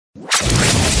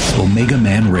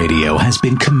Omegaman Radio has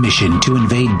been commissioned to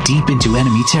invade deep into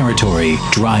enemy territory,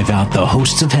 drive out the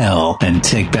hosts of hell, and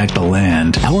take back the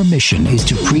land. Our mission is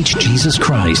to preach Jesus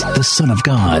Christ, the Son of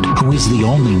God, who is the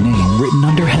only name written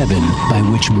under heaven by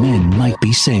which men might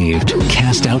be saved,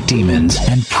 cast out demons,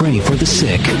 and pray for the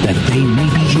sick that they may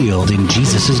be healed in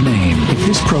Jesus' name. If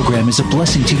this program is a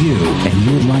blessing to you and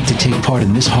you would like to take part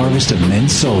in this harvest of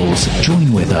men's souls,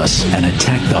 join with us and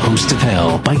attack the host of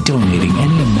hell by donating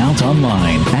any amount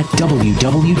online at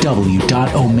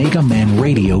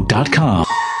www.omegamanradio.com.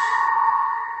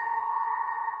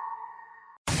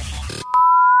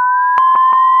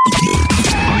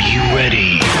 Are you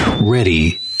ready?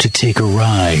 Ready to take a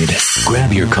ride?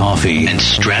 Grab your coffee and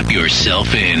strap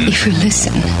yourself in. If you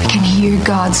listen, we can hear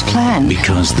God's plan.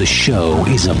 Because the show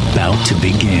is about to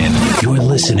begin. You're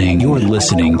listening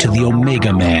to the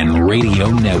Omegaman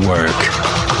Radio Network.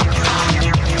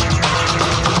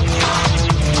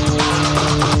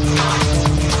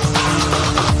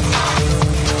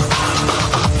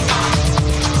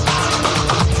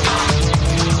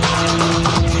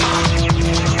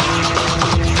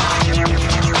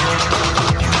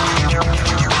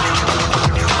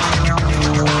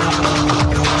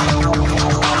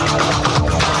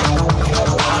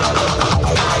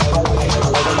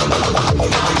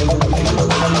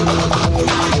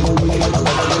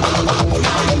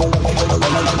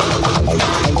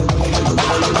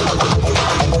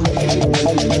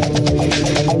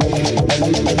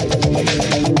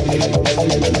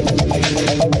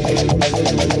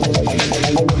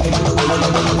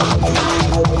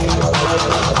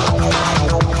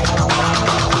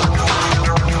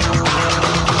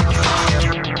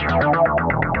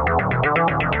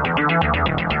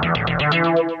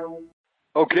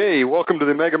 Okay, welcome to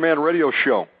the Omegaman Radio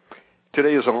Show.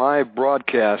 Today is a live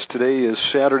broadcast. Today is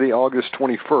Saturday, August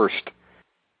 21st.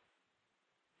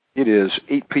 It is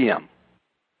 8 p.m.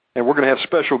 And we're going to have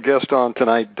special guest on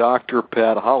tonight, Dr.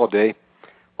 Pat Holliday.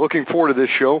 Looking forward to this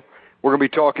show. We're going to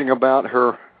be talking about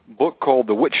her book called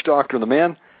The Witch Doctor and the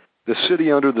Man, The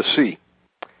City Under the Sea.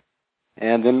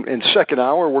 And then in second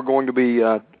hour, we're going to be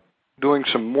doing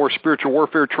some more spiritual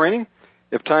warfare training,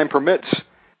 if time permits,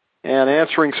 and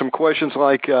answering some questions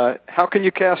like, how can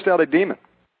you cast out a demon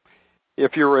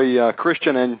if you're a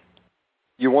Christian and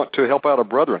you want to help out a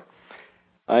brethren?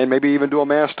 And maybe even do a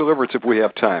mass deliverance if we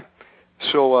have time.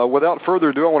 So without further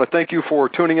ado, I want to thank you for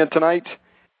tuning in tonight.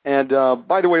 And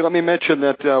by the way, let me mention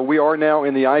that we are now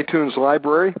in the iTunes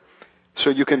library,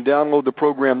 so you can download the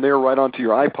program there right onto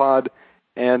your iPod.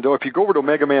 And if you go over to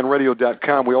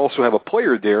OmegamanRadio.com, we also have a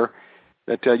player there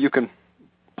that you can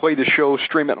play the show,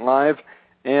 stream it live,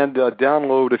 and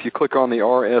download if you click on the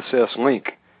RSS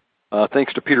link.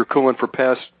 Thanks to Peter Coolin for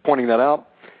pointing that out.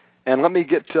 And let me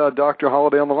get Dr.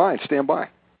 Holliday on the line. Stand by.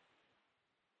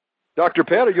 Dr.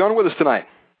 Pat, are you on with us tonight?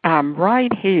 I'm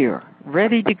right here,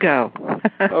 ready to go.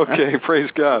 Okay,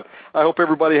 praise God. I hope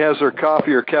everybody has their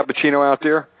coffee or cappuccino out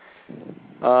there.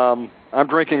 I'm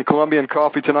drinking Colombian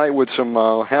coffee tonight with some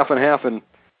half and half and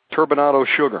turbinado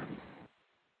sugar.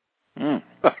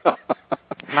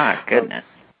 My goodness.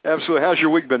 Absolutely. How's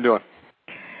your week been doing?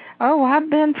 Oh,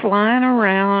 I've been flying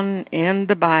around in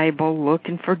the Bible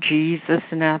looking for Jesus,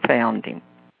 and I found him.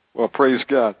 Well, praise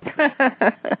God.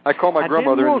 I call my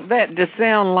grandmother. I didn't want that to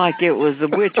sound like it was a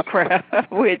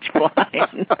witchcraft, witch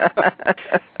flying.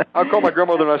 I'll call my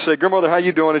grandmother and I say, Grandmother, how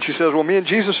you doing? And she says, well, me and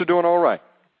Jesus are doing all right.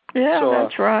 Yeah, so,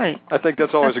 that's right. I think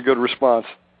that's always a good response.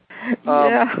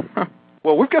 Yeah.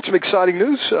 Well, we've got some exciting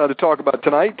news to talk about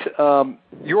tonight.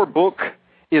 Your book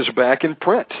is back in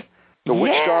print, The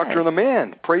Witch Doctor and the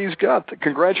Man. Praise God.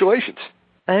 Congratulations.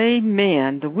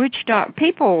 Amen. The Witch Doctor.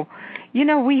 People, you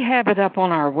know, we have it up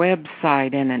on our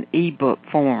website in an ebook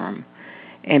form,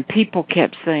 and people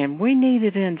kept saying, we need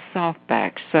it in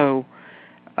softback. So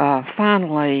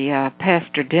finally,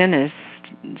 Pastor Dennis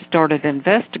started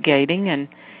investigating, and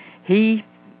he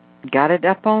got it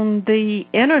up on the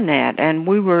Internet, and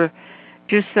we were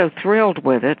just so thrilled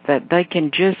with it that they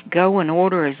can just go and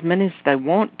order as many as they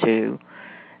want to.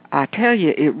 I tell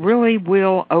you, it really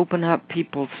will open up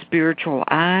people's spiritual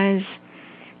eyes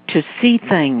to see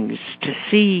things, to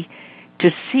see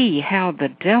how the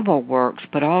devil works,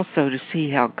 but also to see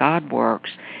how God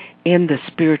works in the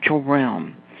spiritual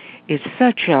realm. It's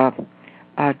such a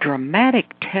dramatic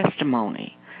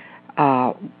testimony.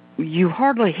 You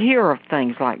hardly hear of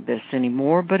things like this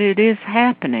anymore, but it is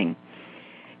happening.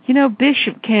 You know,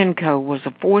 Bishop Kenko was a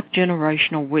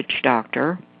fourth-generational witch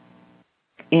doctor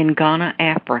in Ghana,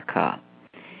 Africa.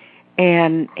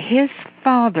 And his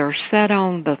father sat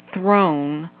on the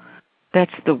throne,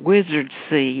 that's the wizard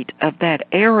seat of that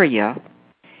area,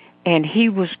 and he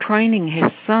was training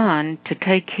his son to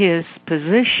take his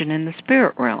position in the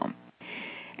spirit realm.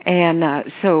 And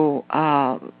so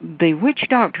the witch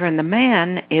doctor and the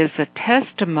man is a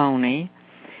testimony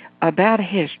about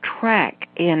his track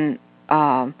in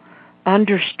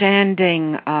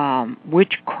understanding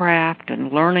witchcraft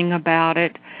and learning about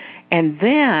it. And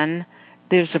then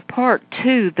there's a part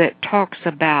 2 that talks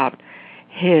about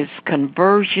his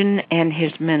conversion and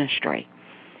his ministry.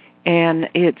 And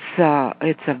it's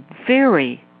a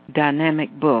very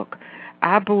dynamic book.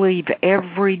 I believe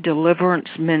every deliverance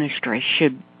ministry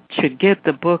should get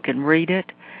the book and read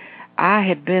it. I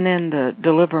had been in the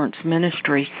deliverance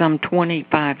ministry some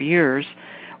 25 years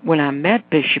when I met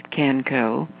Bishop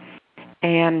Canco.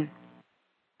 And,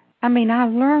 I mean, I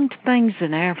learned things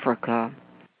in Africa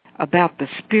about the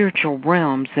spiritual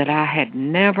realms that I had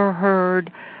never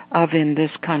heard of in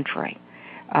this country.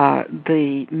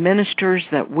 The ministers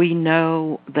that we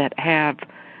know that have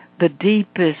the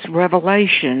deepest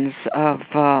revelations of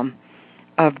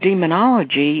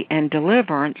demonology and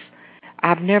deliverance,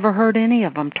 I've never heard any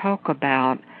of them talk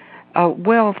about,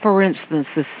 for instance,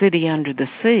 the city under the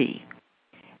sea.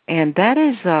 And that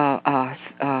is a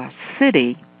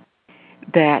city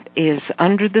that is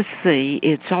under the sea.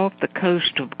 It's off the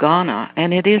coast of Ghana,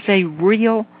 and it is a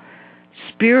real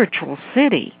spiritual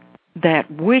city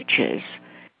that witches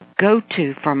go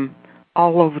to from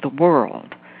all over the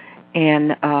world.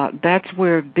 And that's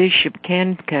where Bishop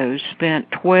Canco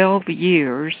spent 12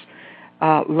 years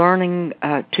learning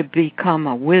to become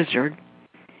a wizard.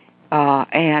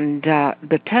 And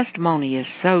the testimony is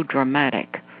so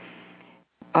dramatic.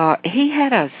 He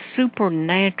had a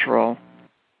supernatural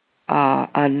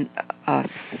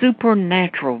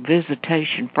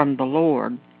visitation from the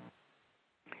Lord,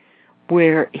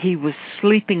 where he was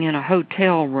sleeping in a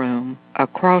hotel room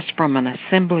across from an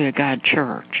Assembly of God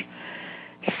church.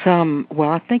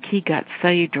 I think he got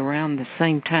saved around the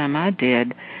same time I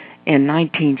did in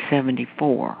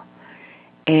 1974.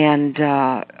 And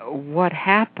what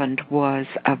happened was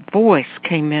a voice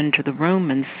came into the room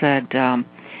and said,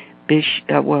 he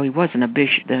wasn't a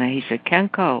bishop then, he said,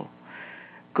 "Canco,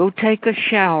 go take a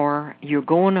shower. You're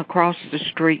going across the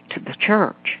street to the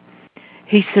church."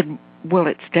 He said, "Well,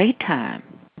 it's daytime.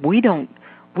 We don't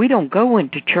go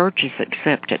into churches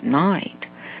except at night."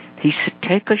 He said,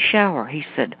 "Take a shower." He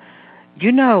said,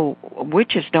 "You know,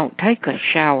 witches don't take a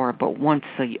shower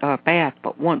bath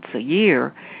but once a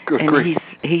year." Good and grief.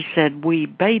 he said, "We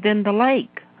bathe in the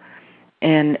lake."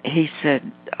 And he said,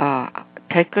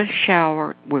 "Take a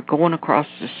shower. We're going across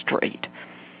the street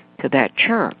to that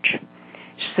church."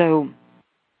 So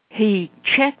he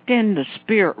checked in the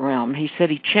spirit realm. He said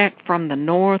he checked from the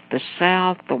north, the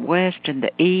south, the west, and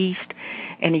the east,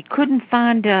 and he couldn't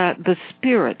find the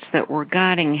spirits that were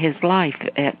guiding his life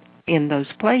in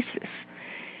those places.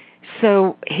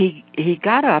 So he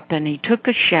got up and he took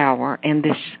a shower, and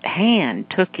this hand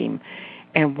took him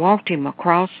and walked him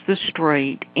across the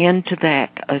street into that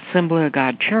Assembly of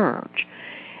God church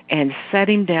and sat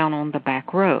him down on the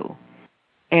back row.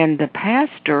 And the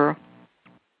pastor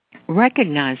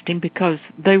recognized him because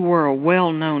they were a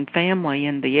well-known family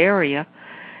in the area.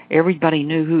 Everybody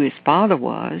knew who his father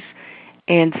was.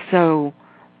 And so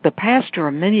the pastor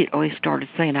immediately started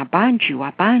saying, "I bind you,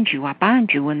 I bind you, I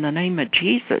bind you in the name of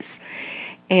Jesus."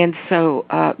 And so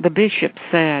the bishop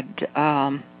said,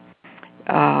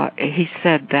 he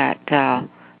said that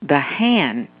the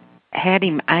hand had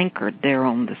him anchored there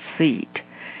on the seat.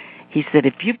 He said,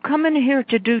 "If you come in here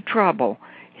to do trouble,"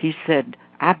 he said,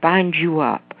 "I bind you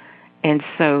up." And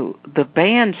so the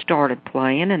band started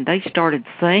playing, and they started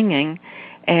singing,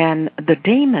 and the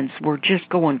demons were just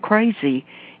going crazy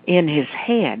in his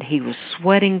head. He was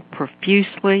sweating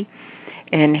profusely,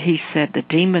 and he said the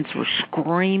demons were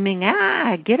screaming,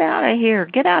 "Get out of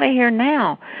here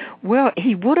now." Well,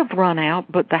 he would have run out,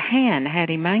 but the hand had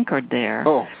him anchored there.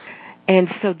 Oh.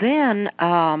 And so then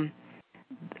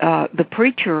the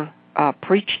preacher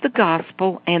preached the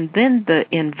gospel, and then the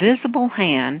invisible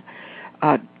hand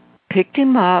picked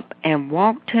him up and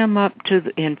walked him up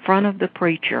in front of the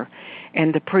preacher.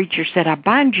 And the preacher said, "I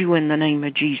bind you in the name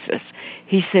of Jesus."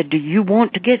 He said, "Do you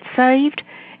want to get saved?"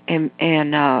 And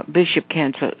Bishop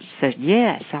Canco said,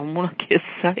 "Yes, I want to get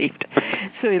saved."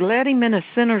 So he led him in a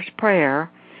sinner's prayer.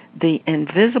 The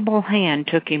invisible hand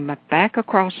took him back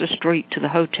across the street to the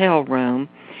hotel room,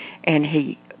 and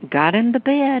he got in the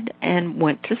bed and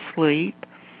went to sleep.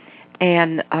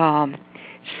 And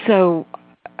so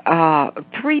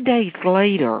 3 days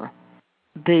later,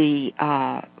 the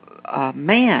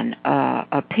man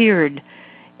appeared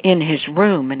in his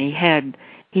room, and he had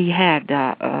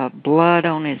blood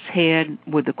on his head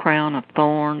with the crown of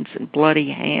thorns and bloody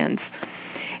hands.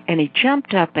 And he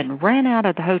jumped up and ran out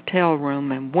of the hotel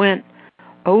room and went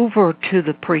over to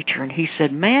the preacher, and he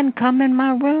said, "Man, come in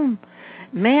my room.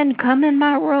 Man, come in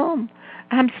my room.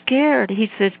 I'm scared." He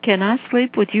says, "Can I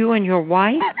sleep with you and your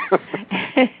wife?"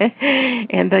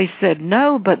 And they said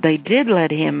no, but they did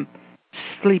let him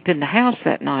sleep in the house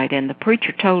that night. And the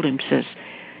preacher told him, says,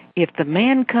 "If the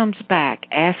man comes back,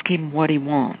 ask him what he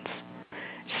wants."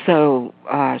 So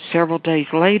several days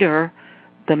later,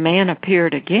 the man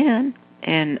appeared again,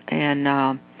 and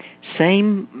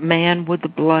same man with the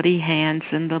bloody hands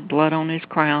and the blood on his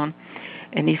crown.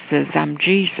 And he says, "I'm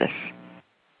Jesus."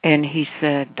 And he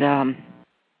said,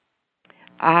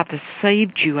 "I've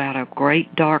saved you out of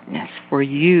great darkness for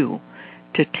you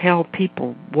to tell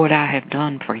people what I have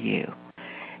done for you."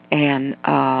 And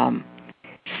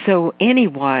so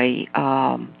anyway,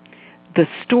 the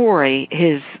story,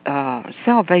 his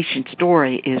salvation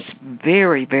story, is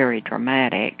very, very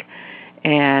dramatic.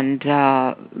 And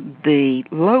the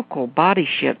local body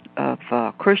ship of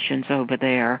Christians over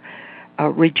there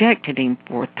rejected him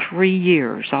for 3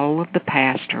 years, all of the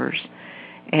pastors,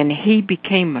 and he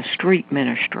became a street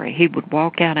ministry. He would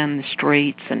walk out on the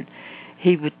streets and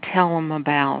he would tell them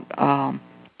about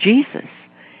Jesus.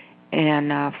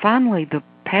 And finally the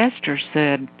pastor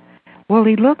said, "Well,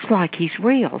 he looks like he's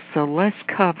real, so let's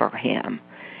cover him."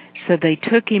 So they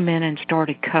took him in and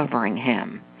started covering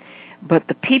him. But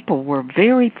the people were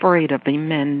very afraid of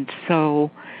him, and so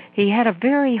he had a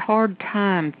very hard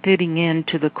time fitting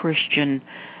into the Christian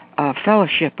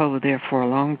fellowship over there for a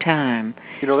long time.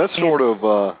 You know, that's sort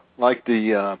of like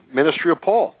the ministry of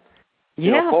Paul. Yeah.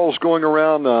 You know, Paul's going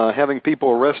around having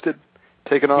people arrested,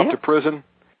 taken off to prison,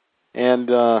 and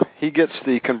he gets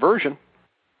the conversion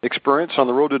experience on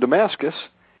the road to Damascus,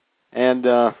 and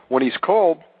when he's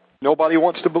called, nobody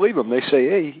wants to believe him. They say,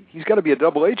 "Hey, he's got to be a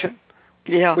double agent.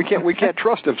 Yeah, we can't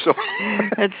trust him." So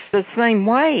it's the same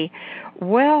way.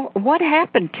 Well, what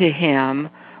happened to him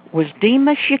was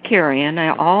Demas Shakarian.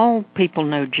 All people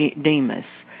know Demas.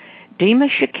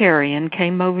 Demas Shakarian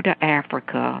came over to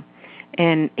Africa,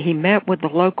 and he met with the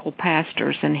local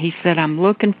pastors, and he said, "I'm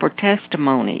looking for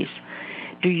testimonies.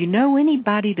 Do you know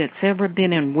anybody that's ever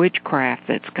been in witchcraft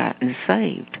that's gotten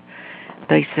saved?"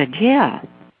 They said, "Yeah,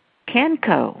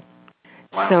 Canco."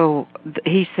 Wow. So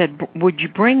he said, "Would you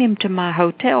bring him to my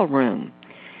hotel room?"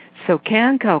 So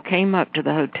Canco came up to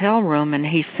the hotel room, and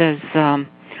he says,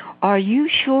 "Are you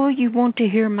sure you want to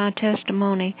hear my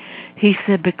testimony?" He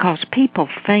said, "Because people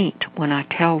faint when I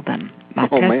tell them my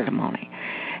testimony."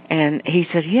 Man. And he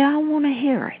said, "Yeah, I want to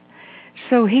hear it."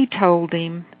 So he told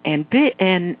him, and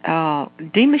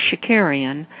Demas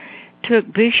Shakarian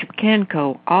took Bishop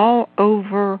Canco all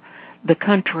over the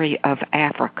country of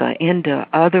Africa, into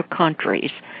other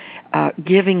countries,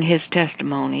 giving his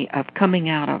testimony of coming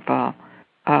out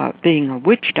of being a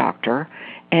witch doctor.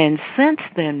 And since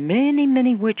then, many,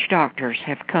 many witch doctors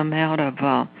have come out of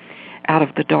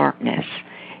the darkness.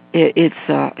 It's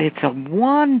a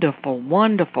wonderful,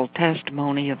 wonderful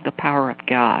testimony of the power of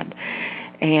God.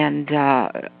 And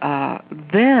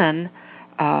then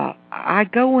I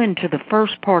go into the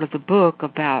first part of the book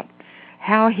about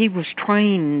how he was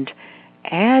trained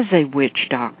as a witch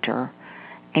doctor.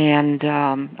 And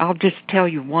I'll just tell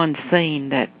you one scene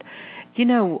that, you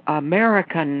know,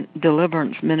 American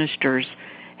deliverance ministers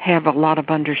have a lot of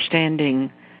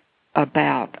understanding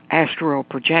about astral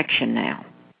projection now.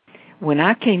 When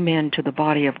I came into the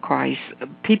body of Christ,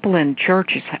 people in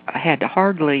churches had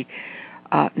hardly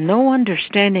no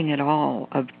understanding at all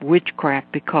of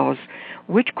witchcraft, because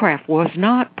witchcraft was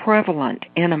not prevalent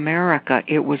in America.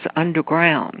 It was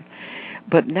underground.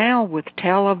 But now with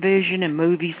television and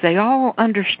movies, they all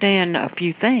understand a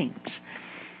few things.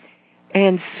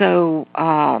 And so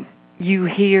you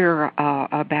hear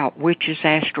about witches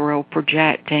astral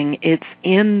projecting. It's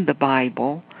in the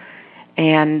Bible,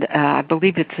 and I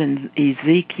believe it's in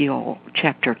Ezekiel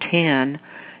chapter 10,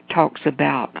 talks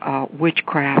about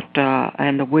witchcraft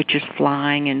and the witches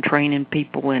flying and training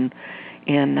people in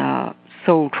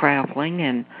soul traveling,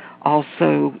 and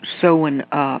also sewing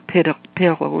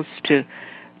pillows to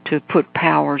put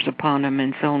powers upon them,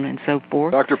 and so on and so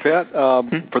forth. Dr. Pat,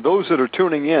 for those that are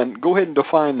tuning in, go ahead and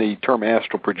define the term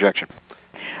astral projection.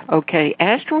 Okay,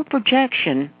 astral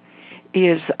projection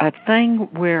is a thing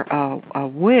where a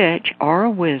witch or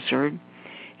a wizard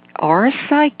or a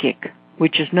psychic,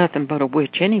 which is nothing but a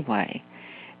witch anyway,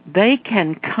 they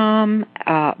can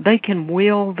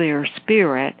will their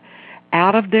spirit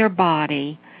out of their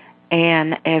body,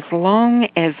 and as long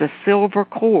as a silver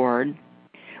cord,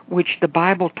 which the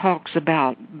Bible talks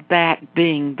about that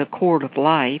being the cord of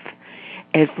life,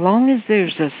 as long as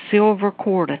there's a silver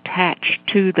cord attached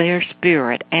to their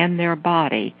spirit and their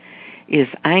body, is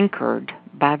anchored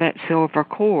by that silver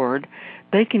cord,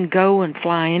 they can go and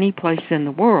fly any place in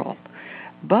the world.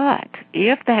 But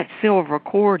if that silver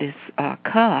cord is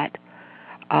cut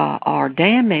or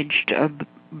damaged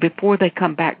before they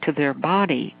come back to their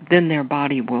body, then their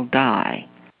body will die.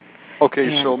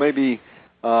 Okay, so maybe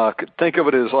think of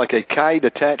it as like a kite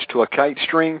attached to a kite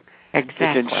string. Exactly.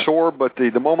 It can soar, but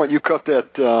the moment you cut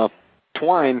that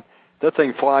twine, that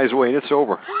thing flies away and it's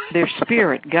over. Their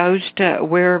spirit goes to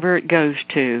wherever it goes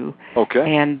to,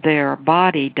 and their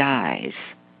body dies.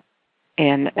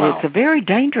 And it's a very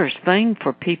dangerous thing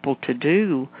for people to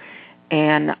do.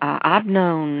 And I've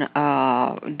known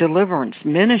deliverance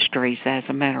ministries, as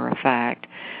a matter of fact,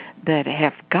 that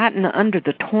have gotten under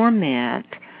the torment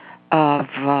of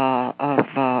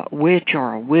a witch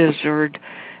or a wizard,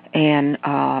 and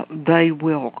they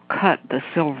will cut the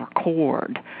silver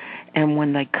cord. And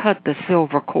when they cut the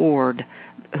silver cord,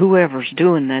 whoever's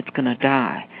doing that's going to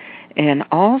die. And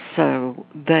also,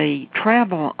 they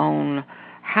travel on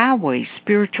highways,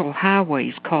 spiritual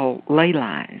highways called ley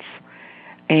lines.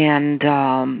 And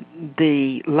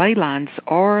the ley lines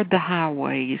are the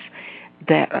highways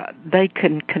that they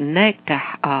can connect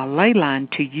a ley line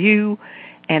to you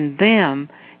and them,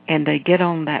 and they get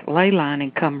on that ley line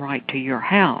and come right to your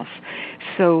house.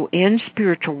 So in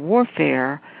spiritual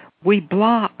warfare, we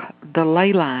block the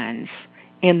ley lines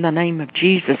in the name of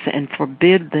Jesus and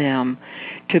forbid them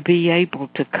to be able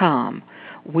to come.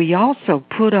 We also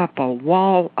put up a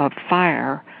wall of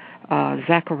fire,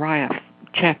 Zechariah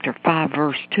chapter 5,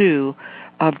 verse 2,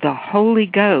 of the Holy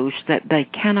Ghost, that they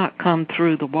cannot come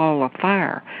through the wall of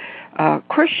fire.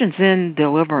 Christians in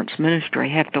deliverance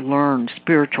ministry have to learn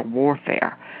spiritual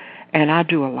warfare, and I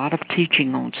do a lot of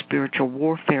teaching on spiritual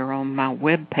warfare on my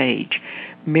webpage,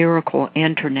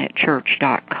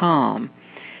 miracleinternetchurch.com.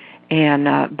 And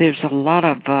there's a lot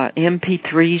of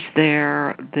MP3s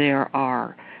there. There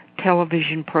are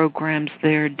television programs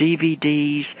there,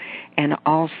 DVDs, and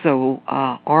also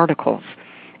articles.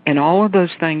 And all of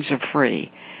those things are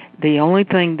free. The only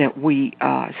thing that we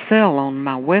sell on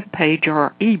my webpage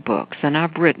are ebooks, and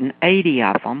I've written 80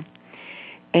 of them.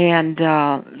 And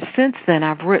since then,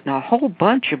 I've written a whole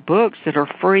bunch of books that are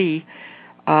free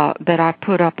that I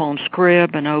put up on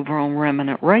Scrib and over on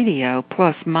Remnant Radio,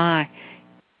 plus my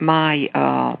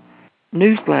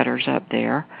newsletters up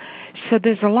there. So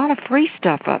there's a lot of free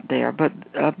stuff up there, but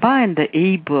buying the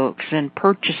e-books and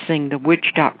purchasing The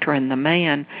Witch Doctor and the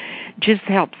Man just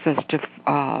helps us to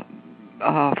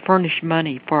furnish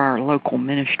money for our local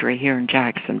ministry here in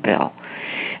Jacksonville.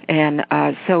 And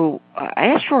so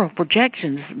astral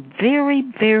projection's very,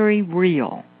 very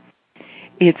real.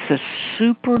 It's a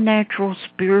supernatural,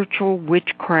 spiritual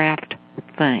witchcraft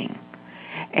thing.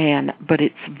 But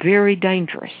it's very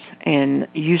dangerous. And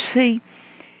you see,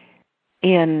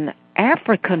 in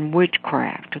African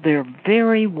witchcraft, they're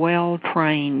very well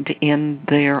trained in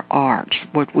their arts,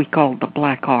 what we call the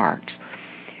black arts.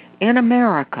 In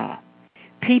America,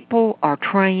 people are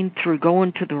trained through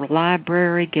going to the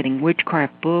library, getting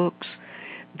witchcraft books.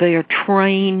 They are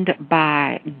trained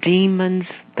by demons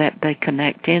that they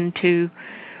connect into.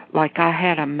 Like I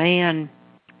had a man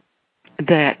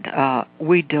that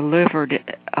we delivered,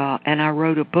 and I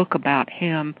wrote a book about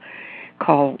him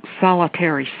called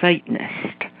Solitary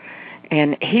Satanist.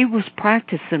 And he was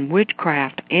practicing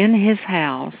witchcraft in his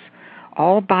house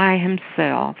all by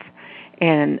himself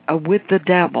and with the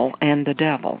devil and the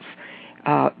devils.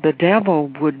 The devil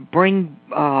would bring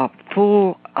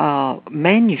full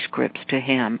manuscripts to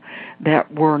him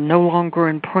that were no longer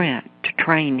in print to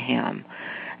train him.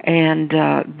 And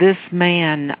this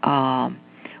man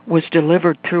was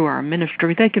delivered through our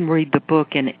ministry. They can read the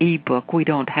book in e-book. We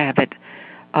don't have it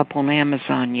up on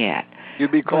Amazon yet.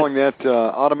 You'd be calling that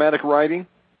automatic writing?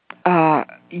 Well,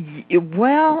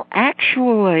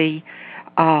 actually,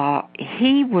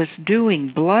 he was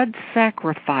doing blood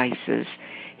sacrifices.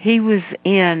 He was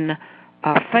in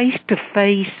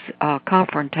face-to-face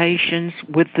confrontations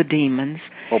with the demons.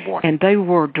 Oh, boy. And they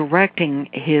were directing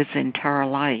his entire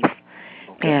life.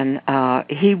 Okay. And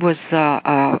he was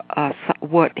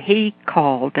what he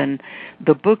called, and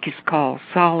the book is called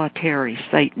Solitary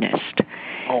Satanist.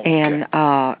 Oh, okay. And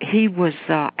he was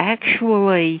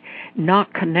actually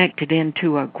not connected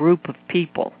into a group of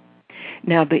people.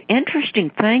 Now, the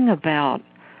interesting thing about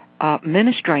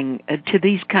ministering to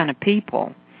these kind of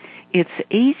people, it's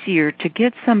easier to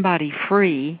get somebody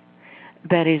free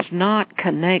that is not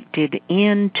connected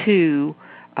into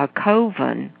a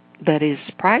coven that is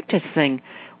practicing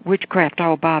witchcraft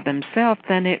all by themselves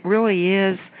than it really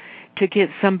is to get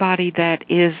somebody that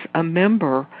is a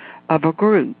member of a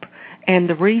group. And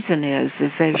the reason is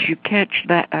as you catch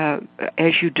that,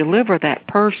 as you deliver that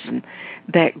person,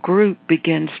 that group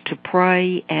begins to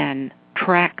pray and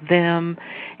track them,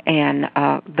 and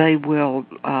they will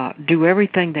do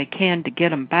everything they can to get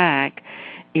them back.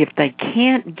 If they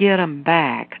can't get them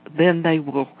back, then they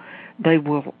will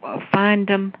find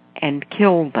them and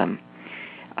kill them.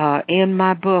 In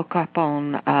my book, up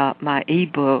on my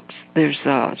e-books, there's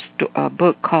a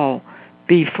book called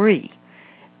Be Free.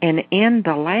 And in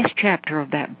the last chapter of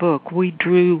that book, we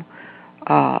drew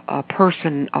a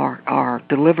person or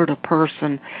delivered a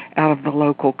person out of the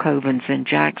local covens in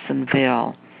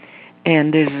Jacksonville.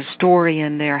 And there's a story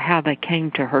in there how they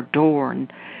came to her door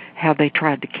and how they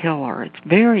tried to kill her. It's a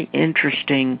very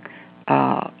interesting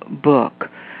book.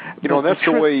 You know, that's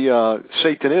the way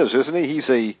Satan is, isn't he? He's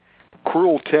a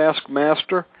cruel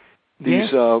taskmaster.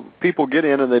 These people get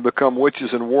in and they become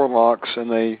witches and warlocks, and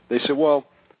they say, well,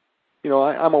 you know,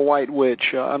 I'm a white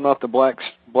witch. I'm not the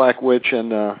black witch,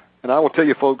 and I will tell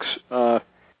you, folks,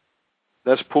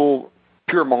 that's pure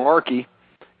malarkey.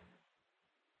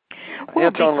 Well,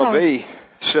 Anton LaVey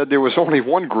said there was only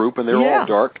one group, and they're all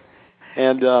dark.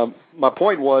 And my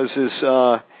point was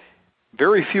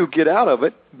very few get out of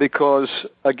it because,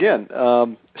 again,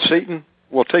 Satan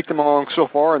will take them along so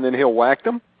far, and then he'll whack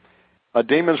them.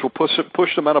 Demons will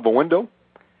push them out of a window.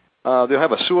 They'll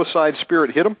have a suicide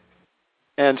spirit hit them.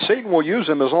 And Satan will use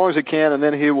them as long as he can, and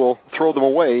then he will throw them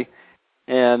away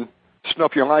and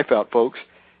snuff your life out, folks.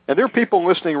 And there are people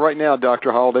listening right now,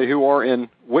 Dr. Holliday, who are in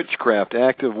witchcraft,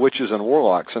 active witches and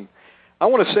warlocks. And I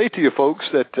want to say to you folks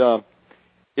that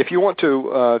if you want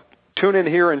to tune in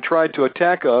here and try to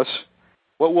attack us,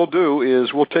 what we'll do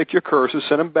is we'll take your curses,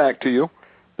 send them back to you.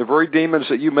 The very demons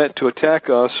that you meant to attack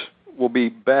us will be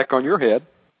back on your head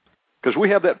because we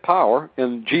have that power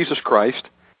in Jesus Christ.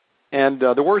 And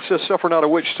the Word says, suffer not a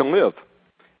witch to live.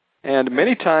 And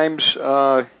many times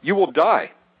you will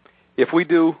die if we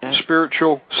do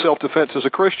spiritual self-defense as a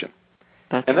Christian.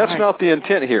 That's not the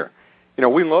intent here. You know,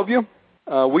 we love you.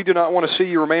 We do not want to see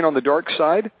you remain on the dark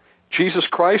side. Jesus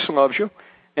Christ loves you.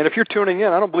 And if you're tuning in,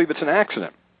 I don't believe it's an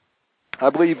accident. I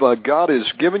believe God has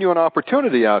given you an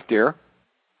opportunity out there,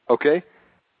 okay,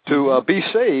 to be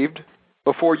saved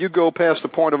before you go past the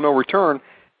point of no return,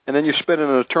 and then you spend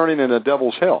an eternity in the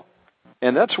devil's hell.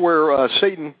 And that's where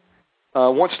Satan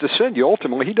wants to send you.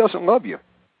 Ultimately, he doesn't love you.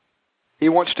 He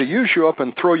wants to use you up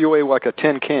and throw you away like a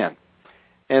tin can.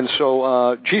 And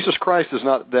so Jesus Christ is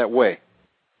not that way.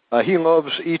 He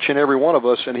loves each and every one of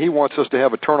us, and he wants us to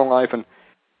have eternal life and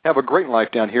have a great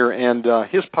life down here. And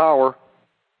his power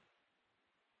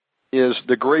is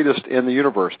the greatest in the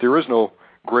universe. There is no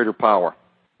greater power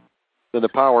than the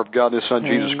power of God and his Son,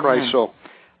 Jesus Christ. So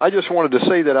I just wanted to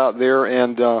say that out there.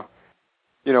 And,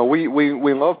 you know,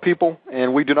 we love people,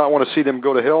 and we do not want to see them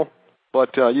go to hell.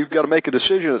 But you've got to make a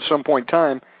decision at some point in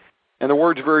time. And the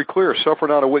word's very clear, suffer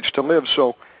not a witch to live.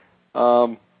 So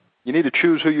you need to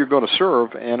choose who you're going to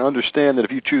serve and understand that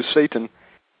if you choose Satan,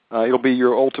 it'll be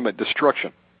your ultimate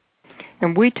destruction.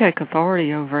 And we take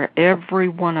authority over every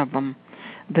one of them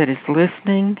that is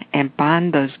listening and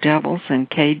bind those devils and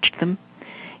cage them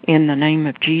in the name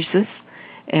of Jesus.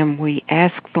 And we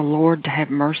ask the Lord to have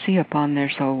mercy upon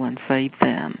their soul and save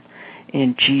them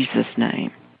in Jesus'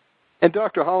 name. And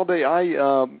Dr. Holliday,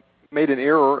 I made an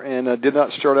error and did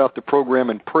not start out the program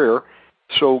in prayer.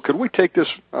 So could we take this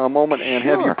moment and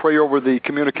have you pray over the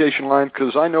communication line?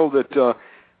 Because I know that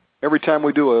every time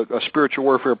we do a spiritual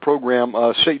warfare program,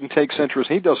 Satan takes interest.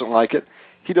 He doesn't like it.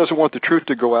 He doesn't want the truth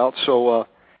to go out. So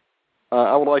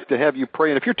I would like to have you pray.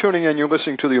 And if you're tuning in, you're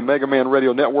listening to the Omegaman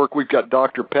Radio Network. We've got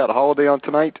Dr. Pat Holliday on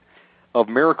tonight of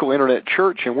Miracle Internet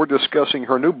Church, and we're discussing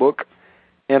her new book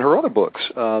and her other books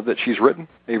that she's written,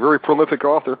 a very prolific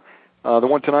author. The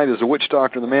one tonight is The Witch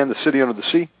Doctor and the Man, the City Under the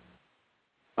Sea.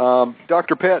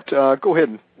 Dr. Pat, go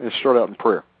ahead and start out in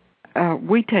prayer.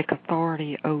 We take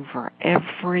authority over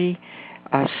every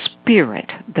spirit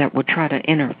that would try to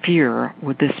interfere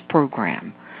with this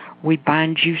program. We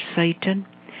bind you, Satan.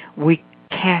 We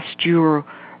cast your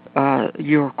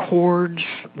cords.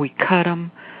 We cut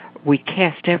them. We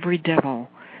cast every devil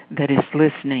that is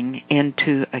listening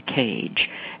into a cage,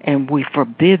 and we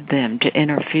forbid them to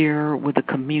interfere with the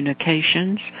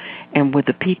communications and with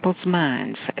the people's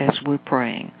minds as we're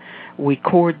praying. We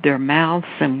cord their mouths,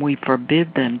 and we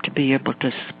forbid them to be able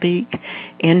to speak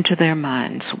into their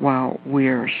minds while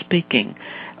we're speaking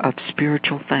of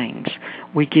spiritual things.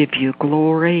 We give you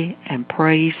glory and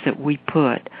praise that we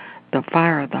put the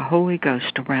fire of the Holy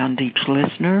Ghost around each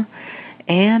listener,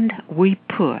 and we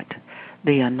put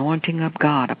the anointing of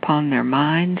God upon their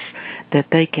minds that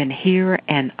they can hear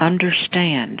and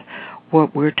understand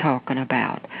what we're talking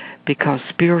about, because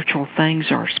spiritual things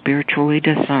are spiritually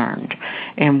discerned,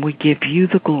 and we give you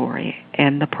the glory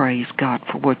and the praise, God,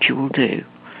 for what you will do.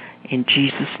 In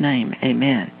Jesus' name,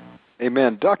 amen.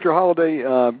 Amen. Dr. Holliday,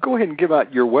 go ahead and give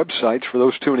out your websites for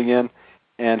those tuning in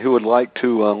and who would like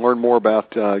to learn more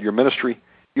about your ministry.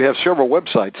 You have several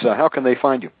websites. How can they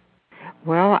find you?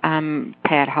 Well, I'm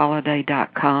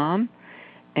patholliday.com,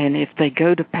 and if they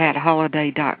go to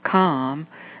patholliday.com,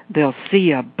 they'll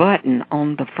see a button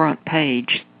on the front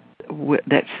page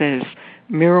that says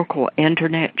Miracle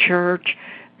Internet Church.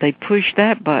 They push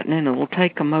that button, and it will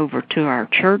take them over to our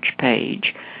church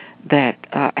page that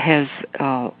has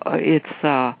its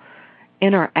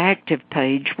interactive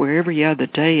page where every other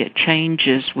day it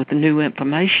changes with new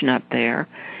information up there.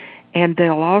 And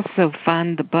they'll also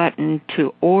find the button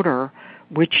to order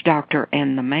Witch Doctor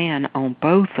and the Man on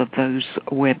both of those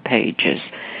web pages.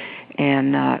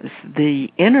 And the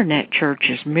Internet Church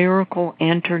is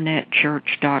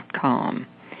miracleinternetchurch.com.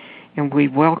 And we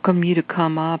welcome you to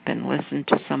come up and listen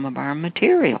to some of our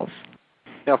materials.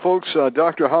 Now, folks,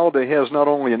 Dr. Holliday has not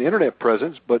only an Internet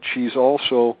presence, but she's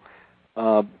also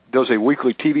does a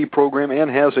weekly TV program and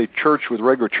has a church with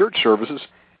regular church services.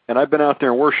 And I've been out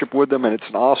there and worshiped with them, and it's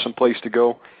an awesome place to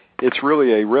go. It's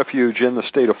really a refuge in the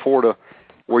state of Florida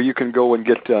where you can go and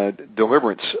get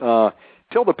deliverance.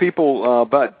 Tell the people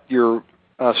about your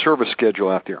service schedule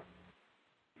out there.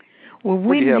 Well,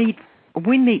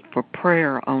 we meet for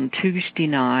prayer on Tuesday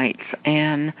nights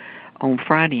and on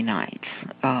Friday nights,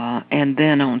 and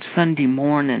then on Sunday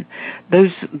morning.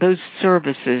 Those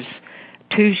services,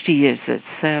 Tuesday is at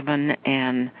 7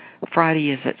 and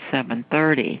Friday is at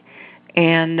 7:30.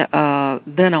 And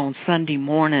then on Sunday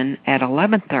morning at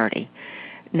 11:30.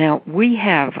 Now, we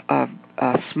have a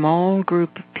small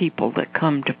group of people that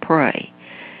come to pray.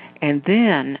 And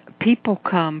then people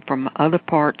come from other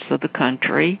parts of the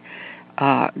country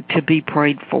to be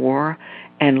prayed for,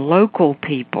 and local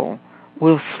people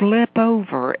will slip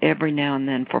over every now and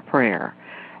then for prayer.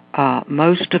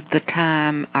 Most of the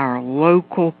time, our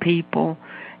local people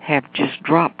have just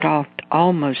dropped off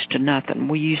almost to nothing.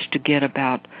 We used to get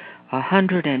about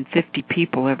 150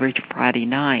 people every Friday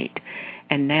night,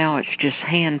 and now it's just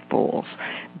handfuls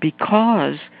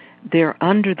because they're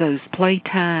under those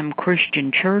playtime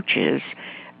Christian churches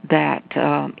that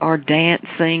are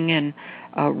dancing and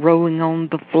rolling on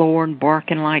the floor and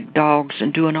barking like dogs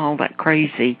and doing all that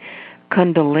crazy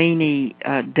Kundalini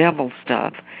devil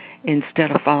stuff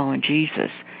instead of following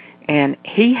Jesus. And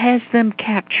he has them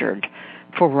captured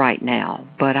for right now,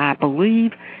 but I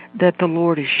believe that the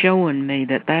Lord is showing me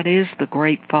that is the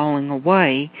great falling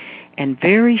away, and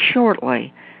very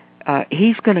shortly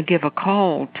he's going to give a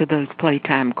call to those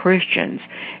playtime Christians,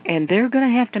 and they're going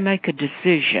to have to make a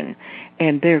decision,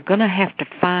 and they're going to have to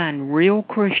find real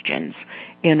Christians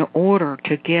in order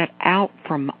to get out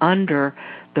from under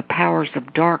the powers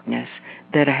of darkness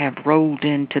that have rolled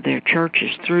into their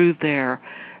churches through their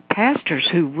pastors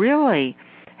who really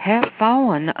have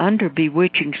fallen under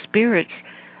bewitching spirits,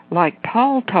 like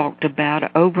Paul talked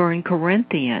about over in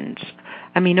Galatians,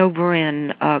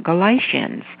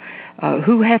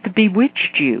 who hath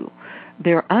bewitched you.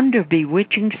 They're under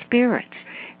bewitching spirits.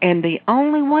 And the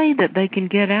only way that they can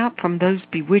get out from those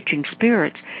bewitching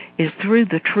spirits is through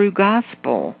the true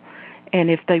gospel.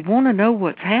 And if they want to know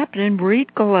what's happening,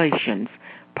 read Galatians.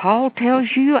 Paul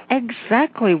tells you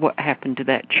exactly what happened to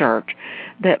that church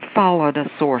that followed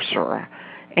a sorcerer.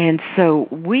 And so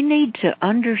we need to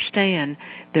understand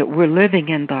that we're living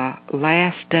in the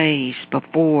last days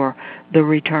before the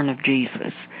return of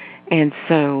Jesus. And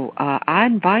so I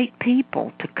invite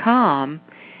people to come.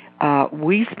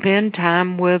 We spend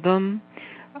time with them.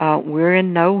 We're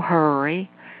in no hurry.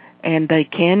 And they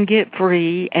can get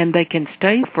free, and they can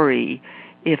stay free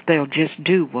if they'll just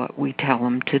do what we tell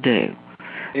them to do.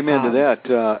 Amen to that.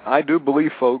 I do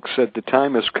believe, folks, that the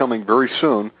time is coming very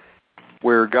soon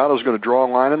where God is going to draw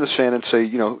a line in the sand and say,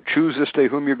 choose this day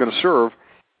whom you're going to serve.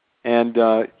 And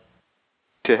to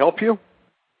help you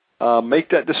make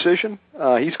that decision,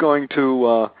 he's going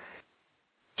to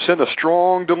send a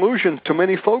strong delusion to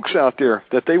many folks out there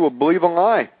that they will believe a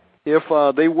lie if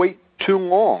they wait too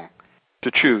long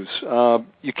to choose.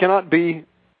 You cannot be,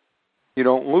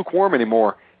 lukewarm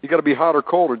anymore. You got to be hot or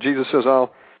cold, or Jesus says,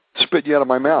 I'll spit you out of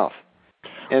my mouth.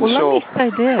 And let me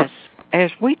say this. As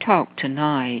we talk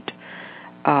tonight,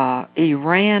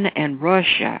 Iran and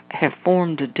Russia have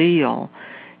formed a deal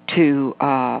to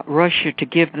Russia to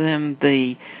give them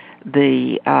the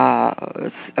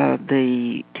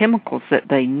chemicals that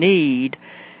they need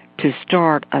to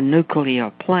start a nuclear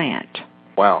plant.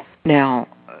 Wow. Now,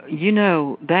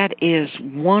 that is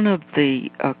one of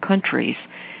the countries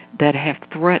that have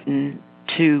threatened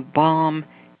to bomb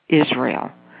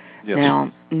Israel. Yes.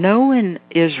 Now, knowing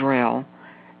Israel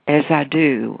as I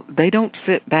do, they don't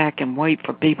sit back and wait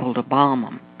for people to bomb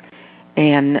them.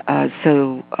 And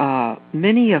so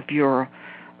many of your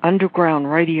underground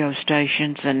radio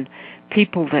stations and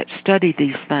people that study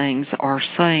these things are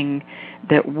saying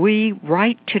that we,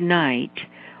 right tonight,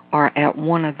 are at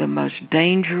one of the most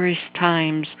dangerous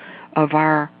times of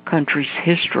our country's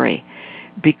history,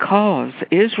 because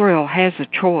Israel has a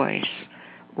choice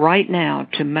right now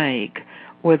to make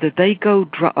whether they go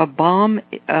bomb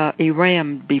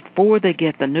Iran before they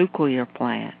get the nuclear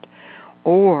plant,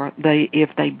 or if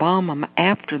they bomb them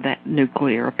after that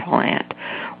nuclear plant.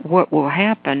 What will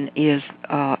happen is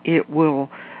the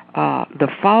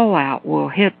fallout will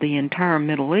hit the entire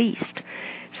Middle East.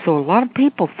 So a lot of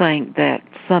people think that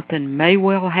something may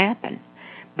well happen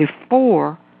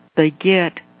before they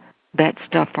get that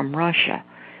stuff from Russia.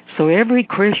 So every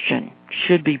Christian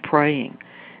should be praying,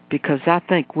 because I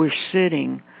think we're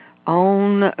sitting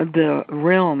on the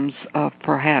realms of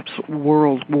perhaps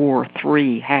World War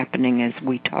III happening as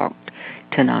we talked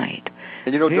tonight.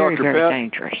 And very, Dr. very Pat,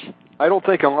 dangerous. I don't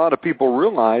think a lot of people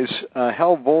realize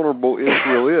how vulnerable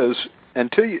Israel is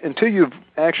until you've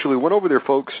actually went over there,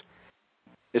 folks.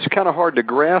 It's kind of hard to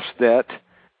grasp that.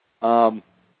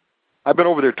 I've been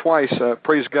over there twice.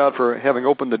 Praise God for having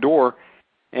opened the door.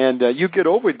 And you get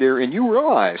over there and you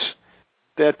realize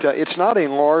that it's not a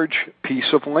large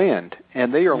piece of land,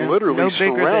 and they are literally no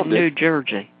bigger surrounded. Than New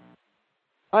Jersey.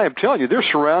 I am telling you, they're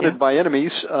surrounded by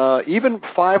enemies, even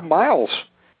 5 miles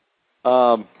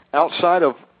outside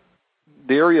of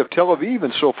the area of Tel Aviv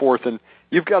and so forth. And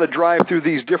you've got to drive through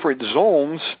these different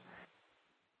zones,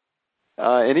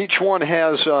 and each one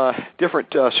has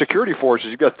different security forces.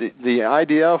 You've got the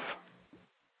IDF,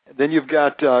 then you've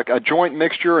got a joint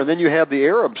mixture, and then you have the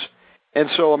Arabs. And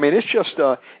so, I mean, it's just,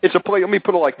 it's a play. Let me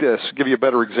put it like this, give you a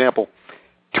better example.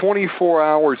 24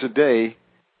 hours a day,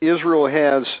 Israel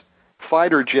has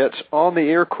fighter jets on the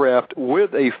aircraft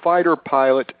with a fighter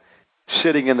pilot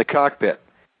sitting in the cockpit.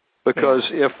 Because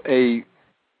if a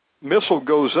missile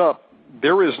goes up,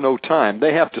 there is no time.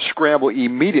 They have to scramble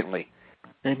immediately.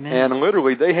 Amen. And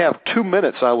literally, they have 2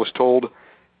 minutes, I was told,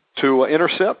 to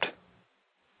intercept,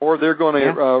 or they're going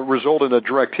to result in a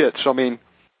direct hit. So, I mean,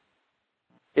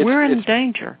 we're in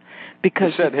danger,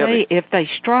 because if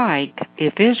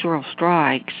Israel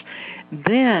strikes,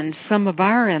 then some of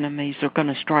our enemies are going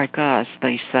to strike us,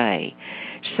 they say.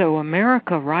 So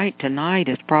America right tonight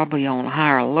is probably on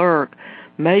high alert.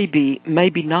 Maybe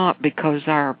not, because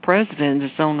our president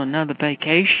is on another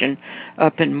vacation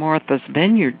up in Martha's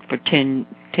Vineyard for 10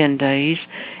 days.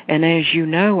 And as you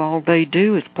know, all they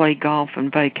do is play golf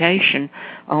and vacation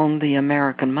on the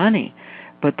American money.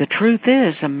 But the truth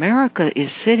is, America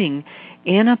is sitting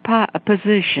in a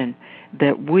position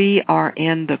that we are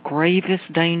in the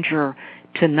gravest danger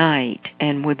tonight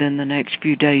and within the next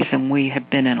few days than we have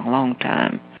been in a long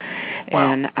time.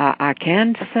 Wow. And I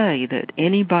can say that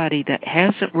anybody that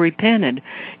hasn't repented,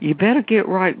 you better get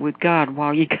right with God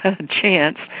while you got a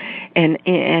chance. And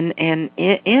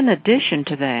in addition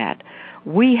to that,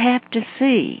 we have to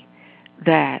see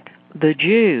that the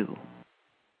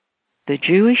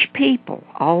Jewish people,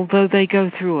 although they go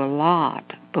through a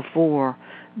lot before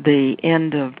the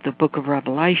end of the book of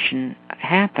Revelation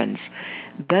happens,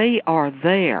 they are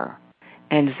there.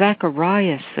 And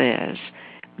Zechariah says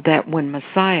that when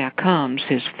Messiah comes,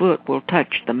 his foot will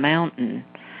touch the mountain.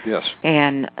 Yes.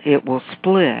 And it will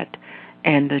split,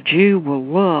 and the Jew will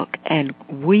look and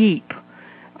weep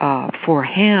for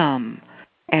him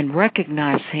and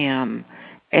recognize him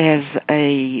as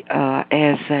a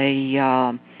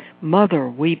mother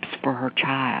weeps for her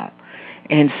child.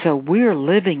 And so we're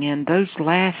living in those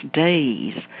last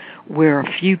days where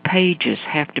a few pages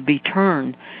have to be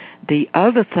turned. The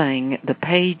other thing, the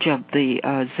page of the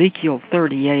Ezekiel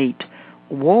 38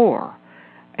 war,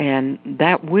 and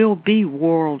that will be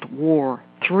World War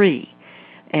III.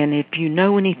 And if you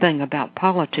know anything about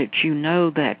politics, you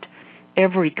know that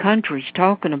every country's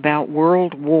talking about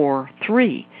World War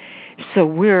III. So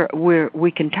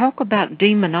we can talk about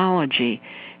demonology,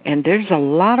 and there's a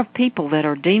lot of people that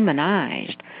are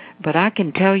demonized, but I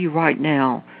can tell you right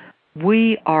now,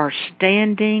 we are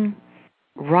standing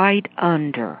right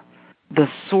under the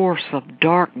source of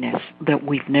darkness that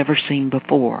we've never seen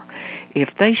before. If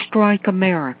they strike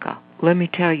America, let me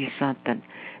tell you something,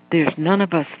 there's none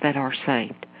of us that are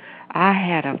saved. I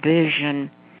had a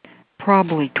vision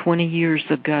probably 20 years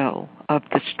ago of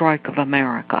the strike of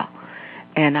America,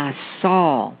 and I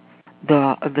saw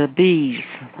the bees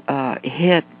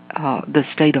hit the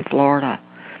state of Florida.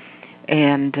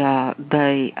 and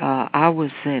I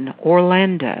was in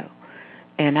Orlando,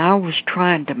 and I was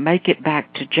trying to make it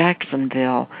back to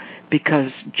Jacksonville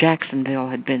because Jacksonville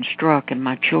had been struck and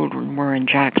my children were in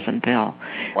Jacksonville.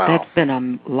 Wow. That's been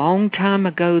a long time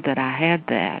ago that I had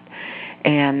that.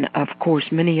 And, of course,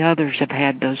 many others have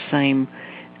had those same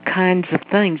kinds of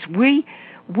things. We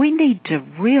need to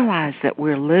realize that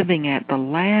we're living at the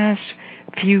last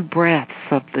few breaths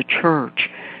of the church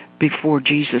before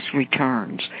Jesus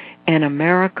returns. And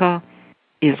America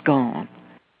is gone.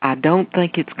 I don't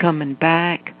think it's coming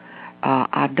back.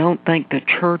 I don't think the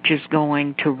church is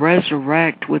going to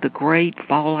resurrect with a great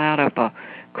fallout of a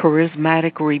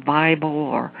charismatic revival,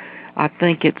 or I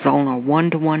think it's on a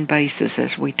one-to-one basis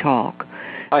as we talk.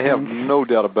 I have no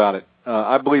doubt about it.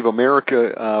 I believe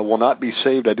America will not be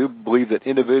saved. I do believe that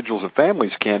individuals and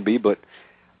families can be, but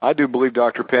I do believe,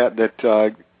 Dr. Pat,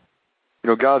 that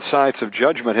God's science of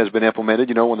judgment has been implemented.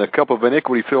 When the cup of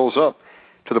iniquity fills up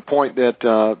to the point that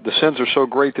the sins are so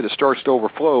great that it starts to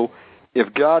overflow,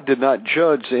 if God did not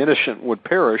judge, the innocent would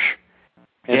perish.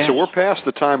 And yes. So we're past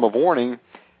the time of warning.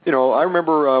 I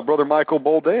remember Brother Michael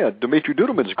Boldea, Dimitri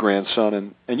Duduman's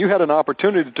grandson, and you had an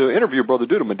opportunity to interview Brother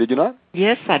Duduman, did you not?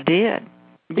 Yes, I did.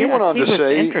 He went on to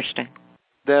say interesting.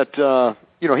 That,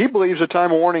 he believes the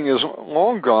time of warning is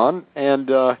long gone, and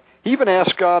he even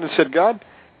asked God and said, God,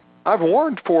 I've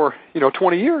warned for,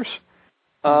 20 years.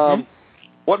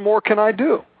 What more can I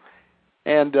do?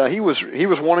 And he was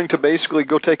wanting to basically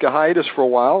go take a hiatus for a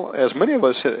while, as many of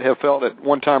us have felt at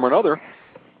one time or another.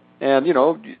 And,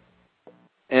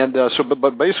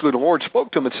 but basically the Lord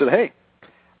spoke to him and said, hey,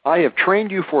 I have trained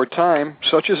you for a time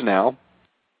such as now,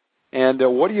 and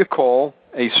what do you call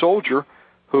a soldier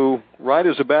who, right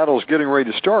as the battle is getting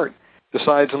ready to start,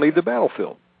 decides to leave the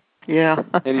battlefield? Yeah.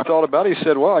 And he thought about it. He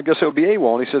said, well, I guess it would be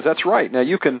AWOL. And he says, that's right. Now,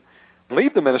 you can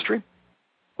leave the ministry,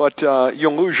 but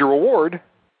you'll lose your reward,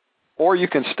 or you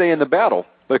can stay in the battle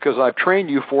because I've trained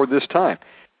you for this time.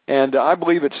 And I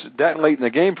believe it's that late in the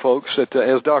game, folks, that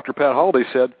as Dr. Pat Holliday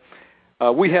said,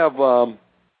 we have a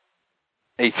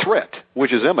threat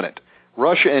which is imminent.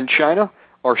 Russia and China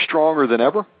are stronger than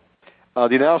ever.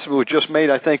 The announcement was just made,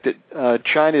 I think, that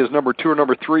China is number 2 or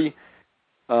number 3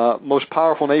 most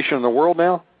powerful nation in the world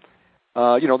now.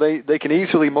 They can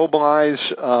easily mobilize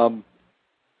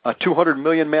a 200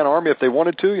 million man army if they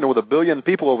wanted to, with 1 billion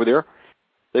people over there.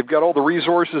 They've got all the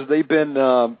resources. They've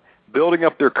been building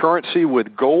up their currency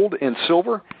with gold and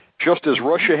silver, just as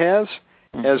Russia has,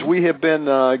 as we have been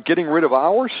getting rid of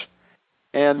ours.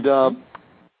 And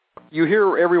you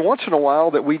hear every once in a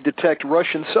while that we detect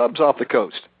Russian subs off the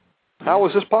coast. How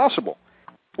is this possible?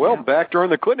 Well, back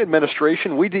during the Clinton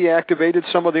administration, we deactivated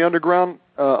some of the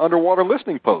underwater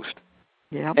listening posts.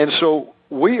 Yeah. And so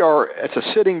it's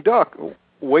a sitting duck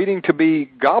waiting to be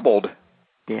gobbled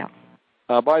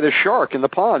by the shark in the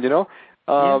pond,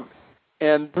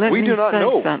 and we do not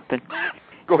know. Something.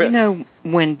 Go ahead.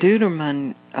 When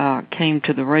Duderman came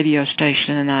to the radio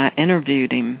station and I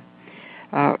interviewed him,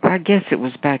 I guess it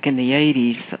was back in the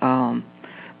 80s,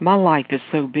 my life is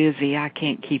so busy I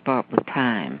can't keep up with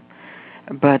time.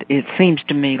 But it seems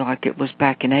to me like it was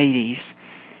back in the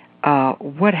 80s.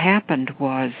 What happened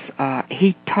was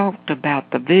he talked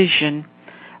about the vision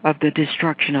of the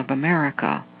destruction of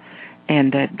America,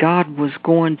 and that God was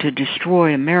going to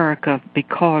destroy America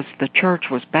because the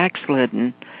church was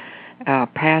backslidden.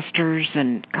 Pastors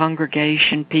and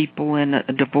congregation people in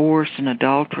divorce and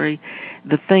adultery,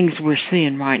 the things we're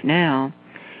seeing right now.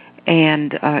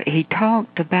 And he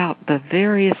talked about the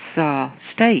various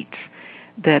states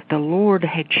that the Lord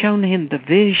had shown him the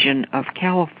vision of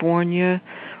California,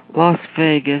 Las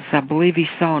Vegas, I believe he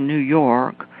saw New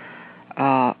York,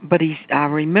 but I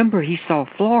remember he saw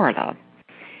Florida.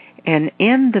 And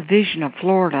in the vision of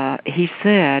Florida, he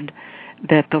said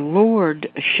that the Lord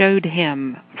showed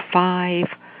him 5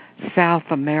 South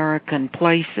American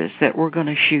places that were going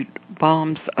to shoot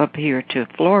bombs up here to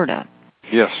Florida.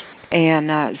 Yes.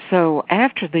 And so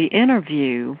after the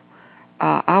interview,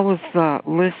 I was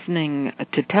listening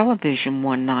to television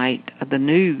one night, the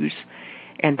news,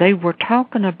 and they were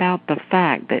talking about the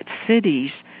fact that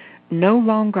cities no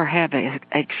longer have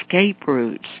escape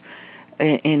routes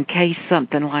in case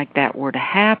something like that were to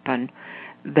happen,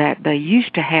 that they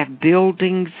used to have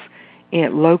buildings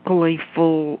locally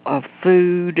full of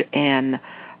food and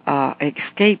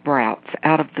escape routes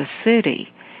out of the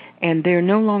city, and they're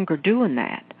no longer doing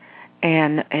that.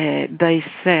 And they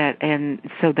said, and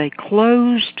so they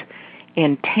closed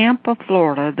in Tampa,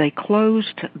 Florida, they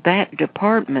closed that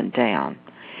department down.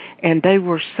 And they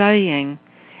were saying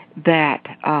that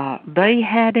they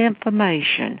had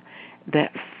information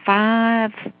that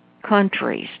 5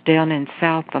 countries down in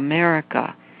South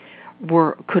America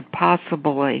could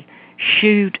possibly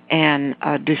shoot and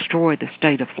destroy the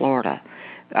state of Florida.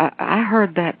 I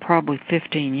heard that probably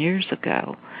 15 years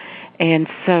ago. And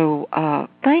so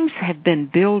things have been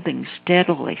building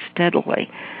steadily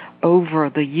over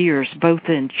the years, both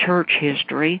in church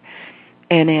history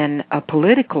and in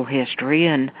political history.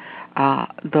 And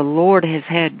the Lord has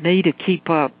had me to keep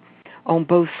up on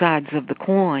both sides of the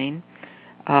coin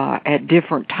at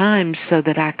different times so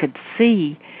that I could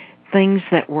see things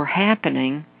that were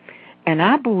happening. And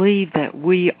I believe that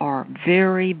we are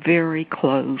very, very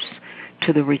close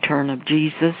to the return of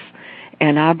Jesus.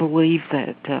 And I believe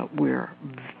that we're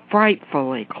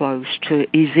frightfully close to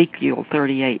Ezekiel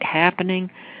 38 happening,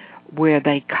 where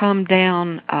they come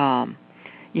down,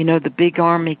 the big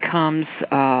army comes,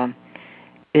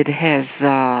 it has...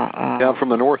 down from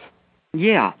the north?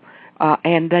 Yeah.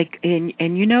 And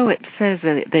it says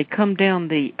that they come down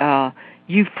the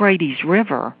Euphrates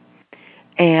River,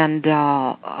 and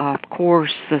of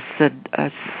course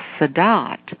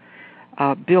Sadat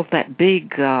built that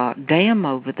big dam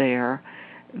over there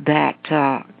that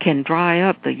can dry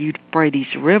up the Euphrates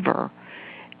River,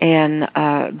 and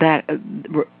that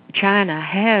China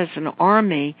has an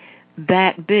army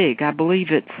that big. I believe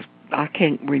I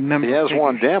can't remember. He has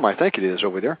one dam, I think it is,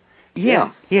 over there.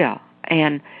 Yeah.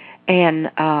 And the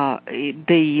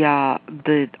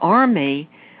army,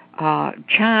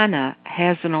 China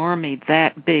has an army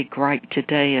that big right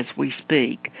today as we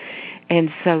speak. And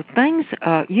so things,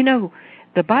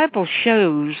 the Bible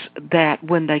shows that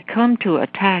when they come to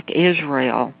attack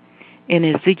Israel in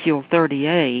Ezekiel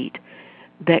 38,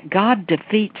 that God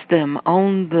defeats them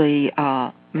on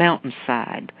the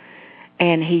mountainside,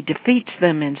 and he defeats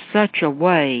them in such a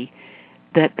way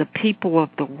that the people of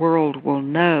the world will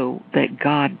know that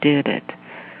God did it.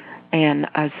 And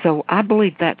so I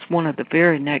believe that's one of the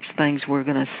very next things we're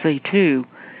going to see, too,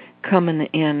 coming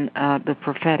in the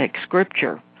prophetic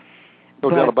scripture. No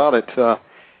doubt about it.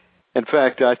 In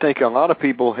fact, I think a lot of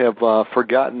people have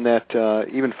forgotten that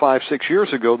even 5-6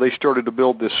 years ago, they started to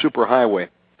build this superhighway,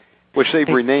 which they've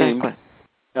renamed,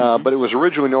 but it was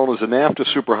originally known as the NAFTA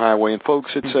superhighway. And,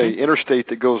 folks, it's a interstate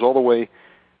that goes all the way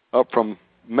up from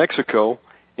Mexico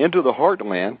into the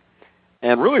heartland.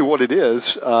 And really what it is,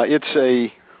 it's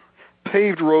a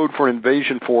paved road for an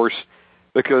invasion force,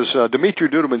 because Dmitry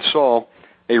Duduman saw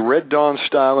a Red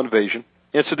Dawn-style invasion.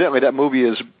 Incidentally, that movie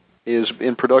is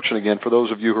in production again, for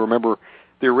those of you who remember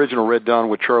the original Red Dawn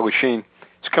with Charlie Sheen.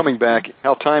 It's coming back.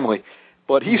 How timely.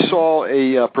 But he saw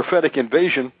a prophetic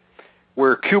invasion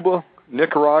where Cuba,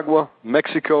 Nicaragua,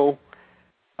 Mexico,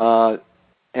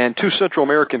 and 2 Central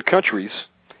American countries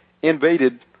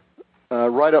invaded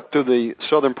right up to the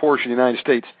southern portion of the United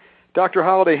States. Dr.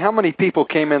 Holliday, how many people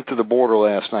came in through the border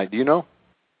last night? Do you know?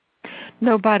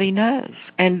 Nobody knows.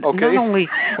 And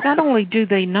not only do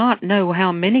they not know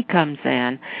how many comes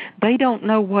in, they don't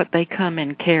know what they come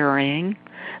in carrying.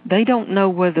 They don't know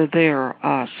whether they're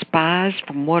spies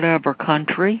from whatever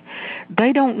country.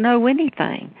 They don't know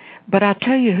anything. But I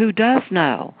tell you who does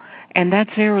know, and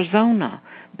that's Arizona,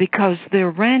 because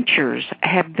their ranchers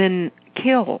have been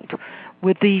killed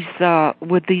with these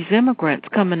immigrants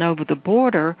coming over the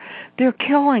border. They're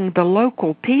killing the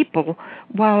local people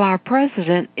while our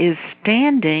president is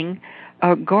standing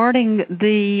guarding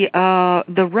the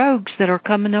rogues that are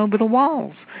coming over the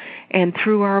walls and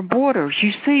through our borders.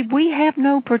 You see, we have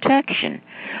no protection.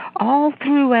 All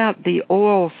throughout the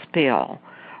oil spill,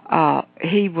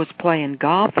 he was playing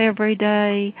golf every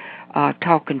day,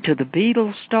 talking to the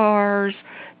Beatles stars,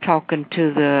 talking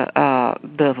to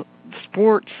the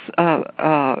sports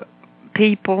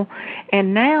people,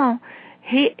 and now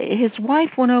his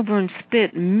wife went over and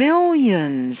spent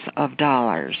millions of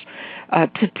dollars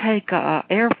to take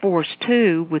Air Force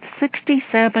Two with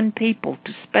 67 people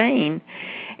to Spain,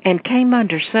 and came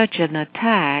under such an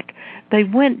attack. They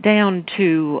went down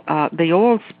to the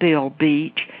oil spill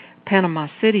beach, Panama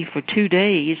City, for 2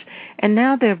 days, and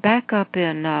now they're back up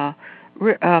in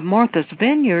Martha's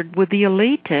Vineyard with the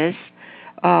elitists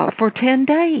for 10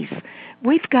 days.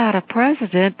 We've got a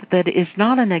president that is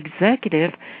not an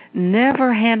executive,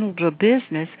 never handled a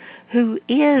business, who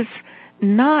is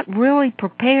not really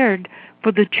prepared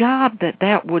for the job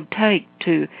that would take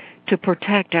to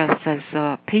protect us as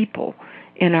people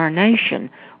in our nation.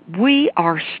 We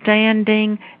are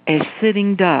standing as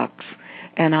sitting ducks,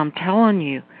 and I'm telling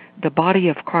you, the body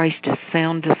of Christ is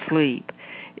sound asleep.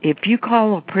 If you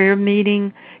call a prayer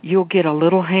meeting, you'll get a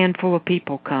little handful of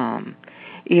people come.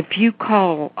 If you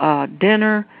call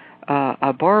dinner,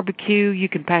 a barbecue, you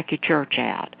can pack your church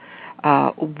out.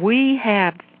 We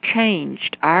have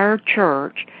changed our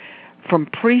church from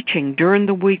preaching during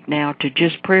the week now to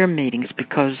just prayer meetings,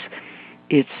 because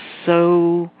it's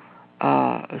so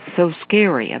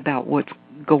scary about what's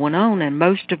going on, and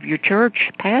most of your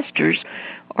church pastors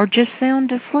are just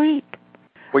sound asleep.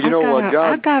 Well, you know what,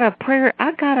 God...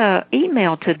 I got a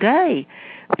email today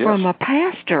from a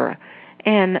pastor,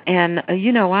 and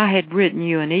I had written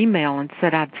you an email and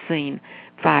said I'd seen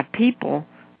 5 people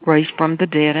raised from the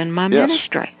dead in my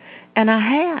ministry, and I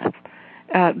have.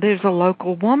 There's a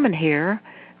local woman here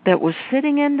that was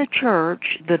sitting in the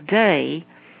church the day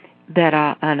that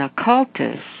an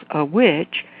occultist, a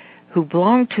witch, who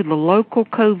belonged to the local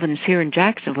covens here in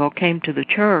Jacksonville, came to the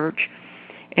church,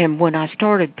 and when I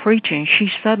started preaching, she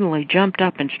suddenly jumped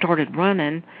up and started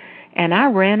running, and I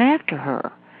ran after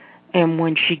her. And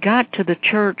when she got to the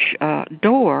church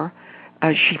door,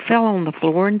 she fell on the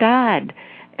floor and died.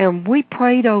 And we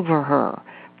prayed over her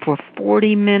for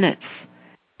 40 minutes,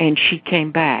 and she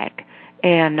came back.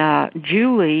 And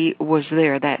Julie was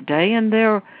there that day, and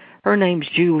her name's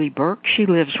Julie Burke. She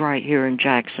lives right here in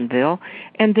Jacksonville.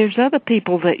 And there's other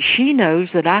people that she knows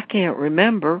that I can't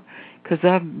remember because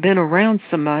I've been around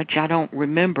so much, I don't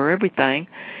remember everything.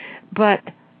 But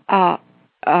my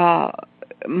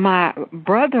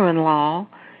brother-in-law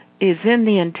is in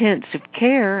the intensive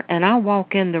care, and I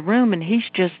walk in the room, and he's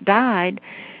just died,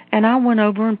 and I went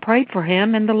over and prayed for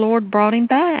him, and the Lord brought him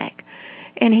back.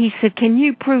 And he said, "Can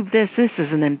you prove this? This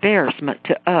is an embarrassment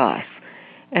to us."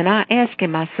 And I asked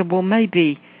him, I said, "Well,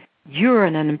 maybe you're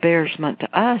an embarrassment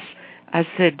to us." I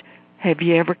said, "Have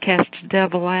you ever cast a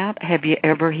devil out? Have you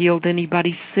ever healed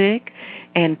anybody sick?"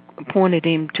 And pointed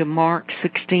him to Mark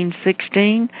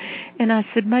 16:16. And I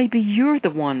said, "Maybe you're the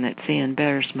one that's the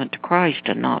embarrassment to Christ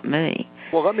and not me."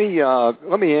 Well, let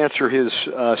me answer his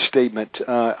statement.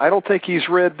 I don't think he's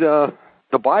read the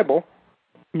Bible.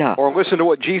 No. Or listen to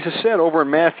what Jesus said over in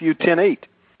Matthew 10:8.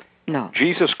 No.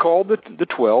 Jesus called the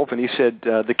 12, and he said,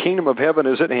 "The kingdom of heaven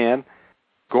is at hand.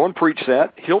 Go and preach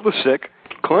that. Heal the sick.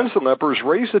 Cleanse the lepers.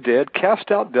 Raise the dead.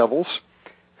 Cast out devils.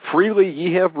 Freely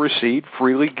ye have received,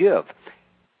 freely give."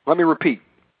 Let me repeat.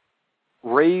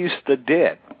 Raise the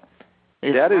dead.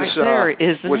 It's that right is there,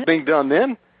 isn't was it? being done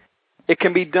then. It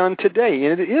can be done today,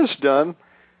 and it is done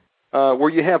where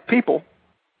you have people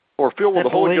who are filled with the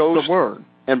Holy Ghost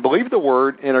and believe the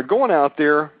Word and are going out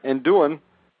there and doing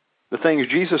the things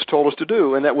Jesus told us to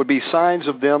do, and that would be signs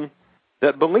of them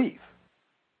that believe.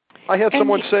 I had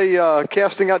someone say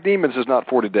casting out demons is not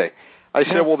for today. I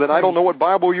said, well, then I don't know what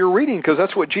Bible you're reading, because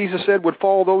that's what Jesus said would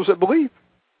follow those that believe.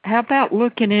 How about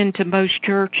looking into most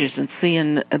churches and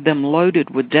seeing them loaded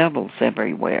with devils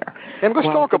everywhere? And let's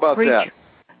talk about that.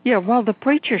 Yeah, while the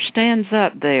preacher stands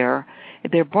up there,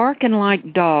 they're barking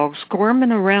like dogs,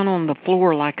 squirming around on the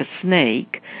floor like a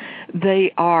snake.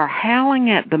 They are howling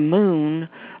at the moon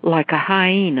like a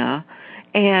hyena,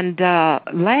 and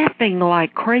laughing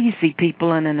like crazy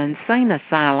people in an insane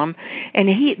asylum. And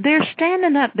they're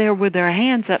standing up there with their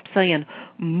hands up saying,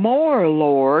 "More,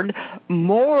 Lord,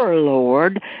 more,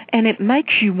 Lord," and it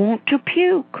makes you want to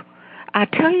puke. I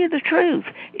tell you the truth,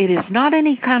 it is not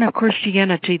any kind of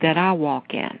Christianity that I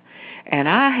walk in. And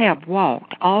I have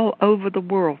walked all over the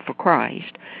world for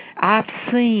Christ. I've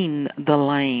seen the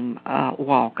lame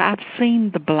walk. I've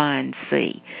seen the blind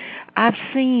see. I've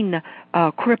seen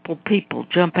crippled people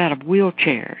jump out of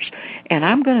wheelchairs. And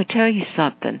I'm going to tell you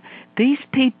something. These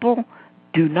people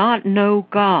do not know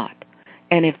God.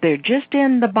 And if they're just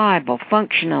in the Bible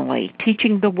functionally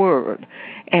teaching the Word,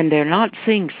 and they're not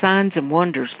seeing signs and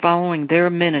wonders following their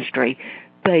ministry,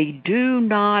 they do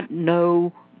not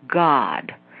know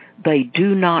God. They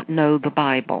do not know the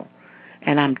Bible.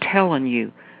 And I'm telling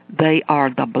you, they are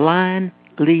the blind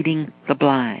leading the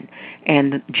blind.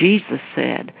 And Jesus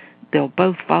said they'll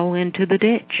both fall into the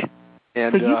ditch.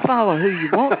 And, so you follow who you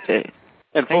want to.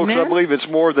 And folks, I believe it's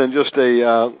more than just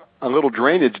a little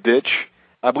drainage ditch.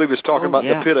 I believe it's talking about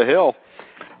the pit of hell.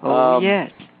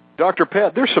 Yes. Dr.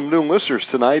 Pat, there's some new listeners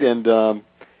tonight, and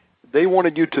they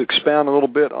wanted you to expound a little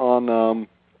bit on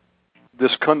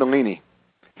this Kundalini.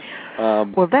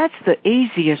 Well, that's the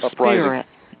easiest uprising. spirit.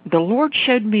 The Lord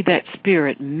showed me that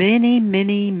spirit many,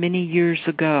 many, many years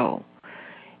ago.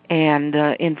 And,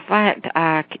 in fact,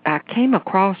 I came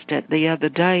across it the other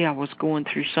day. I was going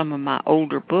through some of my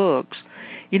older books.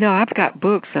 You know, I've got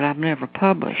books that I've never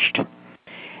published.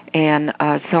 And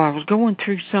so I was going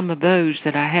through some of those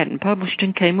that I hadn't published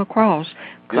and came across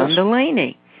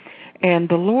Kundalini. And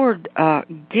the Lord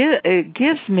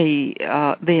gives me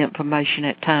the information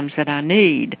at times that I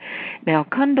need. Now,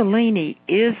 Kundalini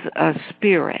is a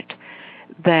spirit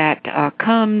that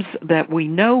comes, that we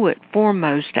know it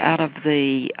foremost out of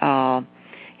the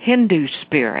Hindu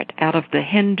spirit, out of the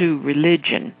Hindu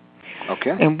religion.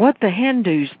 Okay. And what the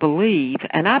Hindus believe,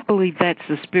 and I believe that's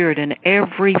the spirit in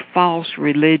every false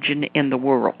religion in the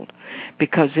world,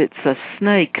 because it's a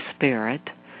snake spirit.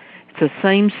 It's the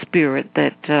same spirit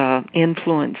that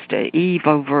influenced Eve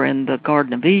over in the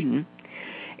Garden of Eden.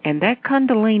 And that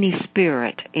Kundalini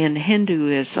spirit in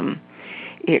Hinduism,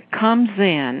 it comes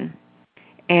in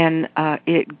and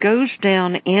it goes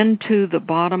down into the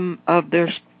bottom of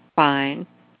their spine,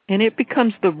 and it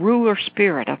becomes the ruler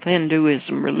spirit of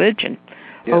Hinduism religion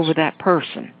over that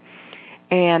person.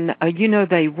 And,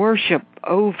 they worship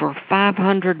over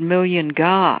 500 million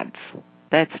gods.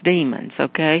 That's demons,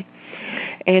 okay?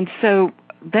 And so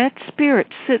that spirit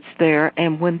sits there,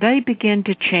 and when they begin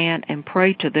to chant and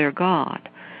pray to their God,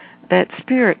 that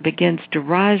spirit begins to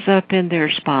rise up in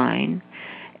their spine,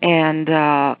 and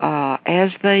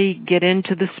as they get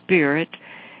into the spirit,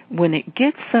 when it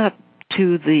gets up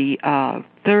to the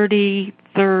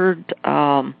 33rd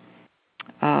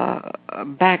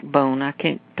backbone, I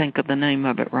can't think of the name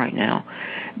of it right now,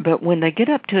 but when they get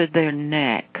up to their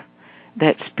neck,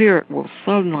 that spirit will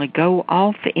suddenly go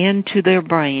off into their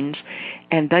brains,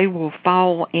 and they will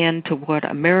fall into what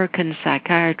American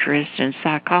psychiatrists and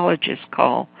psychologists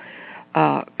call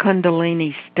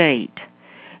Kundalini state.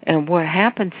 And what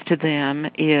happens to them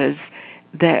is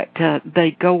that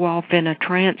they go off in a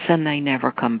trance and they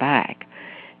never come back.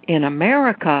 In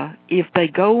America, if they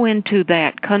go into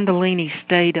that Kundalini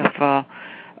state of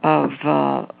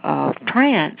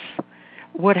trance,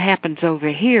 what happens over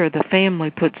here, the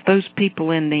family puts those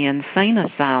people in the insane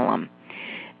asylum,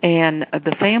 and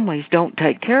the families don't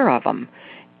take care of them.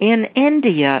 In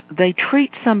India, they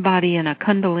treat somebody in a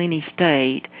Kundalini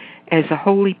state as a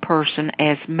holy person,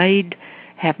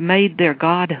 have made their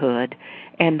godhood,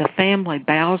 and the family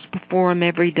bows before them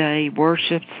every day,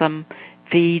 worships them,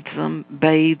 feeds them,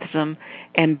 bathes them,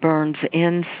 and burns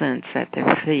incense at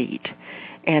their feet.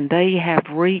 And they have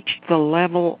reached the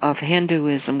level of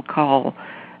Hinduism called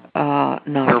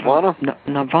Nirvana.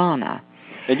 Nirvana.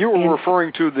 And you were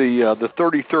referring to the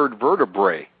 33rd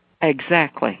vertebrae.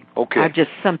 Exactly. Okay.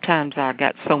 Sometimes I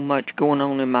got so much going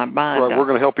on in my mind. Right, we're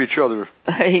going to help each other.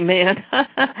 Amen.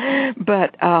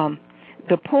 But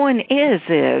the point is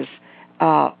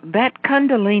that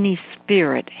Kundalini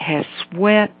spirit has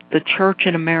swept the church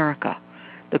in America,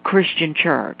 the Christian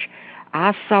church.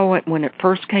 I saw it when it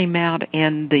first came out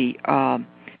in the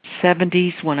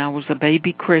 70s when I was a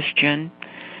baby Christian,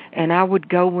 and I would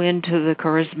go into the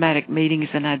charismatic meetings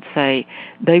and I'd say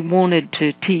they wanted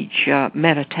to teach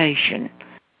meditation.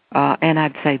 And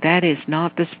I'd say, that is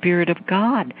not the Spirit of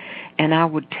God. And I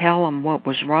would tell them what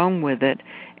was wrong with it.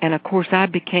 And, of course, I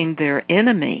became their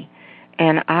enemy.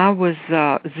 And I was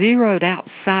zeroed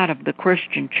outside of the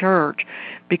Christian church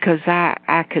because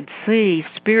I could see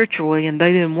spiritually, and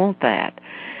they didn't want that.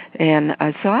 And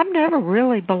so I've never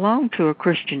really belonged to a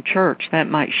Christian church. That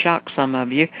might shock some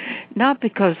of you. Not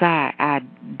because I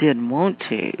didn't want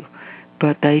to,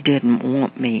 but they didn't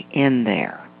want me in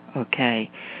there, okay?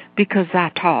 Because I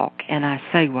talk and I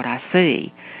say what I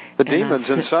see. The demons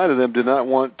inside of them do not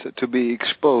want to be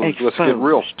exposed. Let's get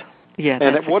real. Yeah,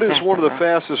 and what is one of the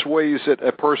fastest ways that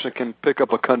a person can pick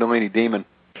up a Kundalini demon?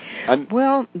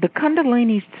 Well, the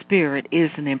Kundalini spirit is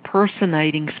an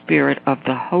impersonating spirit of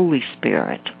the Holy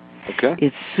Spirit. Okay.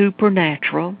 It's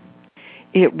supernatural.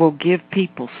 It will give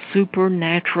people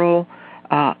supernatural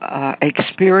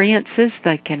experiences.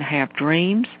 They can have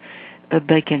dreams.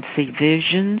 They can see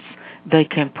visions. They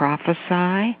can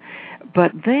prophesy.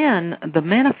 But then the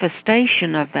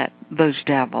manifestation of those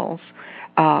devils,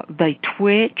 they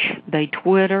twitch, they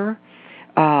twitter,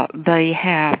 they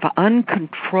have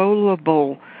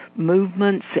uncontrollable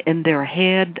movements in their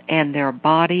head and their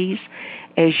bodies.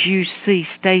 As you see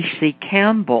Stacy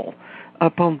Campbell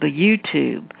up on the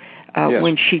YouTube, yes.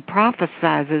 When she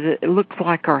prophesies, it looks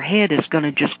like her head is going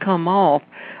to just come off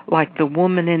like the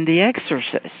woman in The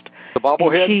Exorcist. The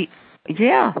bobblehead?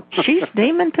 Yeah, she's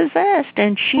demon-possessed,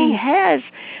 and she has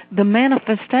the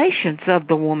manifestations of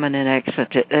the woman in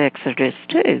Exodus,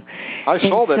 too. I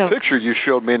saw that picture you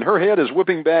showed me, and her head is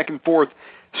whipping back and forth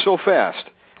so fast.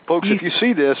 Folks, if you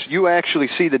see this, you actually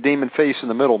see the demon face in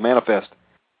the middle manifest.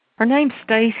 Her name's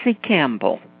Stacy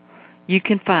Campbell. You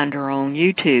can find her on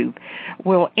YouTube.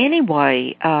 Well,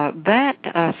 anyway,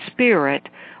 that spirit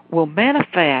will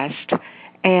manifest,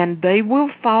 and they will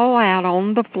fall out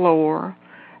on the floor.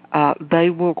 They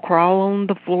will crawl on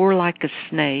the floor like a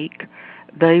snake.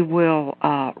 They will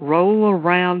roll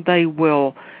around. They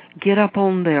will get up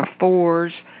on their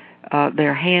fours,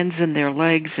 their hands and their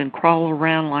legs, and crawl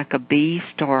around like a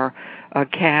beast or a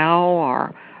cow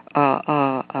or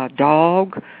a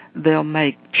dog. They'll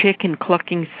make chicken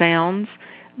clucking sounds.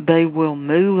 They will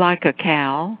moo like a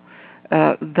cow.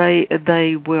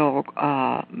 they will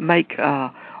make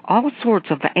all sorts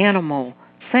of animal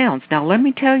sounds. Now, let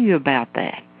me tell you about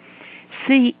that.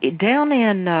 See, down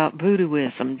in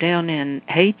voodooism, down in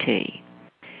Haiti,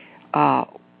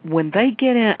 when they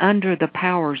get under the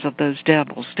powers of those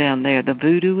devils down there, the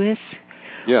voodooists,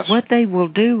 yes, what they will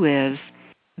do is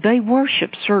they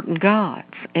worship certain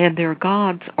gods, and their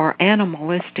gods are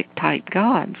animalistic type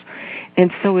gods.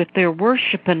 And so if they're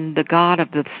worshiping the god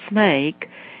of the snake,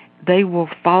 they will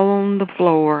fall on the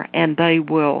floor and they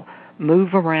will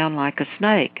move around like a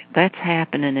snake. That's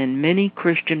happening in many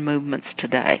Christian movements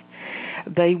today.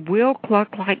 They will cluck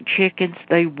like chickens.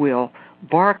 They will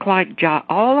bark like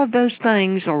all of those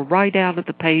things are right out of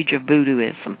the page of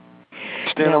voodooism.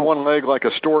 Stand on one leg like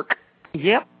a stork.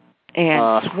 Yep.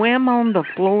 And swim on the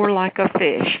floor like a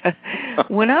fish.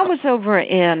 When I was over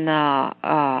in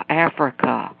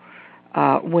Africa,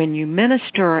 when you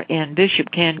minister in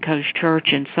Bishop Kanko's church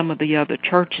and some of the other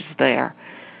churches there,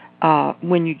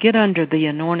 when you get under the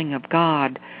anointing of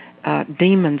God,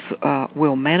 demons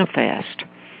will manifest.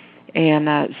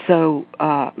 And so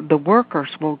the workers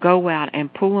will go out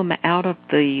and pull them out of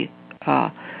the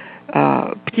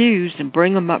pews and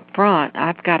bring them up front.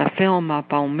 I've got a film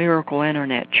up on Miracle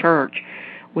Internet Church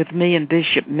with me and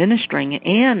Bishop ministering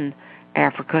in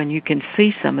Africa, and you can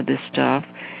see some of this stuff.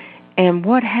 And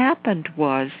what happened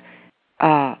was,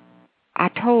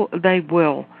 they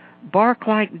will bark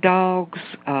like dogs.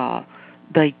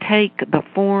 They take the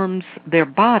forms, their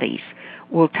bodies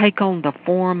will take on the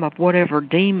form of whatever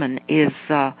demon is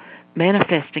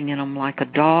manifesting in them, like a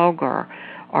dog or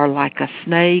like a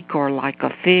snake or like a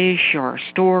fish or a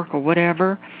stork or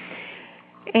whatever.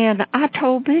 And I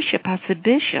told Bishop, I said,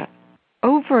 Bishop,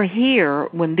 over here,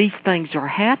 when these things are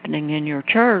happening in your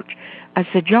church, I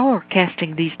said, y'all are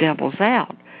casting these devils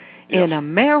out. Yes. In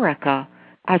America,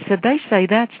 I said, they say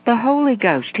that's the Holy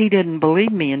Ghost. He didn't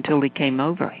believe me until he came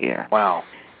over here. Wow.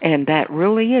 And that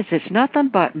really is. It's nothing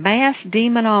but mass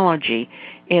demonology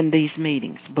in these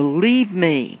meetings. Believe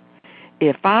me,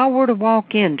 if I were to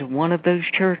walk into one of those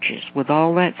churches with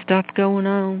all that stuff going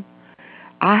on,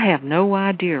 I have no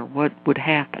idea what would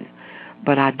happen.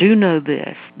 But I do know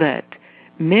this, that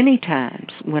many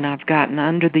times when I've gotten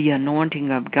under the anointing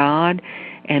of God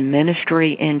and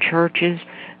ministry in churches,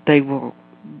 they will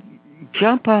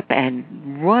jump up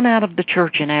and run out of the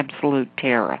church in absolute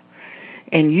terror.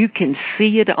 And you can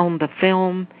see it on the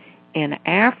film in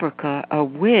Africa. A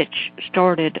witch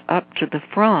started up to the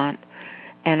front,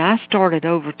 and I started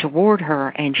over toward her,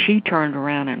 and she turned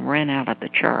around and ran out of the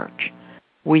church.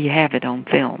 We have it on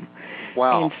film.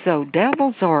 Wow. And so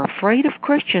devils are afraid of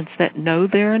Christians that know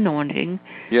their anointing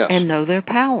and know their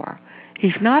power.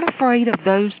 He's not afraid of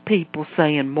those people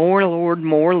saying, more Lord,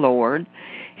 more Lord.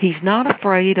 He's not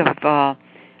afraid of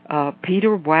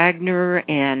Peter Wagner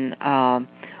and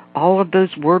all of those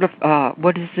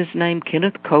what is his name,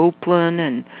 Kenneth Copeland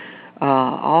and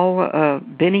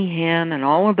Benny Hinn and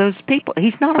all of those people.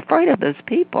 He's not afraid of those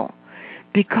people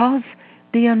because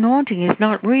the anointing is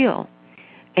not real.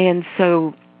 And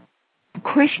so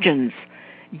Christians,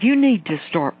 you need to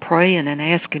start praying and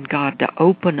asking God to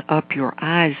open up your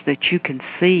eyes that you can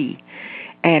see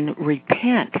and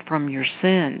repent from your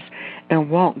sins and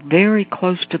walk very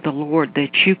close to the Lord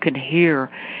that you can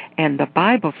hear. And the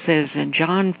Bible says in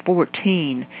John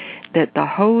 14 that the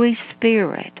Holy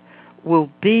Spirit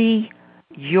will be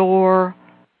your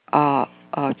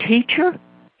teacher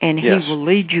and He will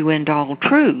lead you into all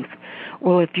truth.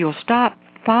 Well, if you'll stop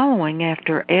following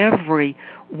after every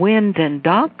wind and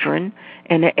doctrine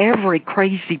and every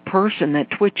crazy person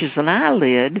that twitches an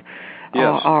eyelid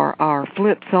or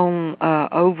flips on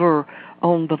over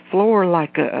on the floor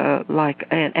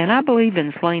and I believe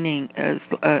in slaying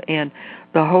and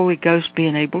the Holy Ghost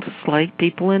being able to slay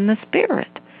people in the spirit.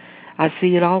 I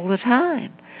see it all the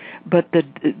time. But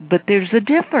there's a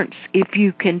difference. If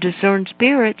you can discern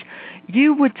spirits,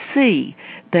 you would see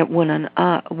that when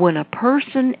a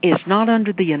person is not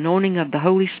under the anointing of the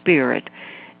Holy Spirit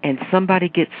and somebody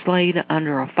gets slayed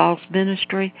under a false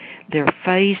ministry, their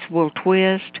face will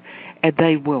twist and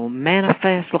they will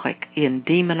manifest like in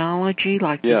demonology,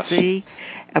 like you see.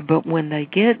 But when they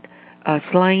get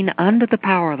slain under the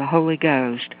power of the Holy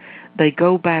Ghost, they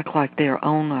go back like they're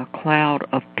on a cloud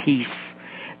of peace.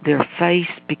 Their face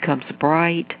becomes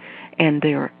bright, and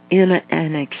they're in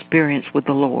an experience with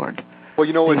the Lord. Well,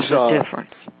 you know, There's a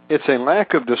difference. It's a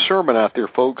lack of discernment out there,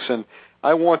 folks, and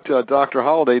I want Dr.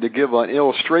 Holliday to give an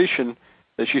illustration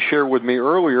that she shared with me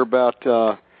earlier about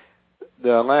the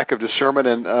lack of discernment.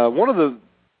 And one of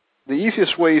the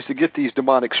easiest ways to get these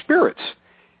demonic spirits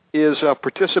is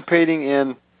participating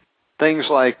in things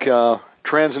like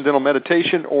transcendental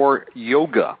meditation or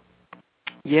yoga.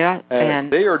 Yeah,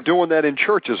 and they are doing that in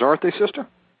churches, aren't they, sister?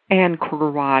 And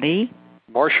karate.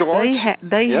 Martial arts?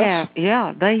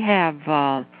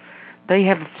 They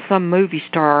have some movie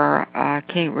star, I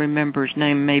can't remember his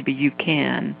name, maybe you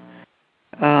can.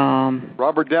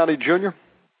 Robert Downey Jr.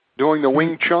 doing the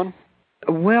Wing Chun?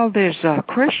 Well, there's a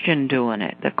Christian doing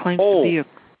it that claims to be a...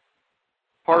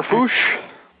 Harfouche?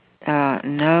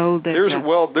 No, there is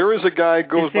a guy who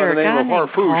goes by the name of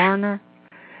Harfouche.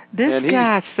 This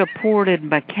guy supported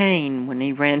McCain when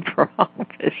he ran for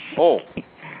office. Oh.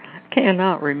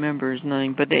 Cannot remember his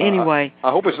name, but anyway.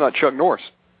 I hope it's not Chuck Norris.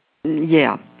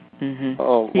 Yeah. Mm-hmm.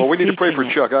 Oh, well, we need to pray for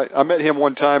Chuck. I met him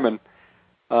one time, and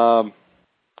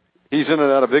he's in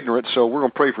and out of ignorance, so we're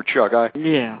going to pray for Chuck. I'd like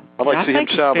to see him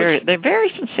salvaged. They're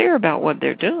very sincere about what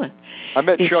they're doing. I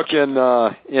met Chuck in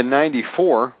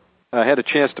 '94. I had a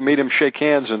chance to meet him, shake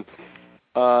hands, and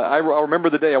I remember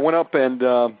the day I went up and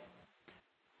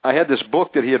I had this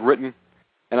book that he had written,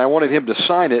 and I wanted him to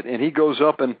sign it, and he goes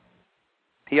up and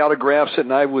he autographs it,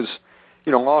 and I was,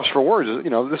 lost for words.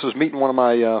 This was meeting one of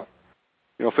my,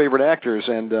 favorite actors,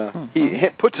 and he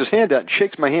puts his hand out and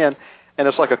shakes my hand, and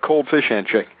it's like a cold fish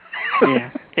handshake.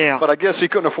 Yeah. But I guess he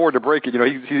couldn't afford to break it.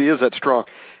 He is that strong.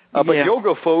 But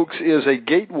yoga, folks, is a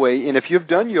gateway, and if you've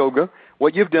done yoga,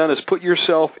 what you've done is put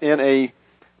yourself in a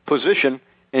position,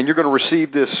 and you're going to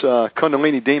receive this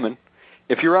Kundalini demon.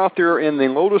 If you're out there in the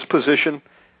lotus position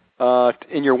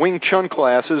in your Wing Chun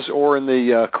classes or in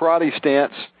the karate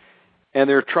stance, and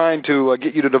they're trying to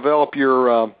get you to develop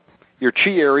your chi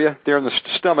area there in the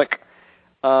stomach,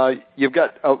 you've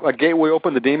got a gateway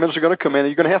open. The demons are going to come in, and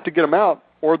you're going to have to get them out,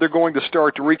 or they're going to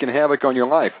start wreaking havoc on your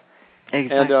life.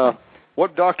 Exactly. And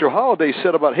what Dr. Holliday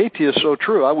said about Haiti is so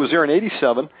true. I was there in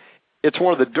 '87. It's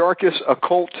one of the darkest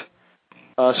occult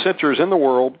centers in the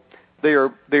world. They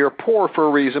are poor for a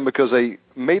reason because they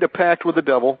made a pact with the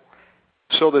devil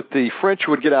so that the French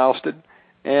would get ousted,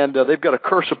 and they've got a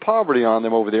curse of poverty on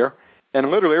them over there. And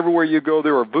literally everywhere you go,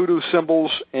 there are voodoo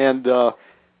symbols, and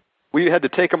we had to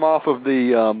take them off of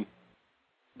the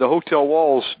hotel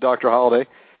walls, Dr. Holliday,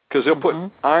 because they'll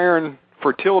put iron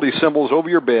fertility symbols over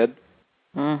your bed.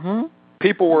 Mm-hmm.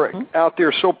 People were out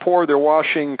there so poor they're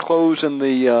washing clothes in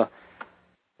the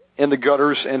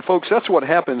gutters. And, folks, that's what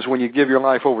happens when you give your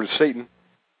life over to Satan.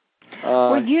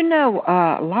 Well,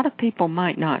 a lot of people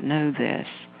might not know this,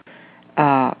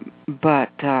 but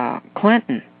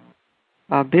Clinton,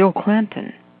 Bill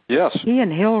Clinton, yes, he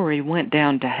and Hillary went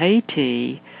down to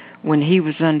Haiti when he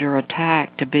was under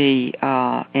attack to be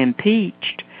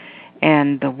impeached,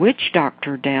 and the witch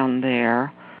doctor down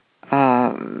there,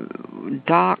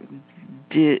 Doc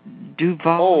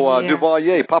Duvalier.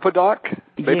 Duvalier, Papa Doc,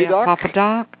 Baby Doc? Papa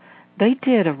Doc. They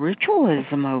did a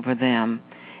ritualism over them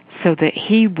so that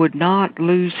he would not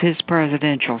lose his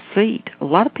presidential seat. A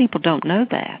lot of people don't know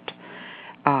that,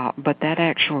 but that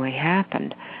actually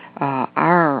happened.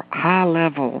 Our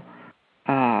high-level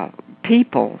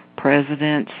people,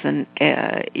 presidents and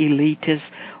elitists,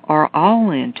 are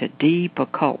all into deep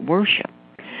occult worship.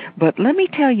 But let me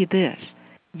tell you this.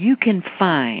 You can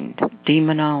find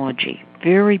demonology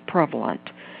very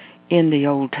prevalent in the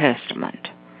Old Testament.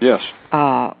 Yes.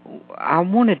 I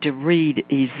wanted to read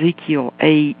Ezekiel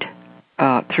 8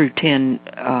 through 10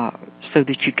 so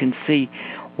that you can see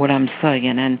what I'm saying.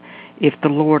 And if the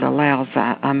Lord allows,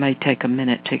 I may take a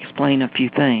minute to explain a few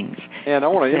things. And I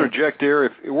want to interject there.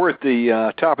 If we're at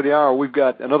the top of the hour, we've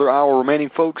got another hour remaining,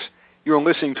 folks. You're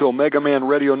listening to Omegaman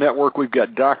Radio Network. We've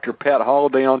got Dr. Pat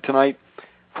Holliday on tonight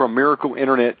from Miracle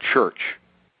Internet Church.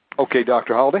 Okay,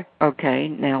 Dr. Holliday. Okay,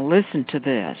 now listen to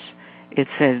this. It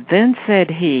says, Then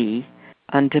said he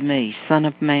unto me, Son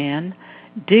of man,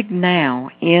 dig now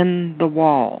in the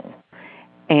wall.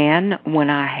 And when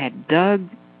I had dug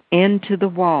into the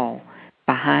wall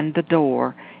behind the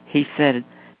door, he said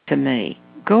to me,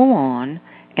 Go on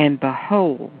and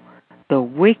behold the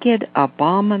wicked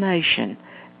abomination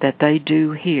that they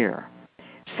do here.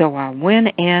 So I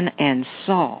went in and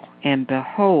saw, and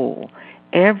behold,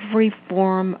 every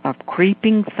form of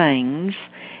creeping things,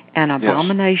 an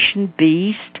abomination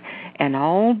beast, and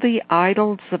all the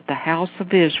idols of the house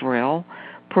of Israel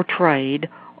portrayed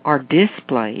or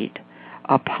displayed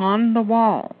upon the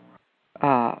wall,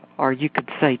 or you could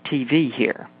say TV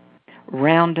here,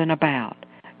 round and about.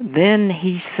 Then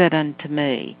he said unto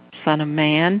me, Son of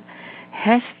man,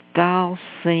 hast thou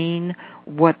seen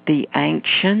what the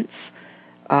ancients,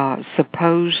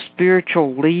 supposed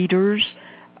spiritual leaders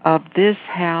of this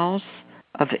house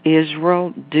of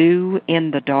Israel do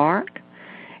in the dark?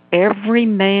 Every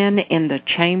man in the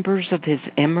chambers of his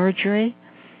imagery?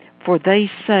 For they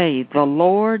say, The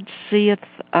Lord seeth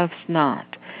us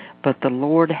not, but the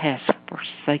Lord has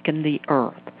forsaken the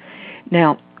earth.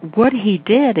 Now, what he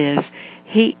did is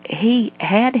he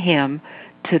had him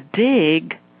to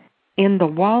dig in the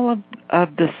wall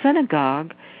of the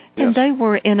synagogue, and they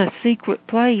were in a secret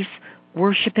place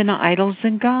worshiping idols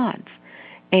and gods.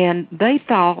 And they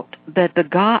thought that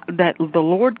the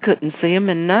Lord couldn't see them,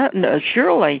 and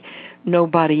surely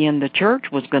nobody in the church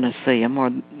was going to see them, or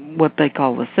what they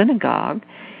call the synagogue.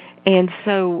 And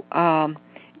so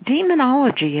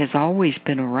demonology has always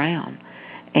been around,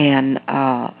 and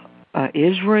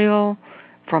Israel,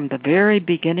 from the very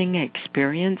beginning,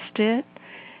 experienced it.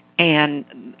 And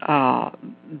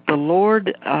the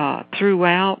Lord,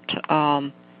 throughout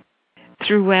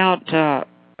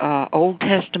Old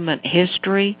Testament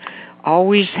history,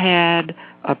 always had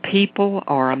a people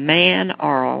or a man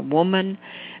or a woman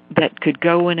that could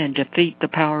go in and defeat the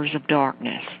powers of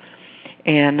darkness.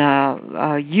 And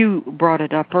you brought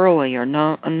it up earlier,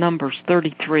 Numbers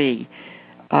 33,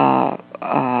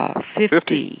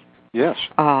 50. Yes.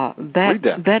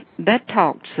 That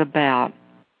talks about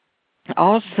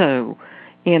also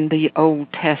in the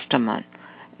Old Testament.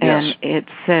 And it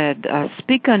said,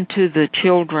 speak unto the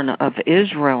children of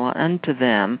Israel unto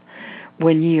them,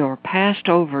 when ye are passed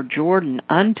over Jordan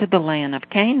unto the land of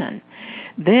Canaan.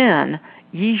 Then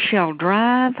ye shall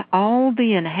drive all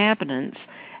the inhabitants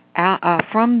out,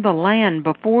 from the land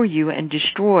before you, and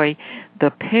destroy the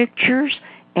pictures,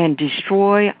 and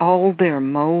destroy all their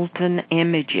molten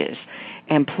images,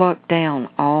 and pluck down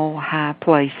all high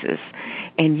places.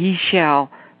 And ye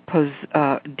shall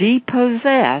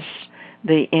depossess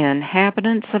the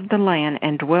inhabitants of the land,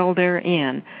 and dwell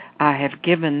therein. I have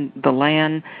given the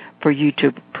land for you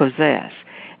to possess.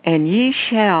 And ye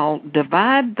shall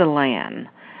divide the land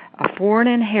for an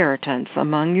inheritance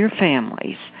among your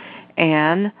families,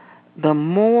 and the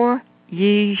more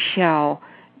ye shall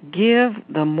give,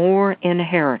 the more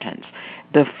inheritance.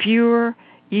 The fewer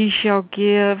ye shall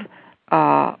give,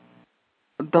 the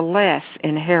less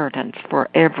inheritance for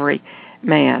every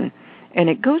man. And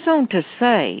it goes on to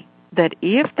say that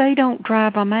if they don't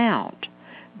drive them out,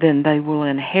 then they will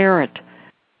inherit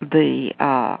the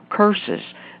curses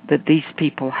that these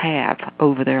people have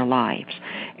over their lives.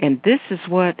 And this is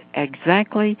what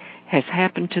exactly has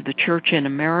happened to the church in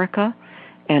America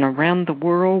and around the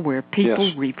world, where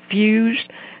people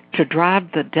refused to drive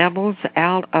the devils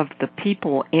out of the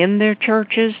people in their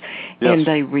churches, and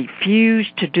they refused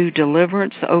to do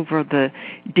deliverance over the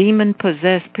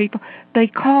demon-possessed people. They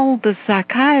called the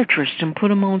psychiatrist and put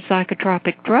them on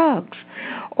psychotropic drugs,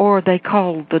 or they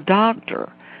called the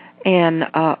doctor. And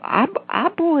I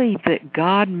believe that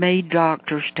God made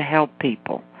doctors to help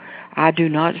people. I do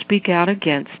not speak out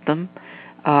against them.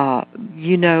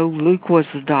 Luke was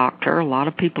the doctor. A lot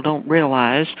of people don't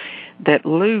realize that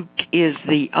Luke is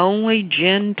the only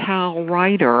Gentile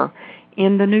writer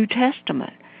in the New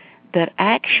Testament. That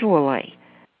actually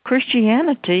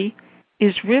Christianity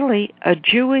is really a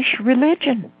Jewish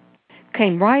religion.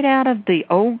 Came right out of the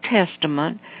Old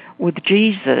Testament with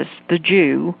Jesus, the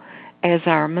Jew, as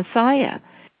our Messiah.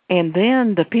 And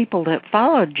then the people that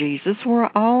followed Jesus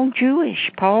were all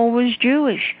Jewish. Paul was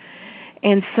Jewish.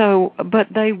 And so, but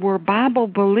they were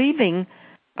Bible-believing,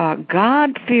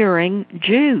 God-fearing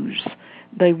Jews.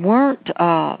 They weren't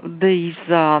these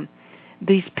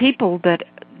people that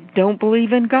don't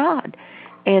believe in God.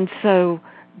 And so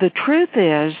the truth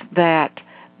is that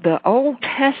the Old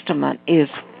Testament is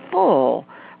full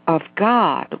of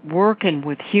God working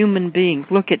with human beings.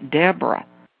 Look at Deborah.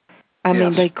 I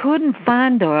mean, they couldn't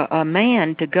find a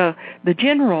man to go. The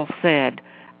general said,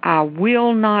 I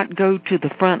will not go to the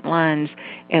front lines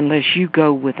unless you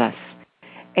go with us.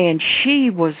 And she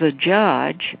was a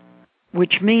judge,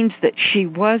 which means that she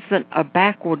wasn't a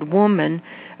backward woman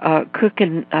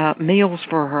cooking meals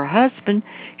for her husband.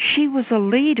 She was a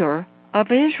leader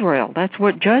of Israel. That's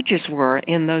what judges were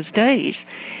in those days.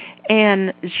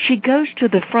 And she goes to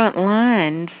the front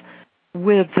lines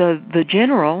with the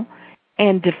general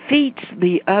and defeats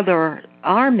the other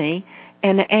army.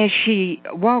 And as she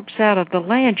walks out of the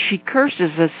land, she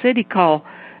curses a city called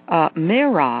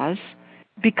Meroz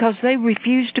because they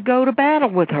refused to go to battle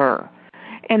with her.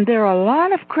 And there are a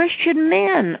lot of Christian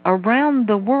men around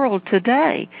the world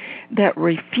today that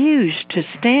refuse to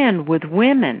stand with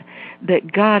women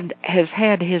that God has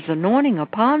had His anointing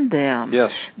upon them,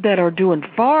 that are doing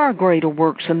far greater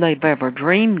works than they've ever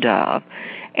dreamed of,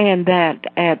 and that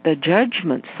at the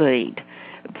judgment seat,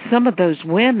 some of those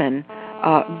women,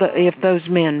 if those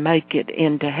men make it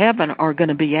into heaven, are going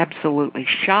to be absolutely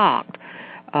shocked.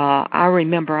 I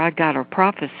remember I got a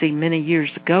prophecy many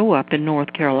years ago up in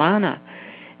North Carolina,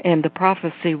 and the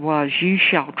prophecy was, you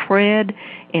shall tread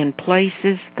in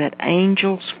places that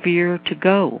angels fear to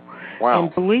go. Wow.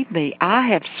 And believe me, I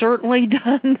have certainly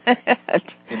done that.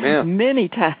 Amen. Many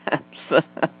times.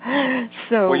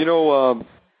 Well,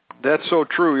 that's so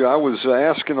true. I was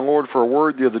asking the Lord for a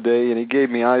word the other day, and He gave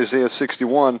me Isaiah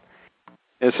 61.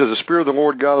 And it says, the Spirit of the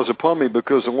Lord God is upon me,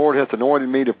 because the Lord hath anointed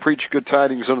me to preach good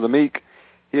tidings unto the meek.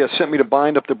 He hath sent me to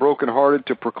bind up the brokenhearted,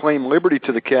 to proclaim liberty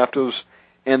to the captives,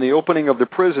 and the opening of the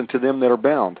prison to them that are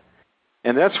bound.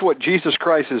 And that's what Jesus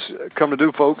Christ has come to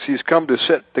do, folks. He's come to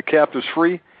set the captives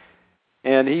free,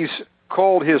 and He's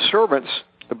called His servants,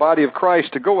 the body of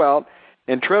Christ, to go out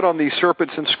and tread on these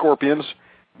serpents and scorpions,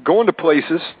 go into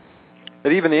places that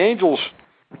even the angels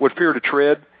would fear to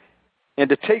tread, and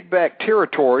to take back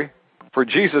territory for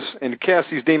Jesus and to cast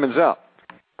these demons out.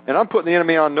 And I'm putting the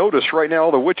enemy on notice right now,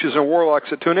 all the witches and warlocks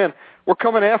that tune in. We're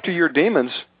coming after your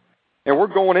demons, and we're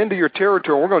going into your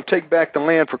territory. We're going to take back the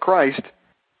land for Christ,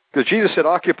 because Jesus said,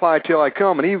 occupy till I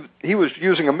come, and he was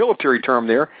using a military term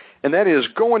there, and that is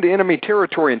go into enemy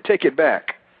territory and take it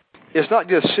back. It's not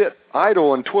just sit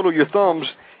idle and twiddle your thumbs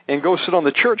and go sit on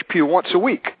the church pew once a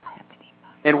week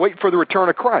and wait for the return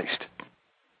of Christ.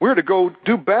 We're to go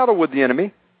do battle with the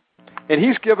enemy, and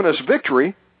He's given us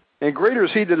victory, and greater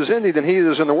is He that is in thee than he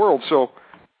that is in the world. So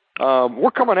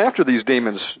we're coming after these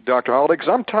demons, Dr. Holliday, because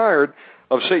I'm tired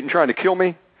of Satan trying to kill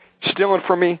me, stealing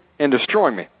from me, and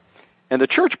destroying me. And the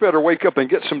church better wake up and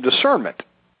get some discernment,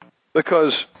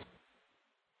 because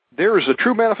there is the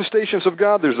true manifestations of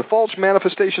God. There's the false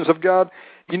manifestations of God.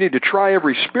 You need to try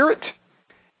every spirit.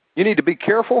 You need to be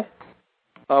careful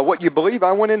what you believe.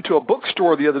 I went into a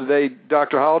bookstore the other day,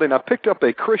 Dr. Holliday, and I picked up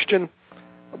a Christian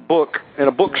book in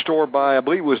a bookstore by, I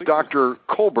believe it was Dr.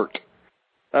 Colbert,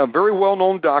 a very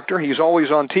well-known doctor. He's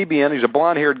always on TBN. He's a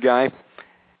blonde-haired guy.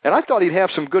 And I thought he'd have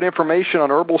some good information on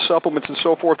herbal supplements and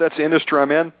so forth. That's the industry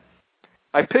I'm in.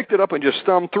 I picked it up and just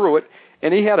thumbed through it,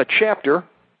 and he had a chapter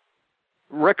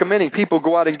recommending people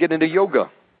go out and get into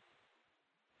yoga.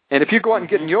 And if you go out and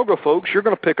get in yoga, folks, you're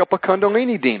going to pick up a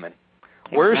Kundalini demon.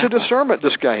 Where's the discernment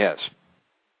this guy has?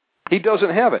 He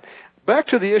doesn't have it. Back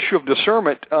to the issue of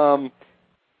discernment,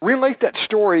 relate that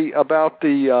story about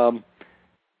the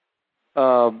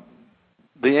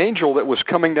angel that was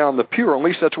coming down the pew, or at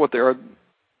least that's what they're,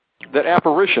 that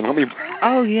apparition.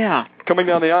 Oh, yeah. Coming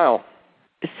down the aisle.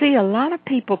 See, a lot of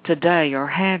people today are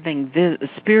having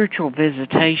spiritual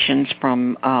visitations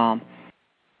from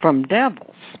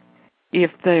devils.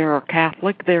 If they're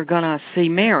Catholic, they're going to see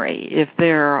Mary. If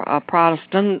they're a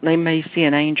Protestant, they may see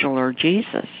an angel or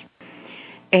Jesus.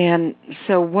 And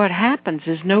so what happens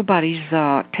is nobody's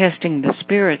testing the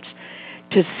spirits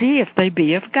to see if they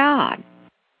be of God.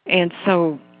 And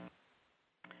so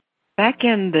back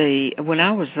in when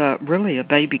I was really a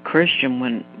baby Christian,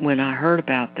 when I heard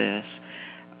about this,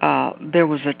 there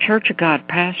was a Church of God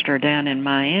pastor down in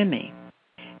Miami,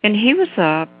 and he was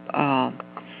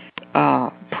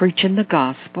preaching the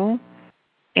gospel,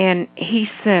 and he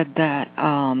said that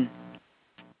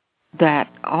that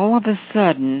all of a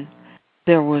sudden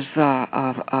there was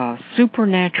a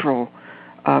supernatural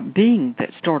being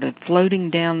that started floating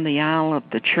down the aisle of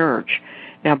the church.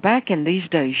 Now, back in these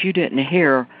days, you didn't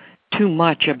hear too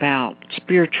much about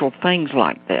spiritual things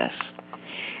like this.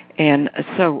 And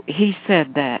so he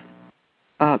said that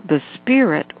the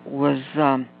spirit was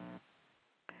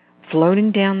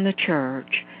floating down the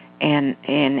church, and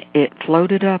it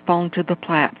floated up onto the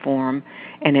platform,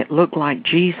 and it looked like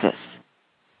Jesus.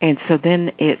 And so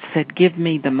then it said, give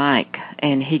me the mic.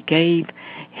 And he gave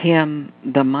him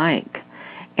the mic.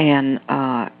 And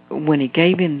when he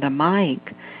gave him the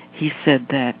mic, he said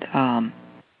that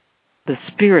the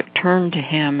spirit turned to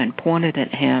him and pointed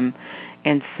at him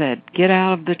and said, get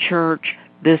out of the church,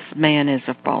 this man is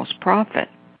a false prophet.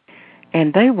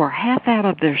 And they were half out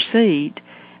of their seat,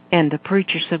 and the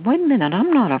preacher said, wait a minute,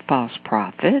 I'm not a false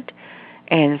prophet.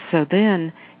 And so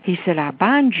then he said, I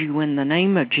bind you in the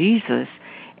name of Jesus,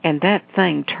 and that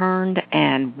thing turned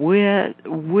and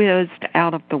whizzed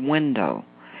out of the window.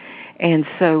 And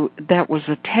so that was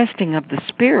a testing of the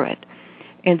spirit.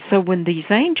 And so when these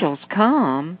angels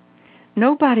come,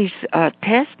 nobody's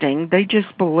testing. They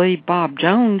just believe Bob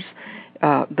Jones,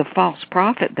 the false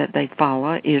prophet that they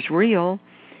follow, is real.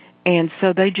 And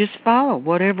so they just follow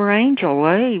whatever angel.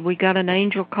 Hey, we got an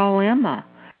angel called Emma.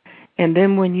 And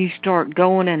then when you start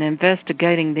going and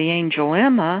investigating the angel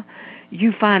Emma,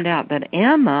 you find out that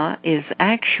Emma is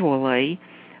actually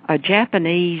a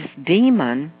Japanese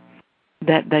demon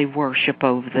that they worship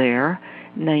over there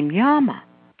named Yama.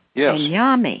 Yes. And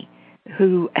Yami,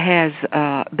 who has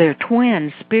their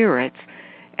twin spirits,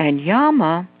 and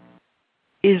Yama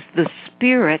is the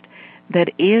spirit that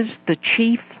is the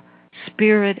chief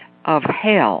spirit of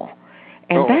hell.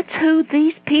 And that's who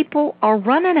these people are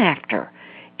running after,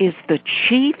 is the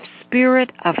chief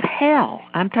spirit of hell.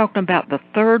 I'm talking about the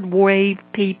third wave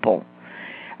people.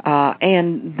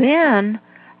 And then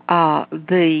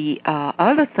the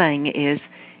other thing is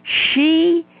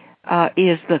she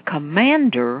is the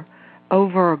commander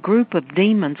over a group of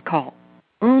demons called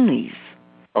Unis.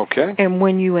 Okay. And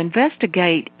when you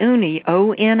investigate Uni,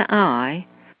 O-N-I,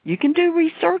 you can do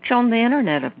research on the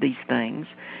internet of these things.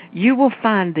 You will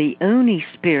find the Uni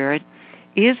spirit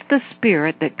is the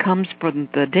spirit that comes from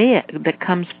the dead, that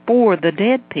comes for the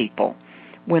dead people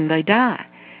when they die.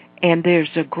 And there's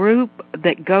a group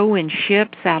that go in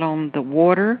ships out on the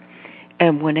water,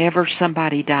 and whenever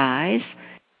somebody dies,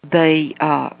 they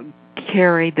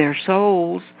carry their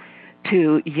souls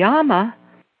to Yama,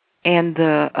 and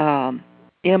the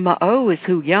M-O is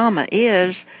who Yama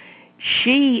is.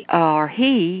 She or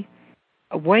he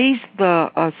weighs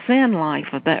the sin life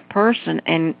of that person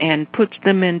and puts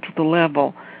them into the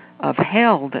level of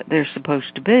hell that they're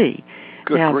supposed to be.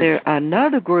 Good now, grief. there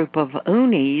another group of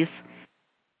Unis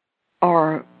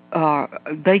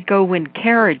they go in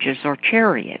carriages or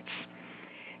chariots.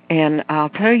 And I'll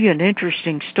tell you an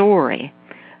interesting story.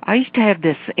 I used to have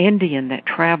this Indian that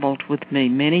traveled with me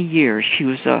many years. She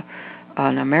was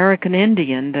an American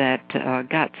Indian that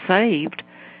got saved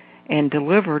and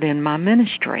delivered in my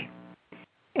ministry.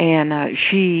 And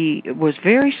she was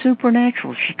very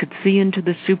supernatural. She could see into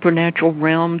the supernatural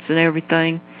realms and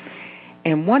everything.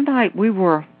 And one night we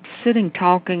were sitting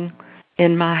talking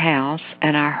in my house,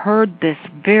 and I heard this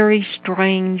very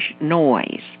strange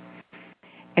noise.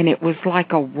 And it was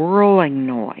like a whirling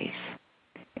noise.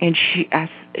 And she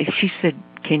said,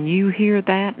 "Can you hear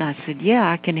that?" And I said, "Yeah,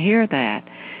 I can hear that."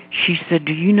 She said,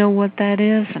 "Do you know what that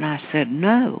is?" And I said,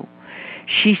 "No."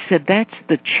 She said, "That's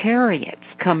the chariots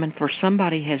coming for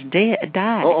somebody has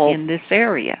died in this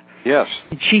area." Yes.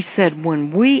 And she said,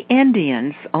 when we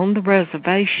Indians on the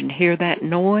reservation hear that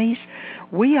noise,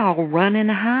 we all run and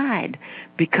hide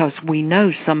because we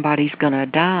know somebody's going to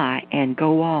die and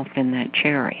go off in that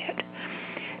chariot.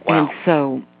 Wow. And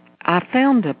so I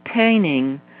found a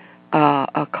painting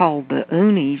called the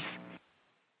Unis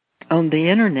on the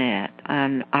internet,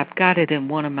 and I've got it in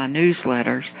one of my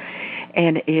newsletters,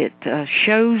 and it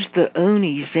shows the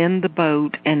Unis in the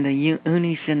boat and the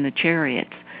Unis in the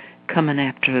chariots coming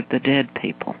after the dead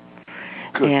people.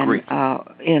 Good grief.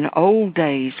 In old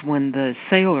days when the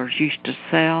sailors used to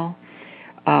sail,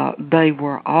 they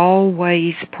were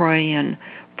always praying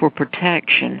for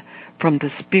protection from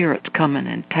the spirits coming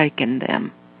and taking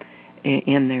them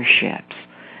in their ships.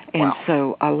 And wow.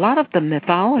 So a lot of the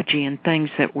mythology and things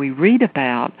that we read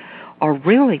about are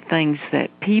really things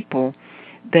that people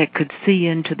that could see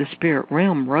into the spirit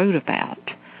realm wrote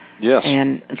about. Yes.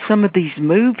 And some of these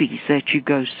movies that you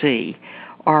go see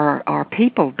are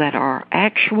people that are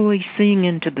actually seeing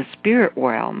into the spirit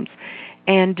realms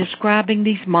and describing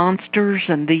these monsters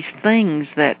and these things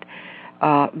that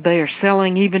they are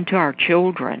selling even to our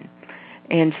children.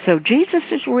 And so Jesus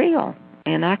is real.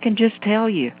 And I can just tell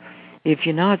you, if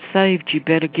you're not saved, you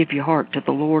better give your heart to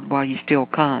the Lord while you still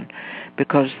can,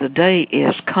 because the day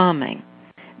is coming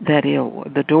that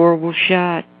the door will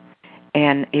shut,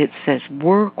 and it says,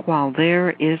 work while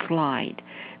there is light,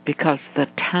 because the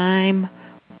time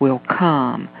will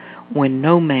come when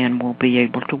no man will be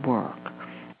able to work.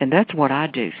 And that's what I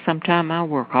do. Sometimes I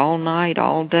work all night,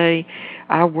 all day.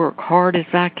 I work hard as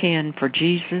I can for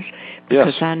Jesus,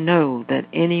 because I know that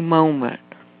any moment,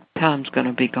 time's going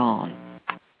to be gone.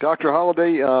 Dr.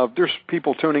 Holliday, there's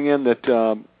people tuning in that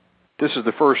this is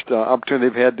the first opportunity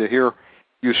they've had to hear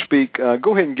you speak.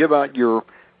 Go ahead and give out your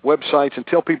websites and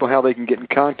tell people how they can get in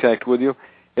contact with you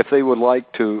if they would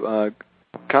like to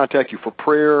contact you for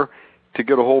prayer, to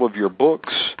get a hold of your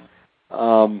books.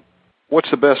 What's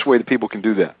the best way that people can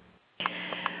do that?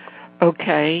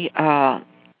 Okay.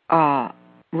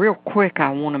 Real quick, I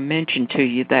want to mention to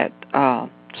you that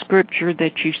scripture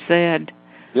that you said,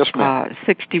 yes, ma'am.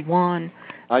 61.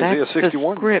 Isaiah that's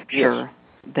 61? The scripture yes.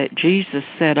 that Jesus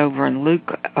said over in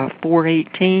Luke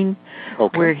 4:18,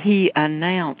 okay. where he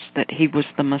announced that he was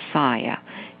the Messiah.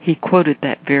 He quoted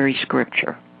that very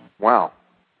scripture. Wow.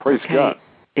 Praise God.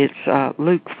 It's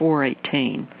Luke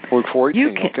 4:18. Luke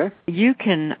 4:18, okay. You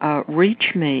can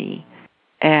reach me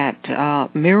at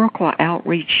Miracle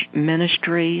Outreach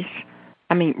Ministries.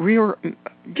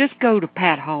 Just go to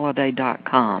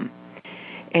patholliday.com.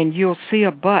 And you'll see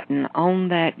a button on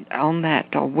that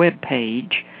web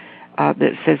page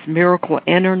that says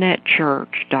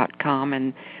miracleinternetchurch.com,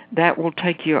 and that will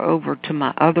take you over to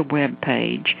my other web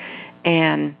page.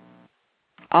 And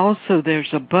also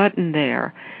there's a button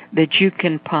there that you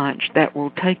can punch that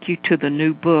will take you to the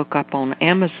new book up on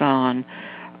Amazon,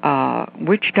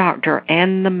 Witch Doctor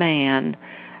and the Man,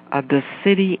 The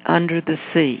City Under the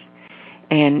Sea,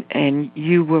 and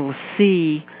you will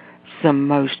see some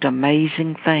most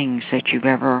amazing things that you've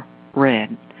ever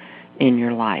read in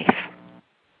your life.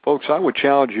 Folks, I would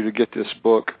challenge you to get this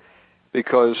book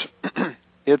because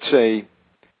it's a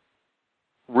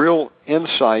real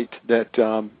insight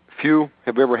that few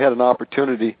have ever had an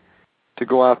opportunity to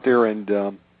go out there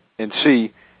and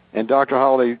see. And Dr.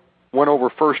 Holliday went over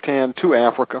firsthand to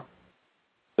Africa,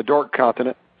 the dark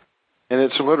continent, and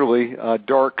it's literally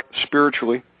dark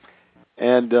spiritually.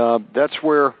 And that's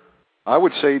where I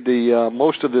would say the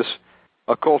most of this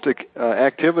occultic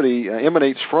activity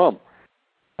emanates from.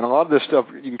 And a lot of this stuff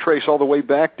you can trace all the way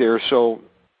back there. So,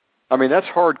 I mean, that's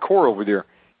hardcore over there.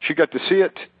 She got to see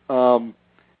it,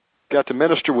 got to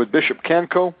minister with Bishop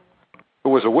Kanko, who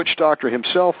was a witch doctor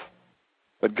himself,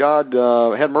 but God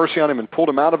had mercy on him and pulled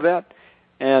him out of that.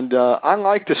 And I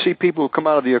like to see people who come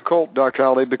out of the occult, Dr.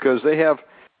 Holliday, because they have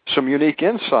some unique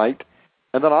insight,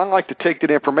 and then I like to take that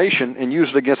information and use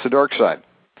it against the dark side.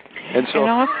 And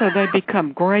also they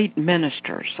become great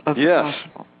ministers of the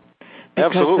gospel.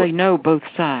 Because absolutely. They know both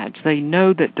sides. They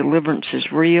know that deliverance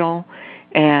is real,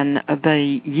 and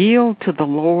they yield to the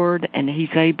Lord, and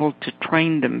He's able to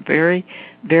train them very,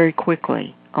 very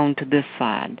quickly onto this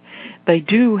side. They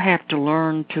do have to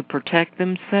learn to protect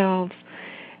themselves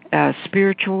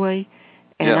spiritually,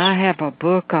 and I have a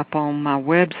book up on my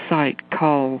website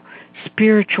called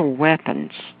Spiritual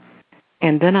Weapons,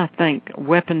 and then I think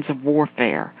Weapons of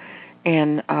Warfare.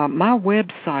 And my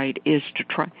website is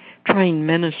to train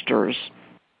ministers,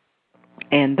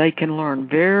 and they can learn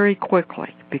very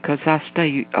quickly because I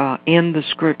stay in the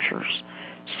Scriptures,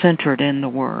 centered in the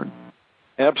Word.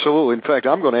 Absolutely. In fact,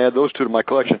 I'm going to add those two to my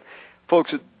collection.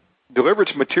 Folks,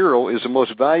 deliverance material is the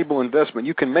most valuable investment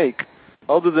you can make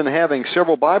other than having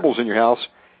several Bibles in your house,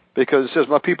 because it says,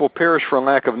 my people perish for a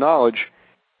lack of knowledge.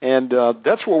 And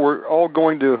that's what we're all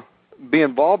going to be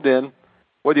involved in,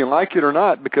 whether you like it or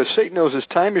not, because Satan knows his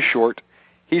time is short.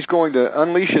 He's going to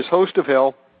unleash his host of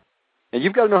hell, and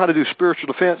you've got to know how to do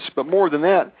spiritual defense, but more than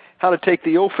that, how to take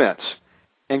the offense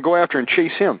and go after and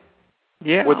chase him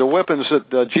with the weapons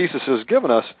that Jesus has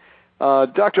given us.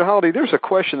 Dr. Holliday, there's a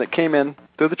question that came in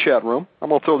through the chat room. I'm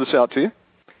going to throw this out to you.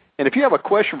 And if you have a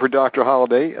question for Dr.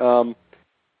 Holliday,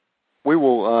 we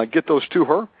will get those to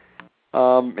her,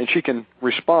 and she can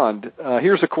respond.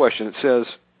 Here's the question. It says,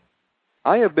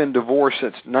 I have been divorced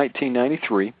since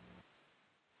 1993.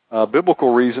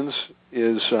 Biblical reasons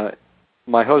is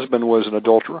my husband was an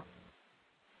adulterer.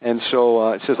 And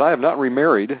so it says, I have not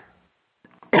remarried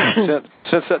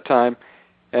since that time,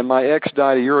 and my ex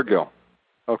died a year ago.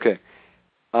 Okay.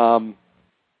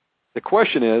 The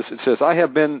question is, it says, I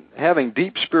have been having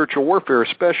deep spiritual warfare,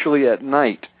 especially at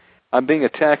night. I'm being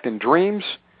attacked in dreams,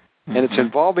 and it's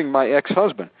involving my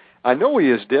ex-husband. I know he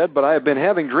is dead, but I have been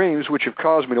having dreams which have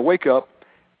caused me to wake up,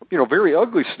 very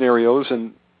ugly scenarios,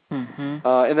 and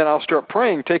then I'll start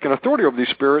praying, taking authority over these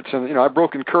spirits, and, I've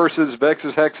broken curses,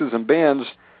 vexes, hexes, and bans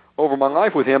over my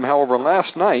life with him. However,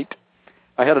 last night,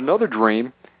 I had another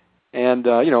dream, and,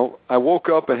 I woke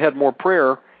up and had more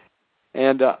prayer,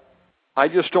 and I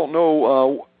just don't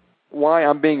know why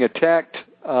I'm being attacked.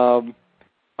 I'm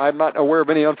not aware of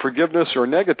any unforgiveness or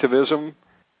negativism.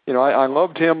 I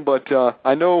loved him, but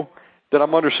I know that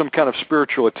I'm under some kind of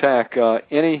spiritual attack.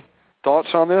 Any thoughts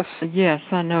on this? Yes,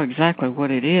 I know exactly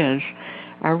what it is.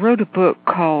 I wrote a book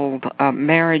called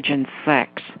Marriage and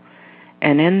Sex,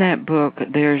 and in that book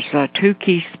there's two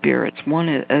key spirits. One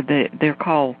is they're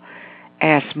called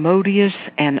Asmodeus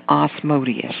and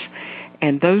Osmodeus,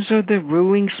 and those are the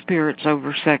ruling spirits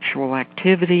over sexual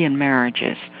activity and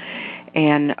marriages.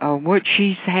 And what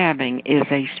she's having is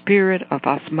a spirit of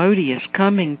Osmodeus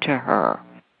coming to her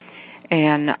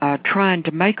and trying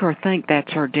to make her think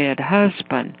that's her dead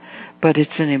husband, but it's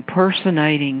an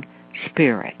impersonating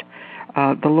spirit.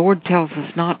 The Lord tells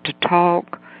us not to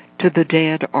talk to the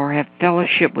dead or have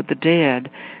fellowship with the dead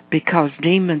because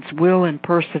demons will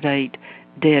impersonate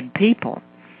dead people.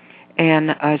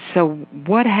 And so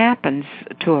what happens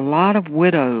to a lot of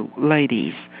widow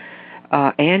ladies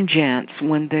and gents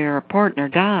when their partner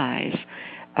dies,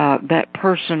 that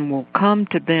person will come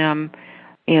to them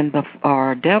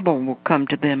or a devil will come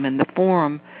to them in the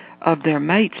form of their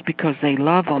mates because they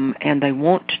love them and they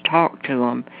want to talk to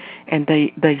them, and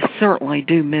they certainly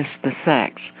do miss the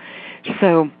sex.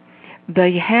 So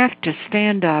they have to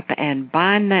stand up and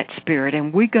bind that spirit,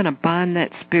 and we're going to bind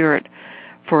that spirit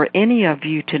for any of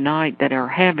you tonight that are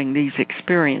having these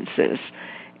experiences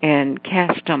and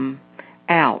cast them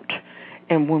out.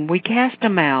 And when we cast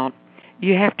them out,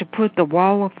 you have to put the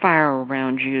wall of fire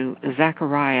around you,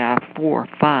 Zechariah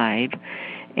 4:5,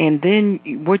 and then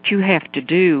what you have to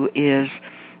do is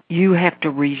You have to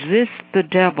resist the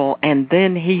devil, and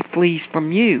then he flees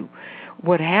from you.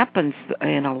 What happens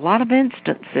in a lot of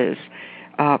instances,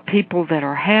 people that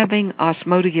are having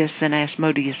Asmodeus and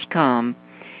Asmodeus come,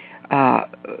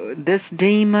 this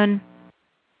demon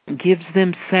gives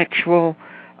them sexual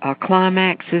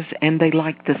climaxes, and they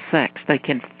like the sex. They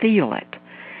can feel it.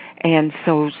 And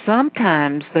so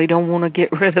sometimes they don't want to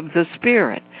get rid of the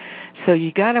spirit. So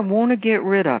you got to want to get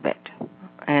rid of it.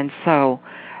 And so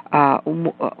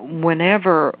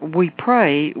whenever we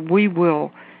pray, we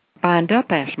will bind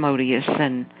up Asmodeus,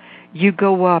 and you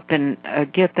go up and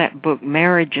get that book,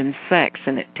 Marriage and Sex,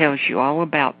 and it tells you all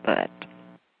about that.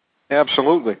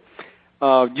 Absolutely.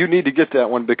 You need to get that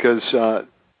one because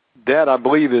that, I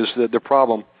believe, is the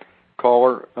problem,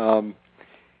 caller.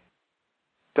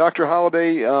 Dr.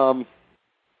 Holliday, a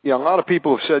lot of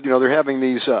people have said, they're having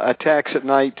these attacks at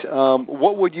night.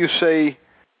 What would you say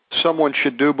someone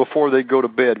should do before they go to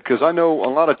bed? Because I know a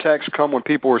lot of attacks come when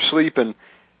people are asleep and,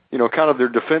 kind of their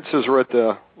defenses are at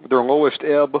their lowest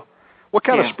ebb. What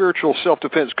kind of spiritual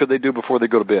self-defense could they do before they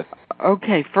go to bed?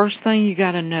 Okay, first thing you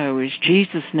got to know is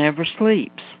Jesus never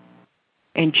sleeps.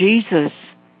 And Jesus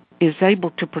is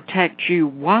able to protect you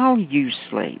while you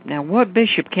sleep. Now, what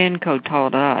Bishop Kenko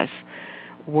taught us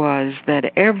was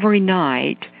that every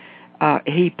night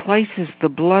he places the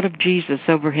blood of Jesus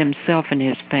over himself and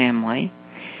his family,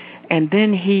 and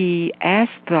then he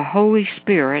asked the Holy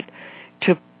Spirit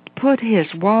to put his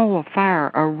wall of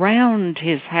fire around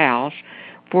his house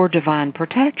for divine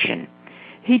protection.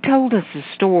 He told us a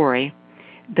story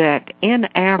that in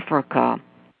Africa,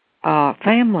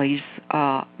 families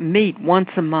meet once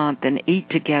a month and eat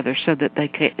together so that they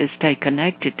stay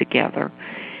connected together.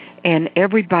 And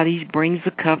everybody brings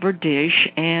a covered dish,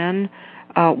 and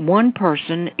one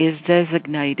person is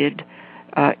designated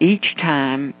each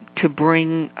time to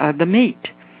bring the meat.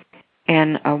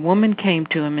 And a woman came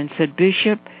to him and said,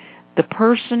 Bishop, the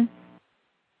person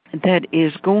that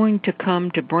is going to come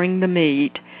to bring the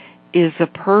meat is a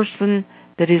person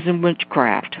that is in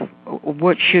witchcraft.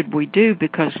 What should we do?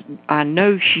 Because I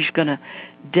know she's going to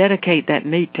dedicate that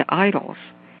meat to idols.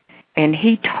 And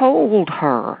he told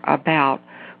her about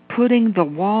putting the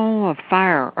wall of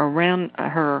fire around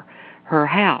her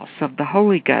house of the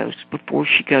Holy Ghost before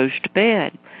she goes to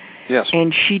bed. Yes.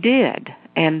 And she did.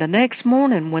 And the next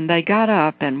morning when they got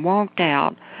up and walked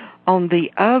out, on the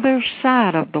other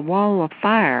side of the wall of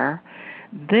fire,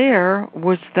 there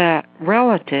was that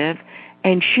relative,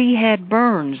 and she had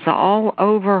burns all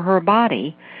over her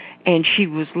body, and she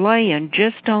was laying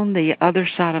just on the other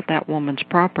side of that woman's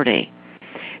property.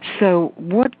 So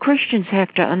what Christians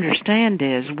have to understand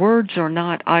is words are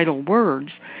not idle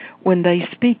words when they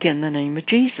speak in the name of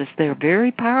Jesus. They're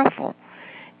very powerful,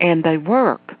 and they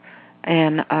work.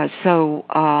 And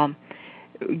so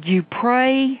you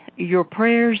pray your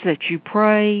prayers that you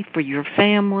pray for your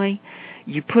family.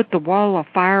 You put the wall of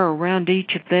fire around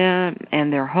each of them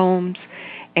and their homes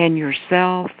and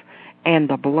yourself and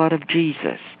the blood of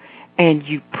Jesus. And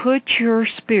you put your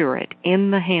spirit in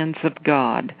the hands of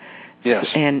God. Yes.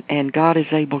 And God is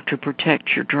able to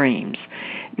protect your dreams.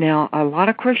 Now, a lot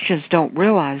of Christians don't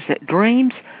realize that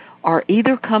dreams are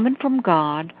either coming from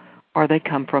God or they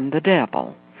come from the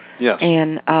devil. Yes.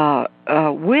 And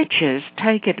witches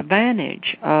take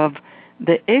advantage of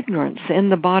the ignorance in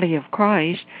the body of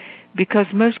Christ because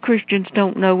most Christians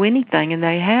don't know anything and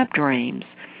they have dreams.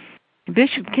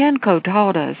 Bishop Kenko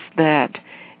taught us that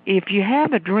if you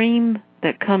have a dream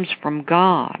that comes from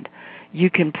God,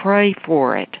 you can pray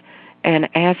for it and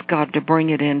ask God to bring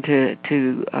it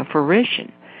into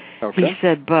fruition. Okay. He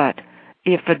said, but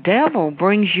if a devil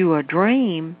brings you a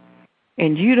dream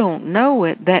and you don't know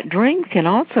it, that dream can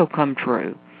also come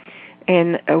true.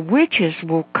 And witches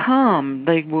will come,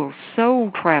 they will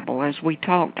soul travel, as we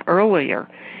talked earlier,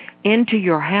 into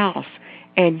your house,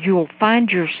 and you'll find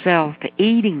yourself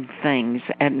eating things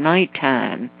at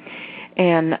nighttime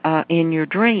and in your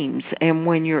dreams. And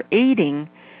when you're eating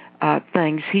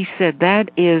things, he said that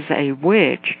is a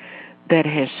witch that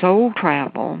has soul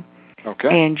travel, okay,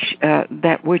 and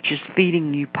that witch is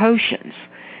feeding you potions.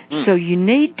 So you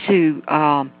need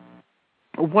to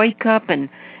wake up, and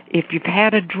if you've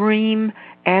had a dream,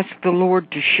 ask the Lord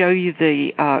to show you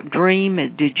the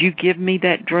dream. Did you give me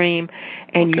that dream?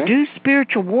 And you do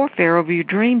spiritual warfare over your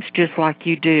dreams just like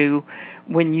you do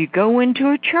when you go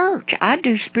into a church. I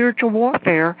do spiritual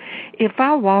warfare if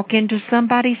I walk into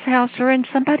somebody's house or in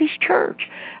somebody's church.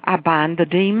 I bind the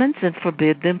demons and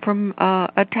forbid them from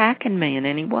attacking me in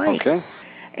any way. Okay.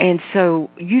 And so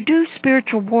you do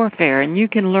spiritual warfare, and you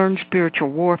can learn spiritual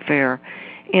warfare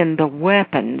in the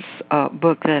weapons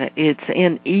book that it's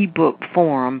in ebook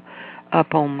form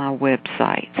up on my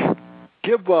website.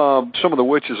 Give some of the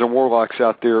witches and warlocks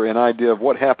out there an idea of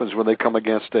what happens when they come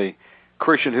against a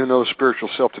Christian who knows spiritual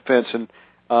self-defense. And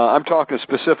I'm talking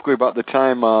specifically about the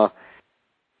time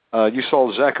you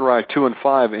saw Zechariah 2 and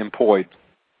 5 employed.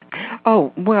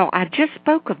 Oh, well, I just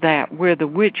spoke of that, where the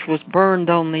witch was burned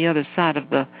on the other side of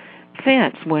the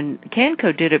fence when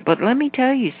Kanko did it. But let me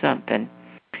tell you something.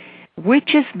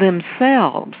 Witches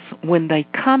themselves, when they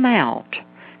come out,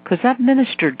 because I've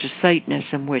ministered to Satanists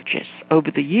and witches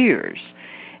over the years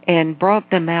and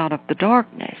brought them out of the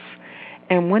darkness,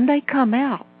 and when they come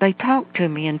out, they talk to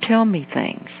me and tell me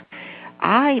things.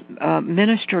 I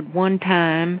ministered one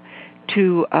time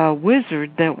to a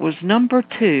wizard that was number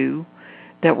 2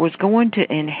 that was going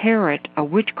to inherit a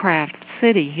witchcraft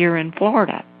city here in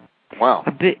Florida. Wow.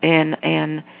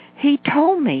 And he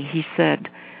told me, he said,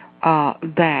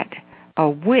 that a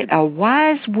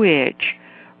wise witch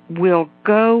will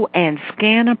go and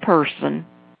scan a person,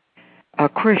 a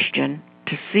Christian,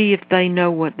 to see if they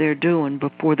know what they're doing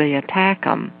before they attack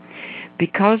them.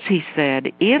 Because he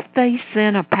said, if they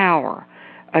send a power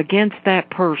against that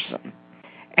person,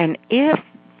 and if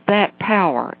that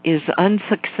power is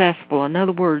unsuccessful, in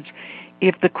other words,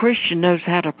 if the Christian knows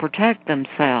how to protect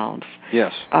themselves,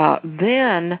 yes,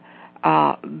 then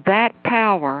that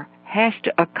power has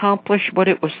to accomplish what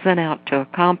it was sent out to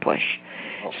accomplish.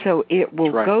 So it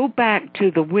will go back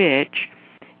to the witch,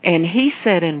 and he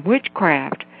said in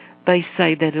witchcraft, they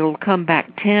say that it'll come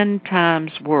back 10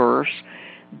 times worse.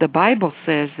 The Bible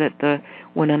says that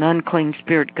when an unclean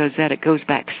spirit goes out, it goes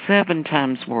back 7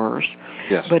 times worse.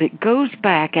 Yes. But it goes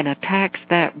back and attacks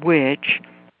that witch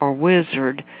or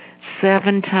wizard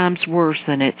 7 times worse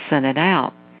than it sent it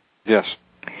out. Yes.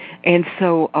 And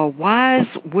so a wise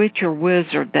witch or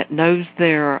wizard that knows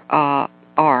their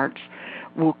arts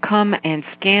will come and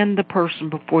scan the person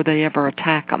before they ever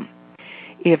attack them.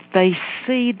 If they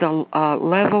see the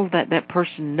level that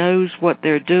person knows what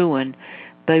they're doing,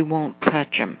 they won't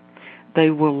touch them. They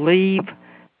will leave,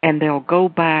 and they'll go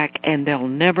back, and they'll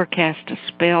never cast a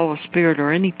spell, a spirit,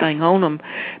 or anything on them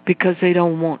because they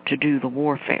don't want to do the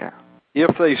warfare.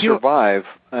 If they survive,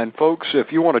 and folks,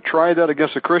 if you want to try that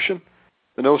against a Christian,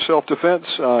 the no self-defense,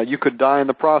 you could die in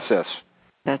the process.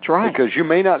 That's right. Because you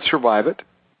may not survive it.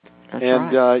 That's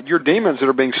and right. Your demons that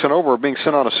are being sent over are being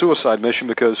sent on a suicide mission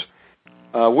because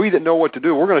we that know what to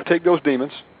do, we're going to take those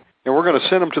demons and we're going to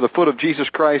send them to the foot of Jesus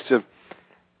Christ to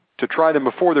try them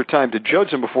before their time, to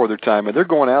judge them before their time, and they're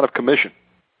going out of commission.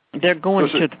 They're going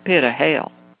to the pit of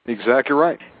hell. Exactly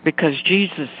right. Because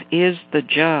Jesus is the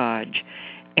judge,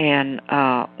 and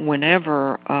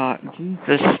whenever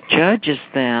Jesus judges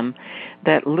them,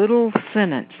 that little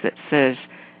sentence that says,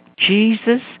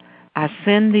 Jesus, I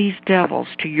send these devils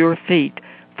to your feet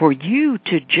for you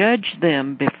to judge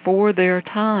them before their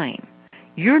time.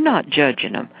 You're not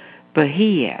judging them, but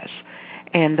he is.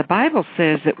 And the Bible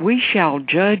says that we shall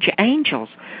judge angels.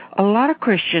 A lot of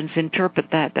Christians interpret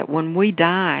that when we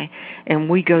die and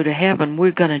we go to heaven,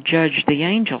 we're going to judge the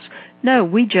angels. No,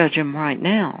 we judge them right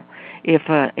now. If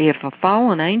a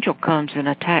fallen angel comes and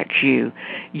attacks you,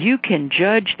 you can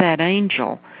judge that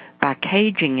angel by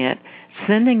caging it,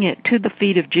 sending it to the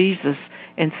feet of Jesus,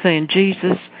 and saying,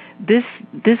 Jesus, this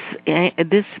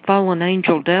fallen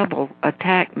angel devil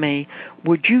attacked me.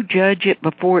 Would you judge it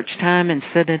before its time and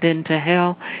send it into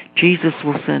hell? Jesus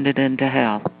will send it into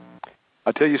hell.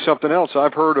 I'll tell you something else.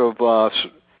 I've heard of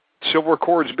silver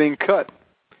cords being cut.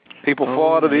 People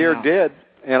fall out of the air dead.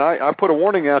 And I put a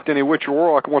warning out to any witch or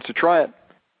warlock who wants to try it.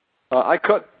 I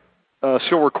cut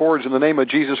silver cords in the name of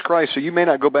Jesus Christ, so you may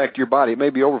not go back to your body. It may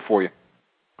be over for you.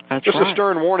 That's Just right. a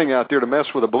stern warning out there to mess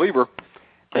with a believer.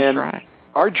 That's right.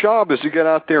 Our job is to get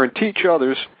out there and teach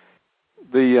others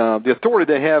the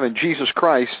authority they have in Jesus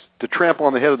Christ to trample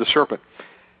on the head of the serpent.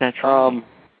 That's right.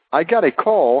 I got a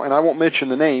call, and I won't mention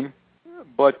the name,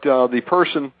 but the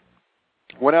person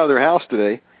went out of their house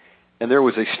today, and there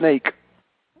was a snake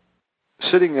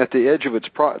sitting at the edge of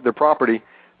their property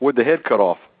with the head cut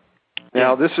off.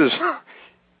 Now, this is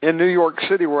in New York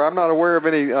City, where I'm not aware of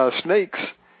any snakes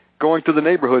going through the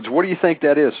neighborhoods. What do you think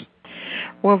that is?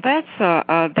 Well,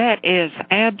 that is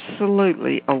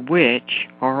absolutely a witch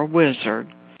or a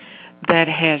wizard that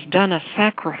has done a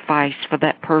sacrifice for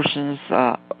that person's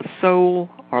soul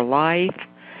or life.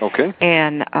 Okay.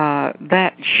 And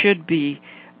that should be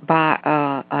by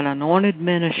an anointed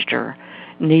minister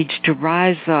needs to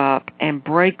rise up and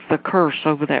break the curse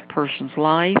over that person's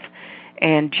life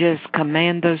and just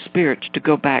command those spirits to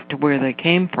go back to where they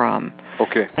came from.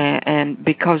 Okay. And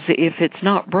because if it's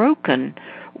not broken,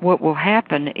 what will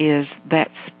happen is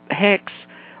that hex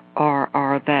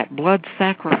or that blood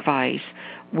sacrifice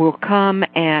will come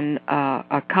and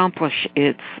accomplish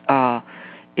its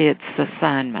its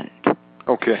assignment.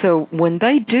 Okay. So when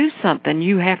they do something,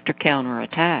 you have to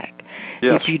counterattack.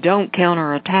 Yes. If you don't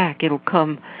counterattack, it'll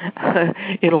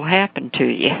happen to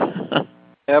you.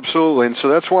 Absolutely. And so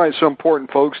that's why it's so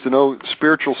important, folks, to know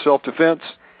spiritual self-defense,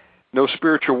 know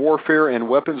spiritual warfare and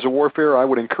weapons of warfare. I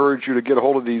would encourage you to get a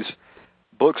hold of these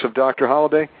books of Dr.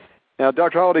 Holliday. Now,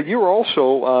 Dr. Holliday, you are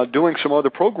also doing some other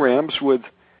programs with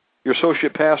your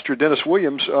associate pastor, Dennis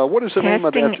Williams. What is the name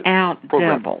of that Casting Out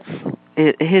program? Devils.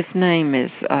 His name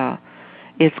is,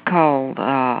 it's called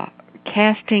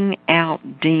Casting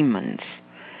Out Demons.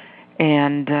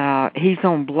 And he's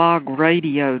on Blog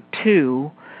Radio,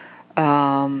 too.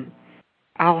 I'll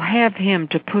have him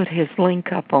to put his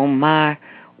link up on my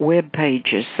web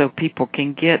pages so people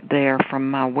can get there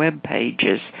from my web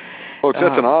pages. Folks,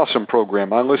 that's an awesome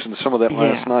program. I listened to some of that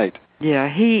last night. Yeah,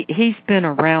 he's been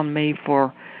around me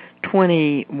for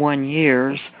 21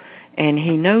 years, and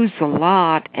he knows a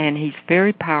lot, and he's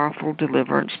very powerful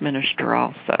deliverance minister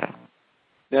also.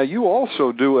 Now, you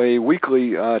also do a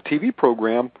weekly TV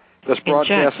program that's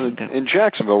broadcast in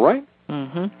Jacksonville, right?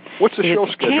 Mm-hmm. What's the show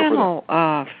schedule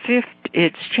for that?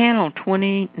 It's Channel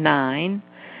 29,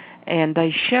 and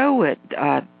they show it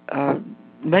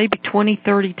maybe 20,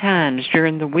 30 times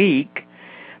during the week,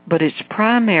 but its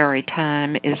primary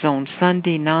time is on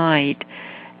Sunday night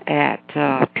at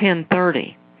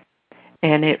 10:30,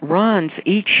 and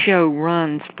each show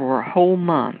runs for a whole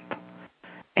month,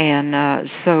 and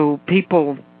so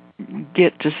people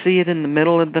get to see it in the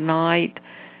middle of the night,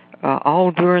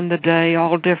 all during the day,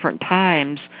 all different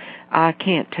times. I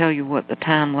can't tell you what the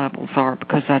time levels are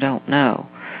because I don't know.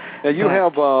 Now, you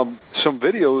have some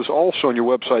videos also on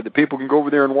your website that people can go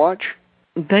over there and watch?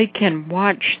 They can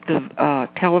watch the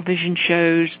television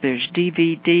shows. There's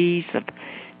DVDs of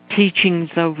teachings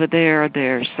over there.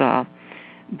 There's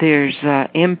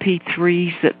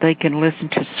MP3s that they can listen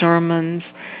to sermons.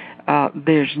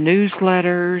 There's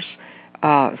newsletters.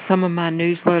 Some of my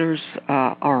newsletters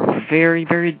are very,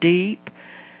 very deep.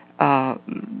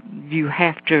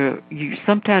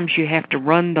 Sometimes you have to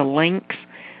run the links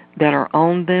that are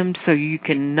on them so you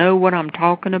can know what I'm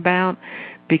talking about,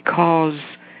 because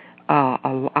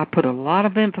I put a lot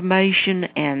of information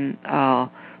and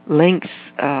links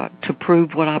to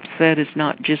prove what I've said is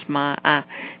not just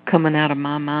coming out of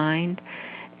my mind.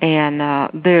 And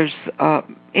there's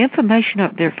information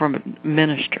up there from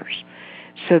ministers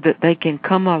so that they can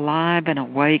come alive and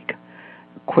awake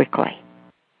quickly.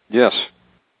 Yes.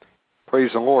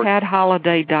 Praise the Lord.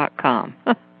 PatHolliday.com.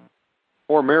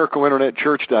 Or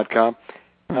MiracleInternetChurch.com.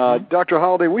 Dr.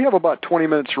 Holliday, we have about 20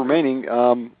 minutes remaining.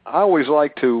 I always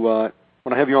like to,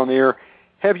 when I have you on the air,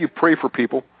 have you pray for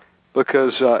people,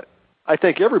 because I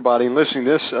think everybody listening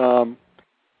to this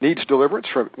needs deliverance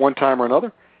from one time or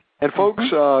another. And folks,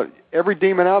 every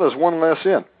demon out is one less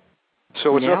in.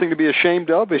 So it's nothing to be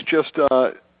ashamed of. It's just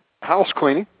house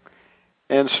cleaning.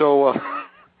 And so,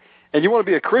 and you want to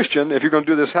be a Christian if you're going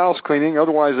to do this house cleaning.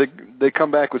 Otherwise, they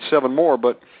come back with 7 more.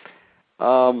 But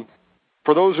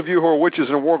for those of you who are witches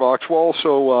and warlocks, we'll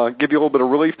also give you a little bit of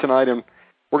relief tonight, and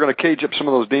we're going to cage up some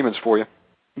of those demons for you.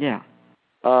 Yeah.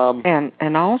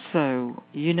 And also,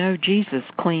 Jesus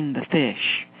cleaned the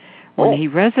fish. When he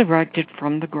resurrected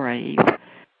from the grave,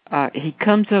 he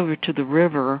comes over to the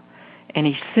river, and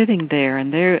he's sitting there,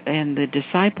 and the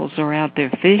disciples are out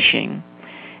there fishing,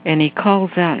 and he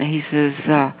calls out and he says,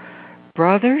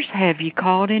 "Brothers, have you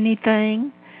caught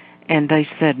anything?" And they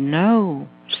said, "No."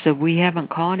 So we haven't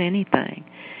caught anything.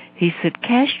 He said,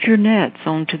 "Cast your nets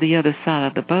onto the other side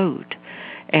of the boat."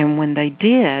 And when they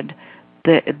did,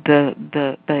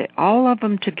 the all of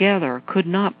them together could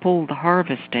not pull the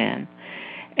harvest in.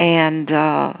 And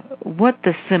what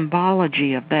the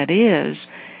symbology of that is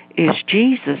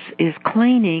Jesus is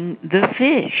cleaning the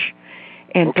fish.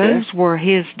 And those were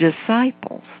his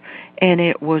disciples. And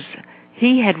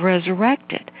he had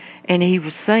resurrected. And he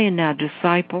was saying, now,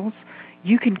 disciples,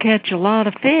 you can catch a lot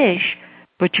of fish,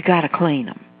 but you got to clean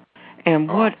them. And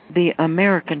what the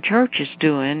American church is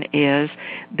doing is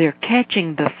they're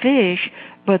catching the fish,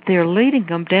 but they're leading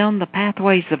them down the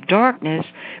pathways of darkness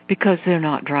because they're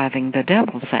not driving the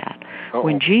devils out.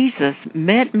 When Jesus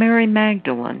met Mary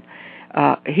Magdalene,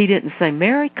 he didn't say,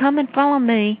 "Mary, come and follow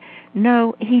me."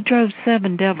 No, he drove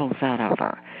 7 devils out of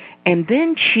her. And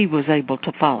then she was able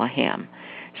to follow him.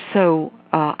 So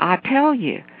I tell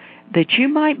you that you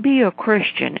might be a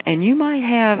Christian and you might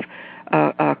have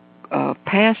a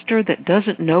pastor that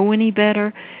doesn't know any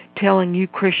better telling you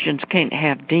Christians can't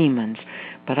have demons.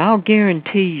 But I'll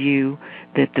guarantee you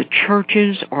that the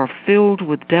churches are filled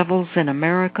with devils in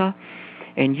America,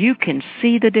 And you can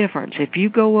see the difference. If you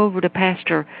go over to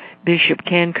Pastor Bishop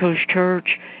Canco's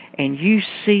church and you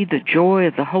see the joy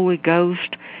of the Holy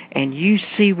Ghost and you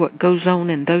see what goes on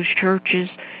in those churches,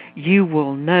 you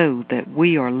will know that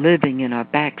we are living in a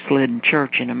backslidden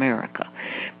church in America,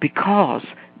 because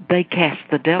they cast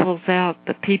the devils out,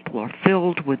 the people are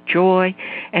filled with joy,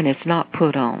 and it's not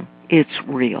put on. It's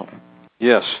real.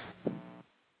 Yes.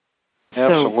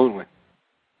 Absolutely.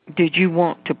 So, did you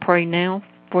want to pray now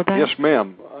for that? Yes,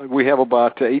 ma'am. We have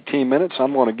about 18 minutes.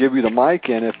 I'm going to give you the mic,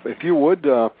 and if you would,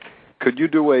 could you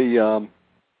do a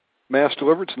mass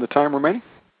deliverance in the time remaining?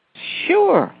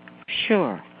 Sure.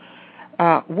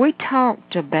 We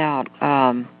talked about,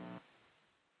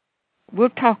 we'll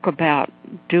talk about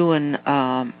doing,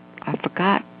 I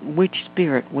forgot which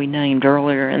spirit we named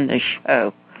earlier in the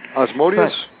show.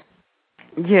 Osmodeus?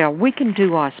 Yeah, we can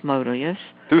do Osmodeus.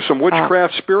 Do some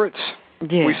witchcraft spirits?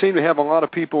 Yeah. We seem to have a lot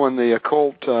of people in the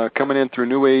occult coming in through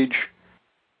New Age,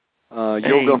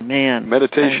 yoga,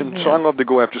 meditation. Amen. So I'd love to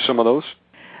go after some of those.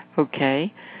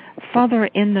 Okay. Father,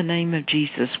 in the name of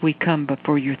Jesus, we come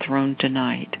before your throne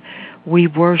tonight. We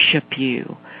worship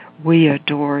you. We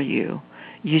adore you.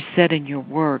 You said in your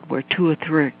word, where two or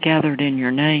three are gathered in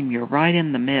your name, you're right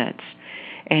in the midst.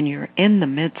 And you're in the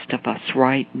midst of us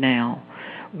right now.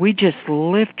 We just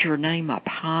lift your name up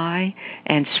high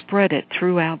and spread it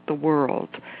throughout the world,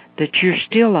 that you're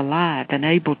still alive and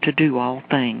able to do all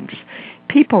things.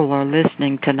 People are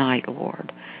listening tonight,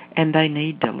 Lord, and they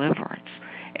need deliverance.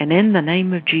 And in the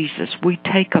name of Jesus, we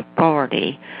take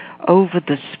authority over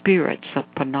the spirits of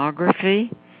pornography,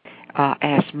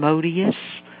 Osmodeus,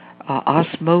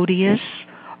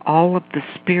 all of the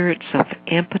spirits of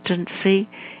impotency,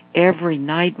 every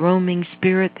night roaming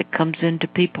spirit that comes into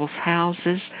people's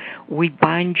houses. We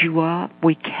bind you up.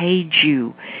 We cage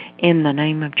you in the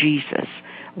name of Jesus.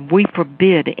 We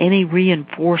forbid any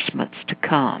reinforcements to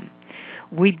come.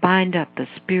 We bind up the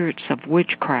spirits of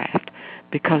witchcraft,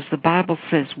 because the Bible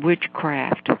says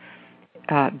witchcraft,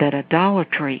 that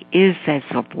idolatry is as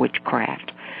of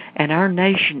witchcraft. And our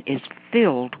nation is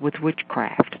filled with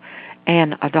witchcraft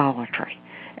and idolatry.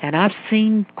 And I've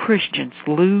seen Christians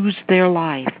lose their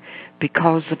life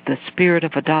because of the spirit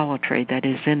of idolatry that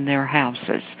is in their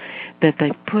houses, that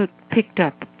they picked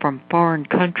up from foreign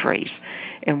countries.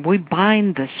 And we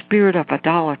bind the spirit of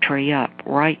idolatry up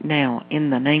right now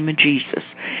in the name of Jesus.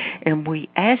 And we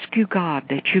ask you, God,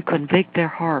 that you convict their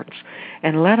hearts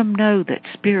and let them know that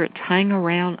spirits hang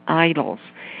around idols,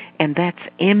 and that's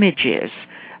images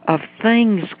of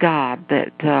things, God,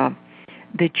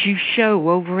 that you show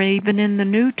over even in the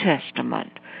New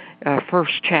Testament,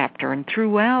 first chapter, and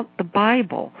throughout the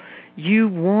Bible. You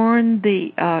warn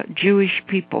the Jewish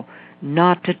people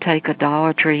not to take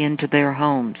idolatry into their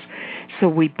homes. So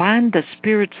we bind the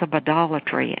spirits of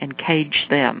idolatry and cage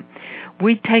them.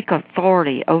 We take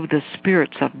authority over the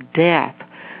spirits of death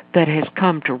that has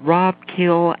come to rob,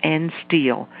 kill, and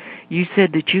steal. You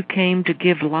said that you came to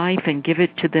give life and give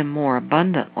it to them more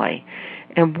abundantly.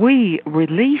 And we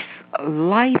release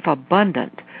life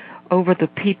abundant over the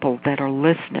people that are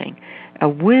listening. A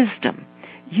wisdom.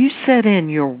 You said in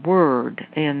your word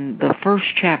in the first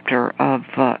chapter of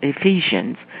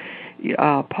Ephesians,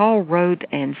 Paul wrote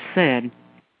and said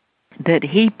that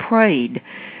he prayed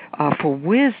for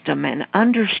wisdom and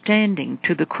understanding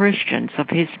to the Christians of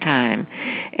his time.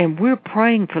 And we're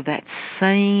praying for that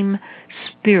same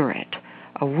spirit,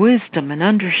 a wisdom and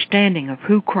understanding of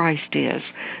who Christ is,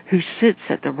 who sits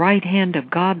at the right hand of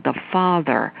God the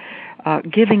Father,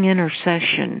 giving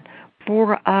intercession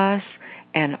for us,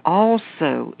 and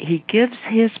also he gives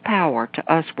his power to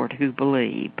usward who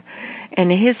believe. And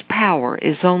his power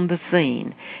is on the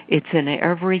scene. It's in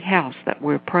every house that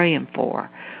we're praying for.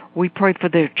 We pray for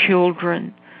their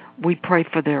children. We pray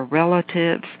for their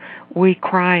relatives. We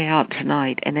cry out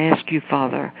tonight and ask you,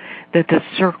 Father, that the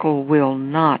circle will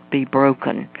not be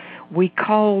broken. We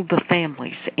call the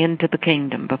families into the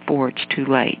kingdom before it's too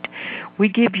late. We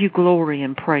give you glory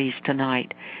and praise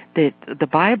tonight that the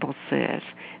Bible says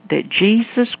that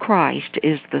Jesus Christ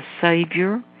is the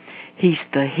Savior, he's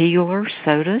the healer,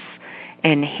 Sotus,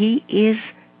 and he is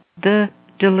the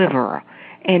deliverer.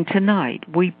 And tonight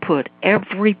we put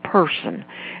every person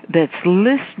that's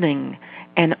listening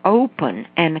and open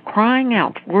and crying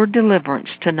out for deliverance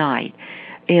tonight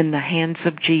in the hands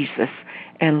of Jesus.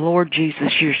 And Lord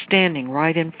Jesus, you're standing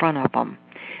right in front of them.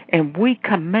 And we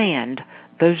command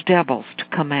those devils to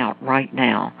come out right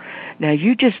now. Now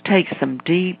you just take some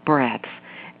deep breaths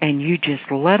and you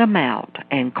just let them out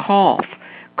and cough.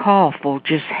 Cough will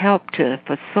just help to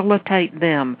facilitate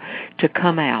them to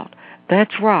come out.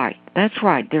 That's right. That's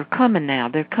right. They're coming now.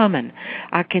 They're coming.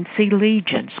 I can see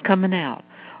legions coming out.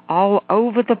 all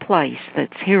over the place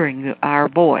that's hearing our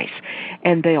voice,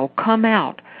 and they'll come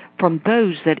out from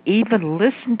those that even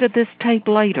listen to this tape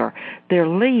later. They're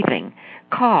leaving.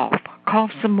 Cough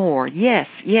some more. Yes,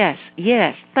 yes,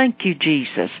 yes. Thank you,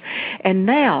 Jesus. And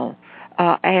now,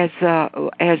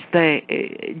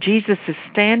 Jesus is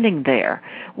standing there,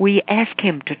 we ask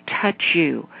him to touch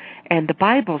you. And the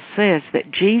Bible says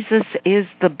that Jesus is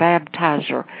the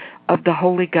baptizer of the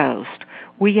Holy Ghost.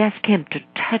 We ask him to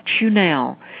touch you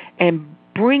now and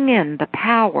bring in the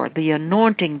power, the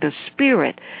anointing, the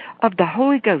Spirit of the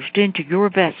Holy Ghost into your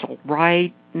vessel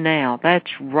right now.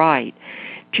 That's right.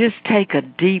 Just take a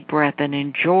deep breath and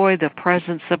enjoy the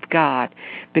presence of God,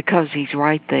 because he's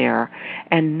right there.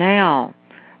 And now,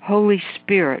 Holy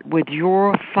Spirit, with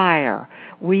your fire,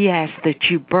 we ask that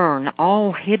you burn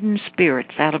all hidden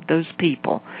spirits out of those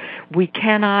people. We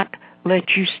cannot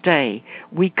let you stay.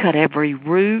 We cut every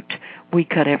root. We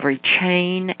cut every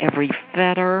chain, every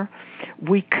fetter.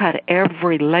 We cut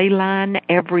every ley line,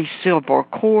 every silver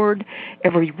cord,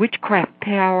 every witchcraft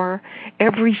power,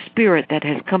 every spirit that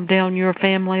has come down your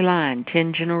family line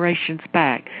 10 generations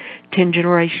back, 10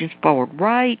 generations forward.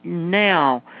 Right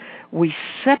now, we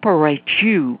separate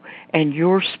you and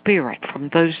your spirit from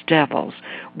those devils.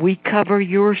 We cover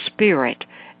your spirit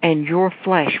and your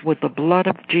flesh with the blood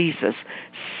of Jesus,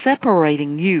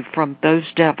 separating you from those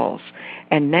devils.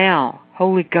 And now,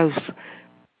 Holy Ghost,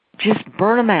 just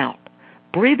burn them out.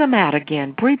 Breathe them out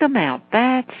again. Breathe them out.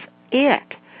 That's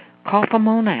it. Cough them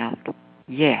on out.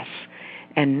 Yes.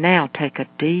 And now take a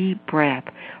deep breath.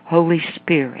 Holy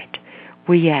Spirit,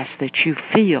 we ask that you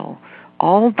fill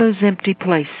all those empty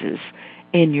places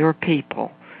in your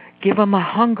people. Give them a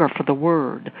hunger for the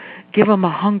Word. Give them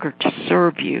a hunger to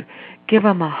serve you. Give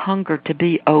them a hunger to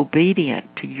be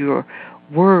obedient to your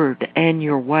Word and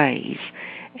your ways.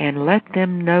 And let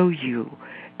them know you,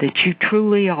 that you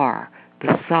truly are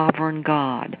the sovereign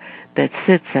God that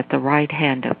sits at the right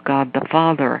hand of God the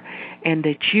Father, and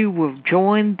that you will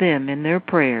join them in their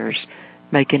prayers,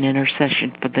 make an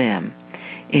intercession for them.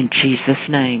 In Jesus'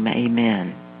 name,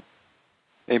 amen.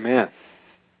 Amen.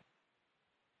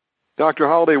 Dr.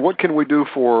 Holliday, what can we do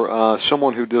for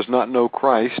someone who does not know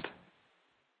Christ,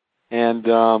 and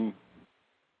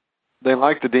they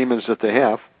like the demons that they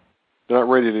have? They're not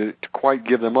ready to quite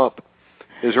give them up.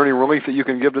 Is there any relief that you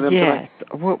can give to them tonight?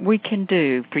 Yes. What we can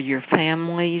do for your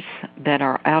families that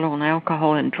are out on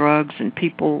alcohol and drugs and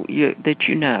people that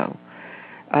you know,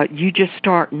 you just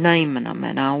start naming them,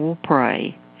 and I will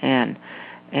pray. And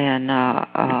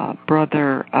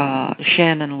Brother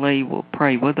Shannon Lee will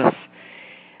pray with us.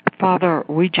 Father,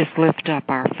 we just lift up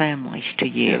our families to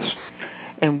you. Yes.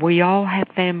 And we all have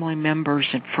family members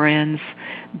and friends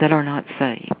that are not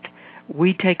saved.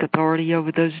 We take authority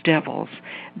over those devils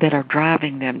that are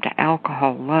driving them to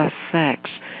alcohol, lust, sex,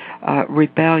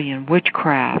 rebellion,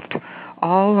 witchcraft,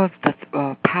 all of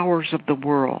the powers of the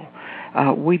world.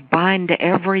 We bind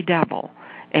every devil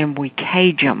and we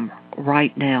cage them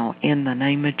right now in the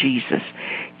name of Jesus.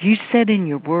 You said in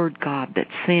your word, God, that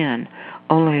sin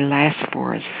only lasts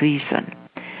for a season.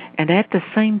 And at the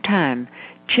same time,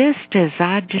 just as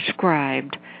I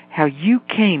described how you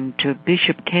came to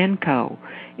Bishop Canco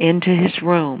into his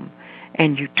room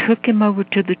and you took him over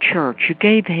to the church, you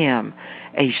gave him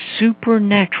a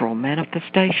supernatural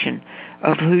manifestation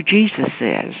of who Jesus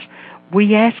is.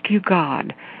 We ask you,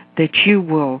 God, that you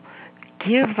will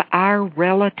give our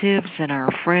relatives and our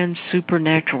friends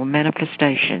supernatural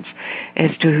manifestations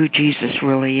as to who Jesus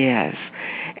really is.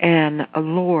 And,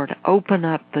 Lord, open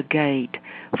up the gate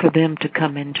for them to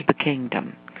come into the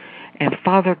kingdom. And,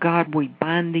 Father God, we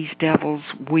bind these devils.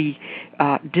 We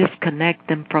disconnect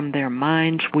them from their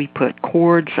minds. We put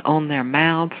cords on their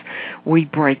mouths. We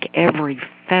break every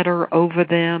fetter over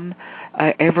them,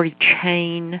 every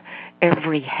chain,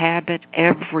 every habit,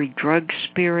 every drug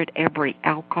spirit, every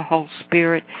alcohol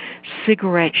spirit,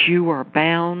 cigarettes, you are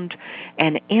bound.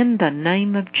 And in the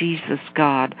name of Jesus,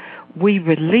 God, we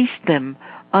release them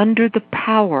under the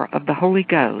power of the Holy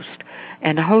Ghost.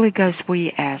 And the Holy Ghost,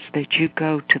 we ask that you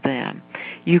go to them.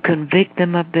 You convict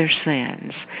them of their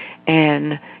sins,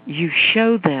 and you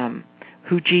show them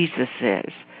who Jesus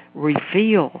is.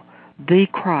 Reveal the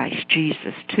Christ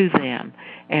Jesus to them,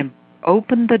 and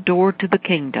open the door to the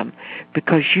kingdom,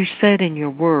 because you said in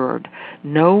your word,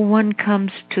 no one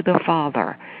comes to the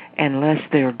Father unless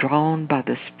they're drawn by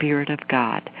the Spirit of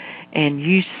God. And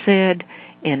you said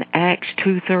in Acts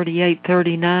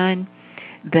 2:38-39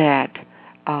 that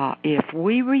if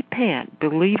we repent,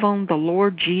 believe on the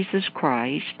Lord Jesus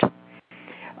Christ,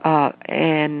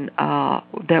 and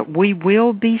that we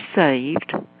will be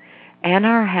saved, and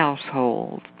our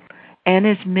household. and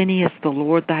as many as the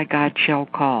Lord thy God shall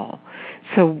call.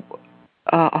 So,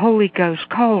 Holy Ghost,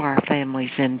 call our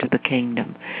families into the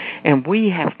kingdom, and we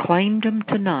have claimed them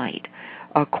tonight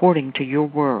according to your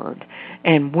word,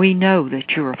 and we know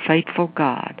that you're a faithful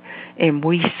God, and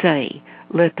we say,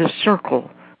 let the circle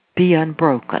be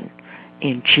unbroken.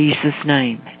 In Jesus'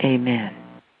 name, amen.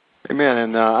 Amen.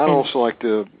 And I'd also like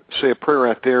to say a prayer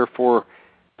out there for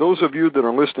those of you that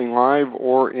are listening live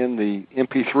or in the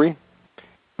MP3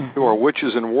 who are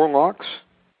witches and warlocks.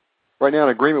 Right now, in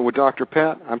agreement with Dr.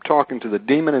 Pat, I'm talking to the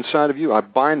demon inside of you. I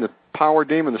bind the power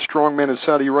demon, the strong man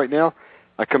inside of you right now.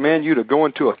 I command you to go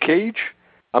into a cage.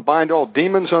 I bind all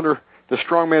demons under the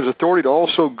strong man's authority to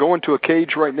also go into a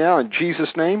cage right now in Jesus'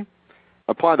 name.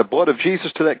 Apply the blood of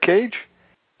Jesus to that cage.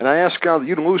 And I ask God that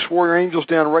you to loose warrior angels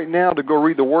down right now to go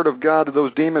read the word of God to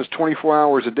those demons 24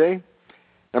 hours a day.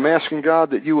 I'm asking God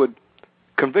that you would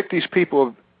convict these people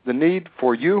of the need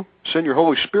for you. Send your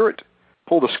Holy Spirit.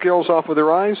 Pull the scales off of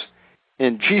their eyes.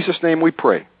 In Jesus' name we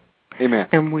pray. Amen.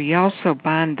 And we also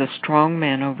bind the strong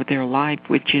man over their life,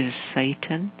 which is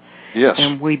Satan. Yes.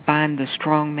 And we bind the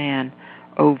strong man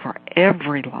over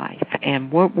every life.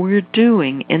 And what we're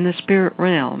doing in the spirit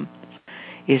realm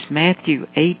is Matthew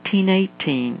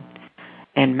 18:18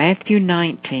 and Matthew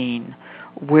 19,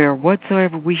 where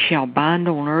whatsoever we shall bind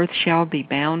on earth shall be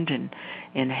bound in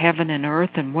heaven and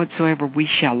earth, and whatsoever we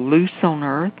shall loose on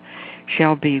earth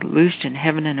shall be loosed in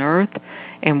heaven and earth.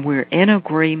 And we're in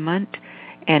agreement,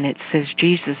 and it says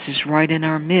Jesus is right in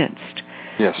our midst.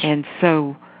 Yes. And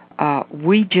so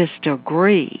we just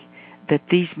agree that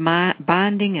these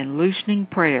binding and loosening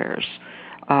prayers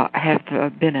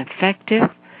have been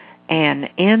effective, and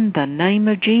in the name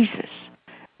of Jesus,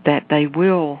 that they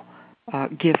will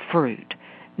give fruit.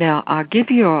 Now, I'll give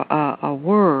you a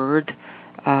word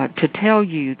to tell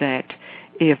you that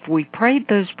if we prayed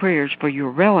those prayers for your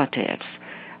relatives,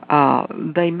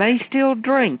 they may still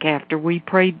drink after we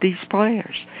prayed these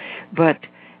prayers, but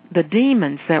the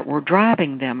demons that were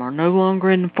driving them are no longer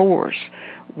in force.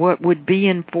 What would be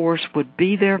in force would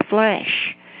be their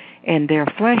flesh, and their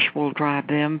flesh will drive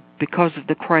them because of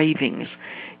the cravings.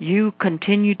 You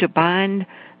continue to bind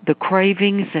the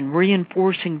cravings and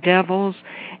reinforcing devils,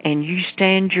 and you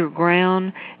stand your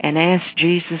ground and ask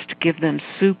Jesus to give them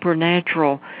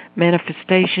supernatural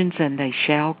manifestations, and they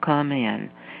shall come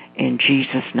in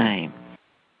Jesus' name.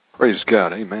 Praise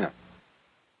God. Amen.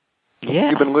 Yeah.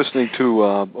 You've been listening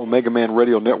to Omegaman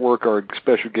Radio Network. Our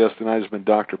special guest tonight has been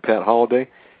Dr. Pat Holliday.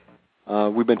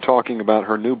 We've been talking about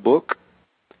her new book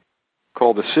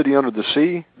called The City Under the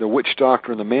Sea, The Witch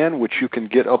Doctor and the Man, which you can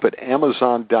get up at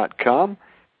Amazon.com.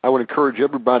 I would encourage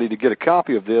everybody to get a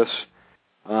copy of this.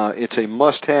 It's a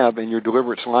must-have in your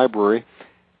deliverance library.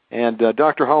 And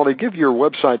Dr. Holliday, give your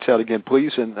websites out again,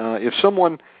 please. And if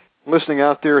someone listening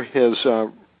out there has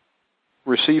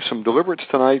received some deliverance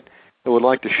tonight that would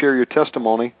like to share your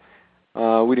testimony,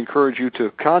 we'd encourage you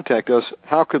to contact us.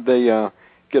 How could they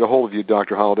get a hold of you,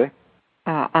 Dr. Holliday?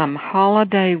 I'm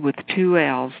Holliday with 2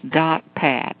 L's,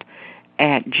 pat@gmail.com.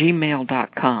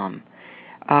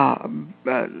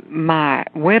 My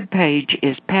webpage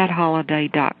is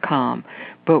patholliday.com.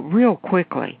 But real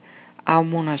quickly, I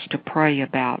want us to pray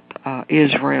about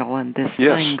Israel and this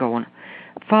thing going.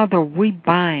 Father, we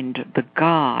bind the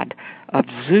god of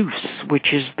Zeus,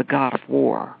 which is the god of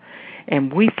war,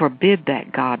 and we forbid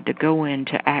that god to go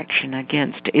into action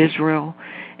against Israel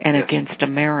and against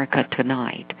America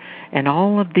tonight. And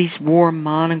all of these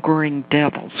war-mongering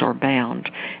devils are bound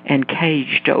and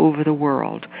caged over the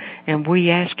world. And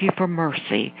we ask you for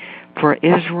mercy for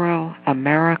Israel,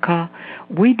 America.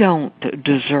 We don't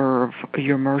deserve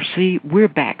your mercy. We're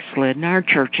backslidden. Our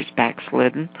church is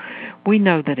backslidden. We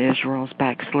know that Israel's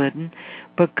backslidden.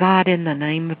 But God, in the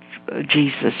name of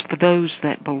Jesus, for those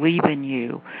that believe in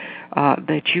you,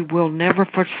 that you will never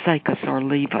forsake us or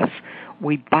leave us,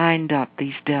 we bind up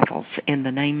these devils in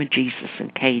the name of Jesus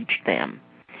and cage them.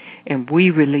 And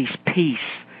we release peace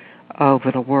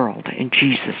over the world in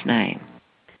Jesus' name.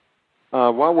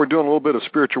 While we're doing a little bit of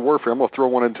spiritual warfare, I'm going to throw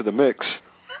one into the mix.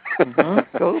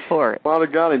 Go for it. Father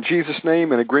God, in Jesus'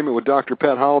 name, in agreement with Dr.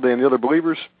 Pat Holliday and the other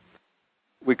believers,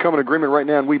 we come in agreement right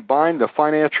now and we bind the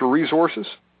financial resources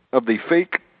of the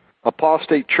fake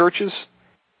apostate churches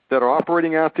that are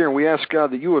operating out there, and we ask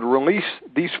God that you would release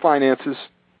these finances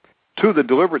to the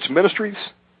deliverance ministries,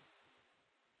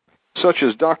 such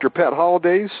as Dr. Pat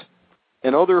Holliday's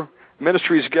and other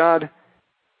ministries, God,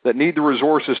 that need the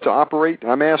resources to operate.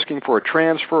 I'm asking for a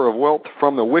transfer of wealth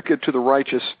from the wicked to the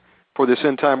righteous for this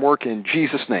end-time work in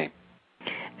Jesus' name.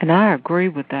 And I agree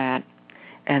with that.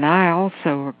 And I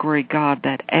also agree, God,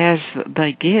 that as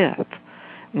they give,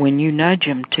 when you nudge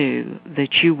them to,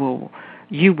 that you will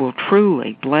you will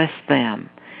truly bless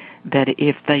them, that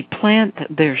if they plant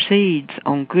their seeds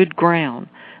on good ground,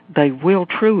 they will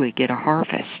truly get a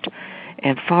harvest.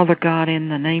 And Father God, in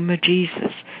the name of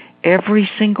Jesus, every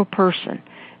single person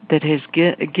that has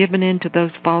given into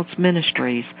those false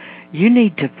ministries, you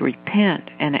need to repent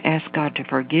and ask God to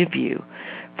forgive you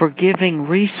for giving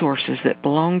resources that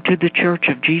belong to the Church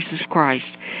of Jesus Christ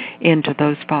into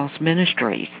those false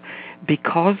ministries,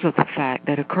 because of the fact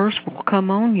that a curse will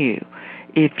come on you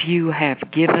if you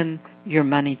have given your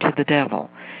money to the devil.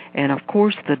 And of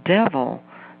course, the devil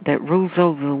that rules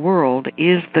over the world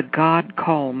is the god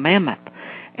called Mammoth.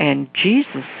 And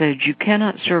Jesus said you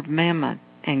cannot serve Mammon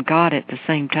and God at the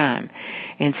same time.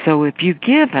 And so if you've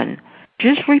given,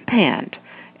 just repent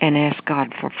and ask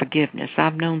God for forgiveness.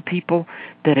 I've known people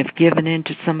that have given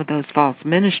into some of those false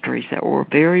ministries that were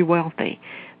very wealthy,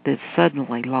 that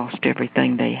suddenly lost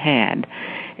everything they had.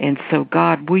 And so,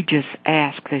 God, we just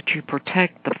ask that you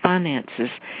protect the finances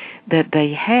that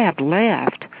they have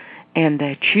left, and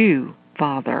that you,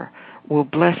 Father, will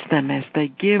bless them as they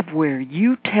give where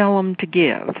you tell them to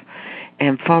give.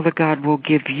 And Father God will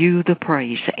give you the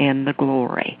praise and the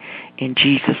glory. In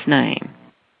Jesus' name.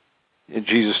 In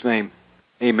Jesus' name.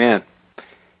 Amen.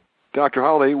 Dr.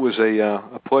 Holliday, it was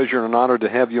a pleasure and an honor to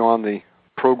have you on the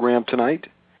program tonight.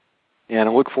 And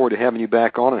I look forward to having you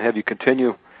back on and have you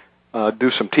continue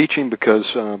do some teaching, because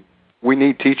we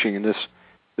need teaching in this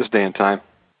day and time.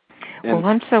 And well,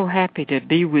 I'm so happy to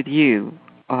be with you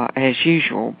as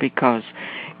usual, because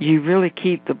you really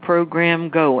keep the program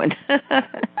going.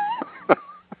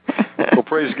 Well,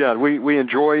 praise God. We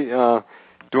enjoy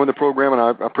doing the program, and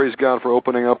I praise God for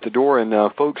opening up the door. And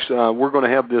folks, we're going to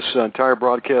have this entire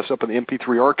broadcast up in the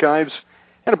MP3 archives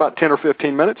in about 10 or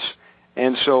 15 minutes.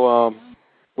 And so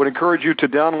would encourage you to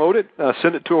download it,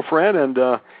 send it to a friend,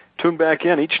 and tune back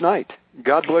in each night.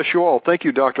 God bless you all. Thank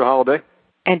you, Dr. Holliday.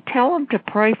 And tell them to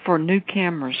pray for new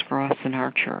cameras for us in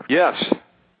our church. Yes.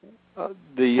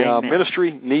 The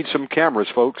ministry needs some cameras,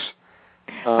 folks.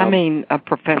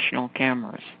 Professional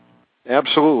cameras.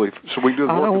 Absolutely. So we do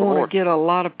the work of the Lord. I don't want to get a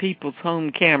lot of people's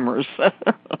home cameras.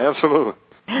 Absolutely.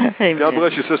 Amen. God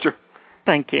bless you, sister.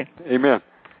 Thank you. Amen.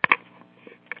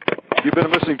 You've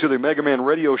been listening to the Omegaman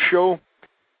Radio Show.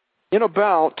 In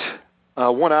about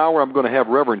 1 hour, I'm going to have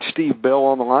Reverend Steve Bell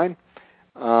on the line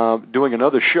doing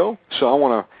another show. So I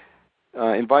want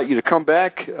to invite you to come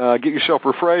back, get yourself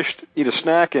refreshed, eat a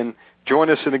snack, and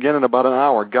join us again in about an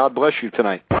hour. God bless you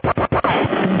tonight.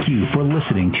 Thank you for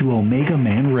listening to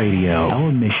Omegaman Radio.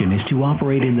 Our mission is to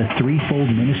operate in the threefold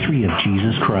ministry of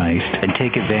Jesus Christ and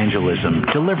take evangelism,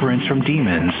 deliverance from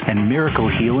demons, and miracle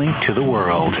healing to the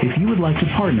world. If you would like to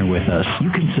partner with us,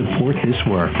 you can support this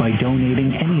work by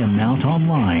donating any amount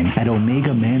online at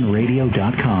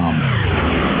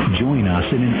OmegamanRadio.com. Join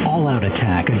us in an all-out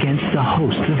attack against the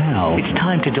hosts of hell. It's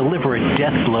time to deliver a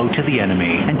death blow to the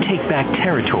enemy and take back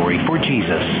territory for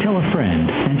Jesus. Tell a friend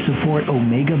and support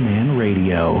Omegaman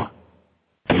Radio.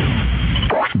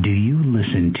 Do you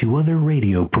listen to other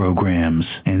radio programs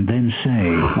and then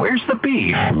say, "Where's the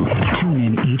beef?" Tune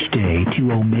in each day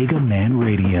to Omegaman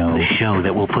Radio, the show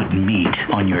that will put meat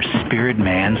on your spirit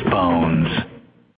man's bones.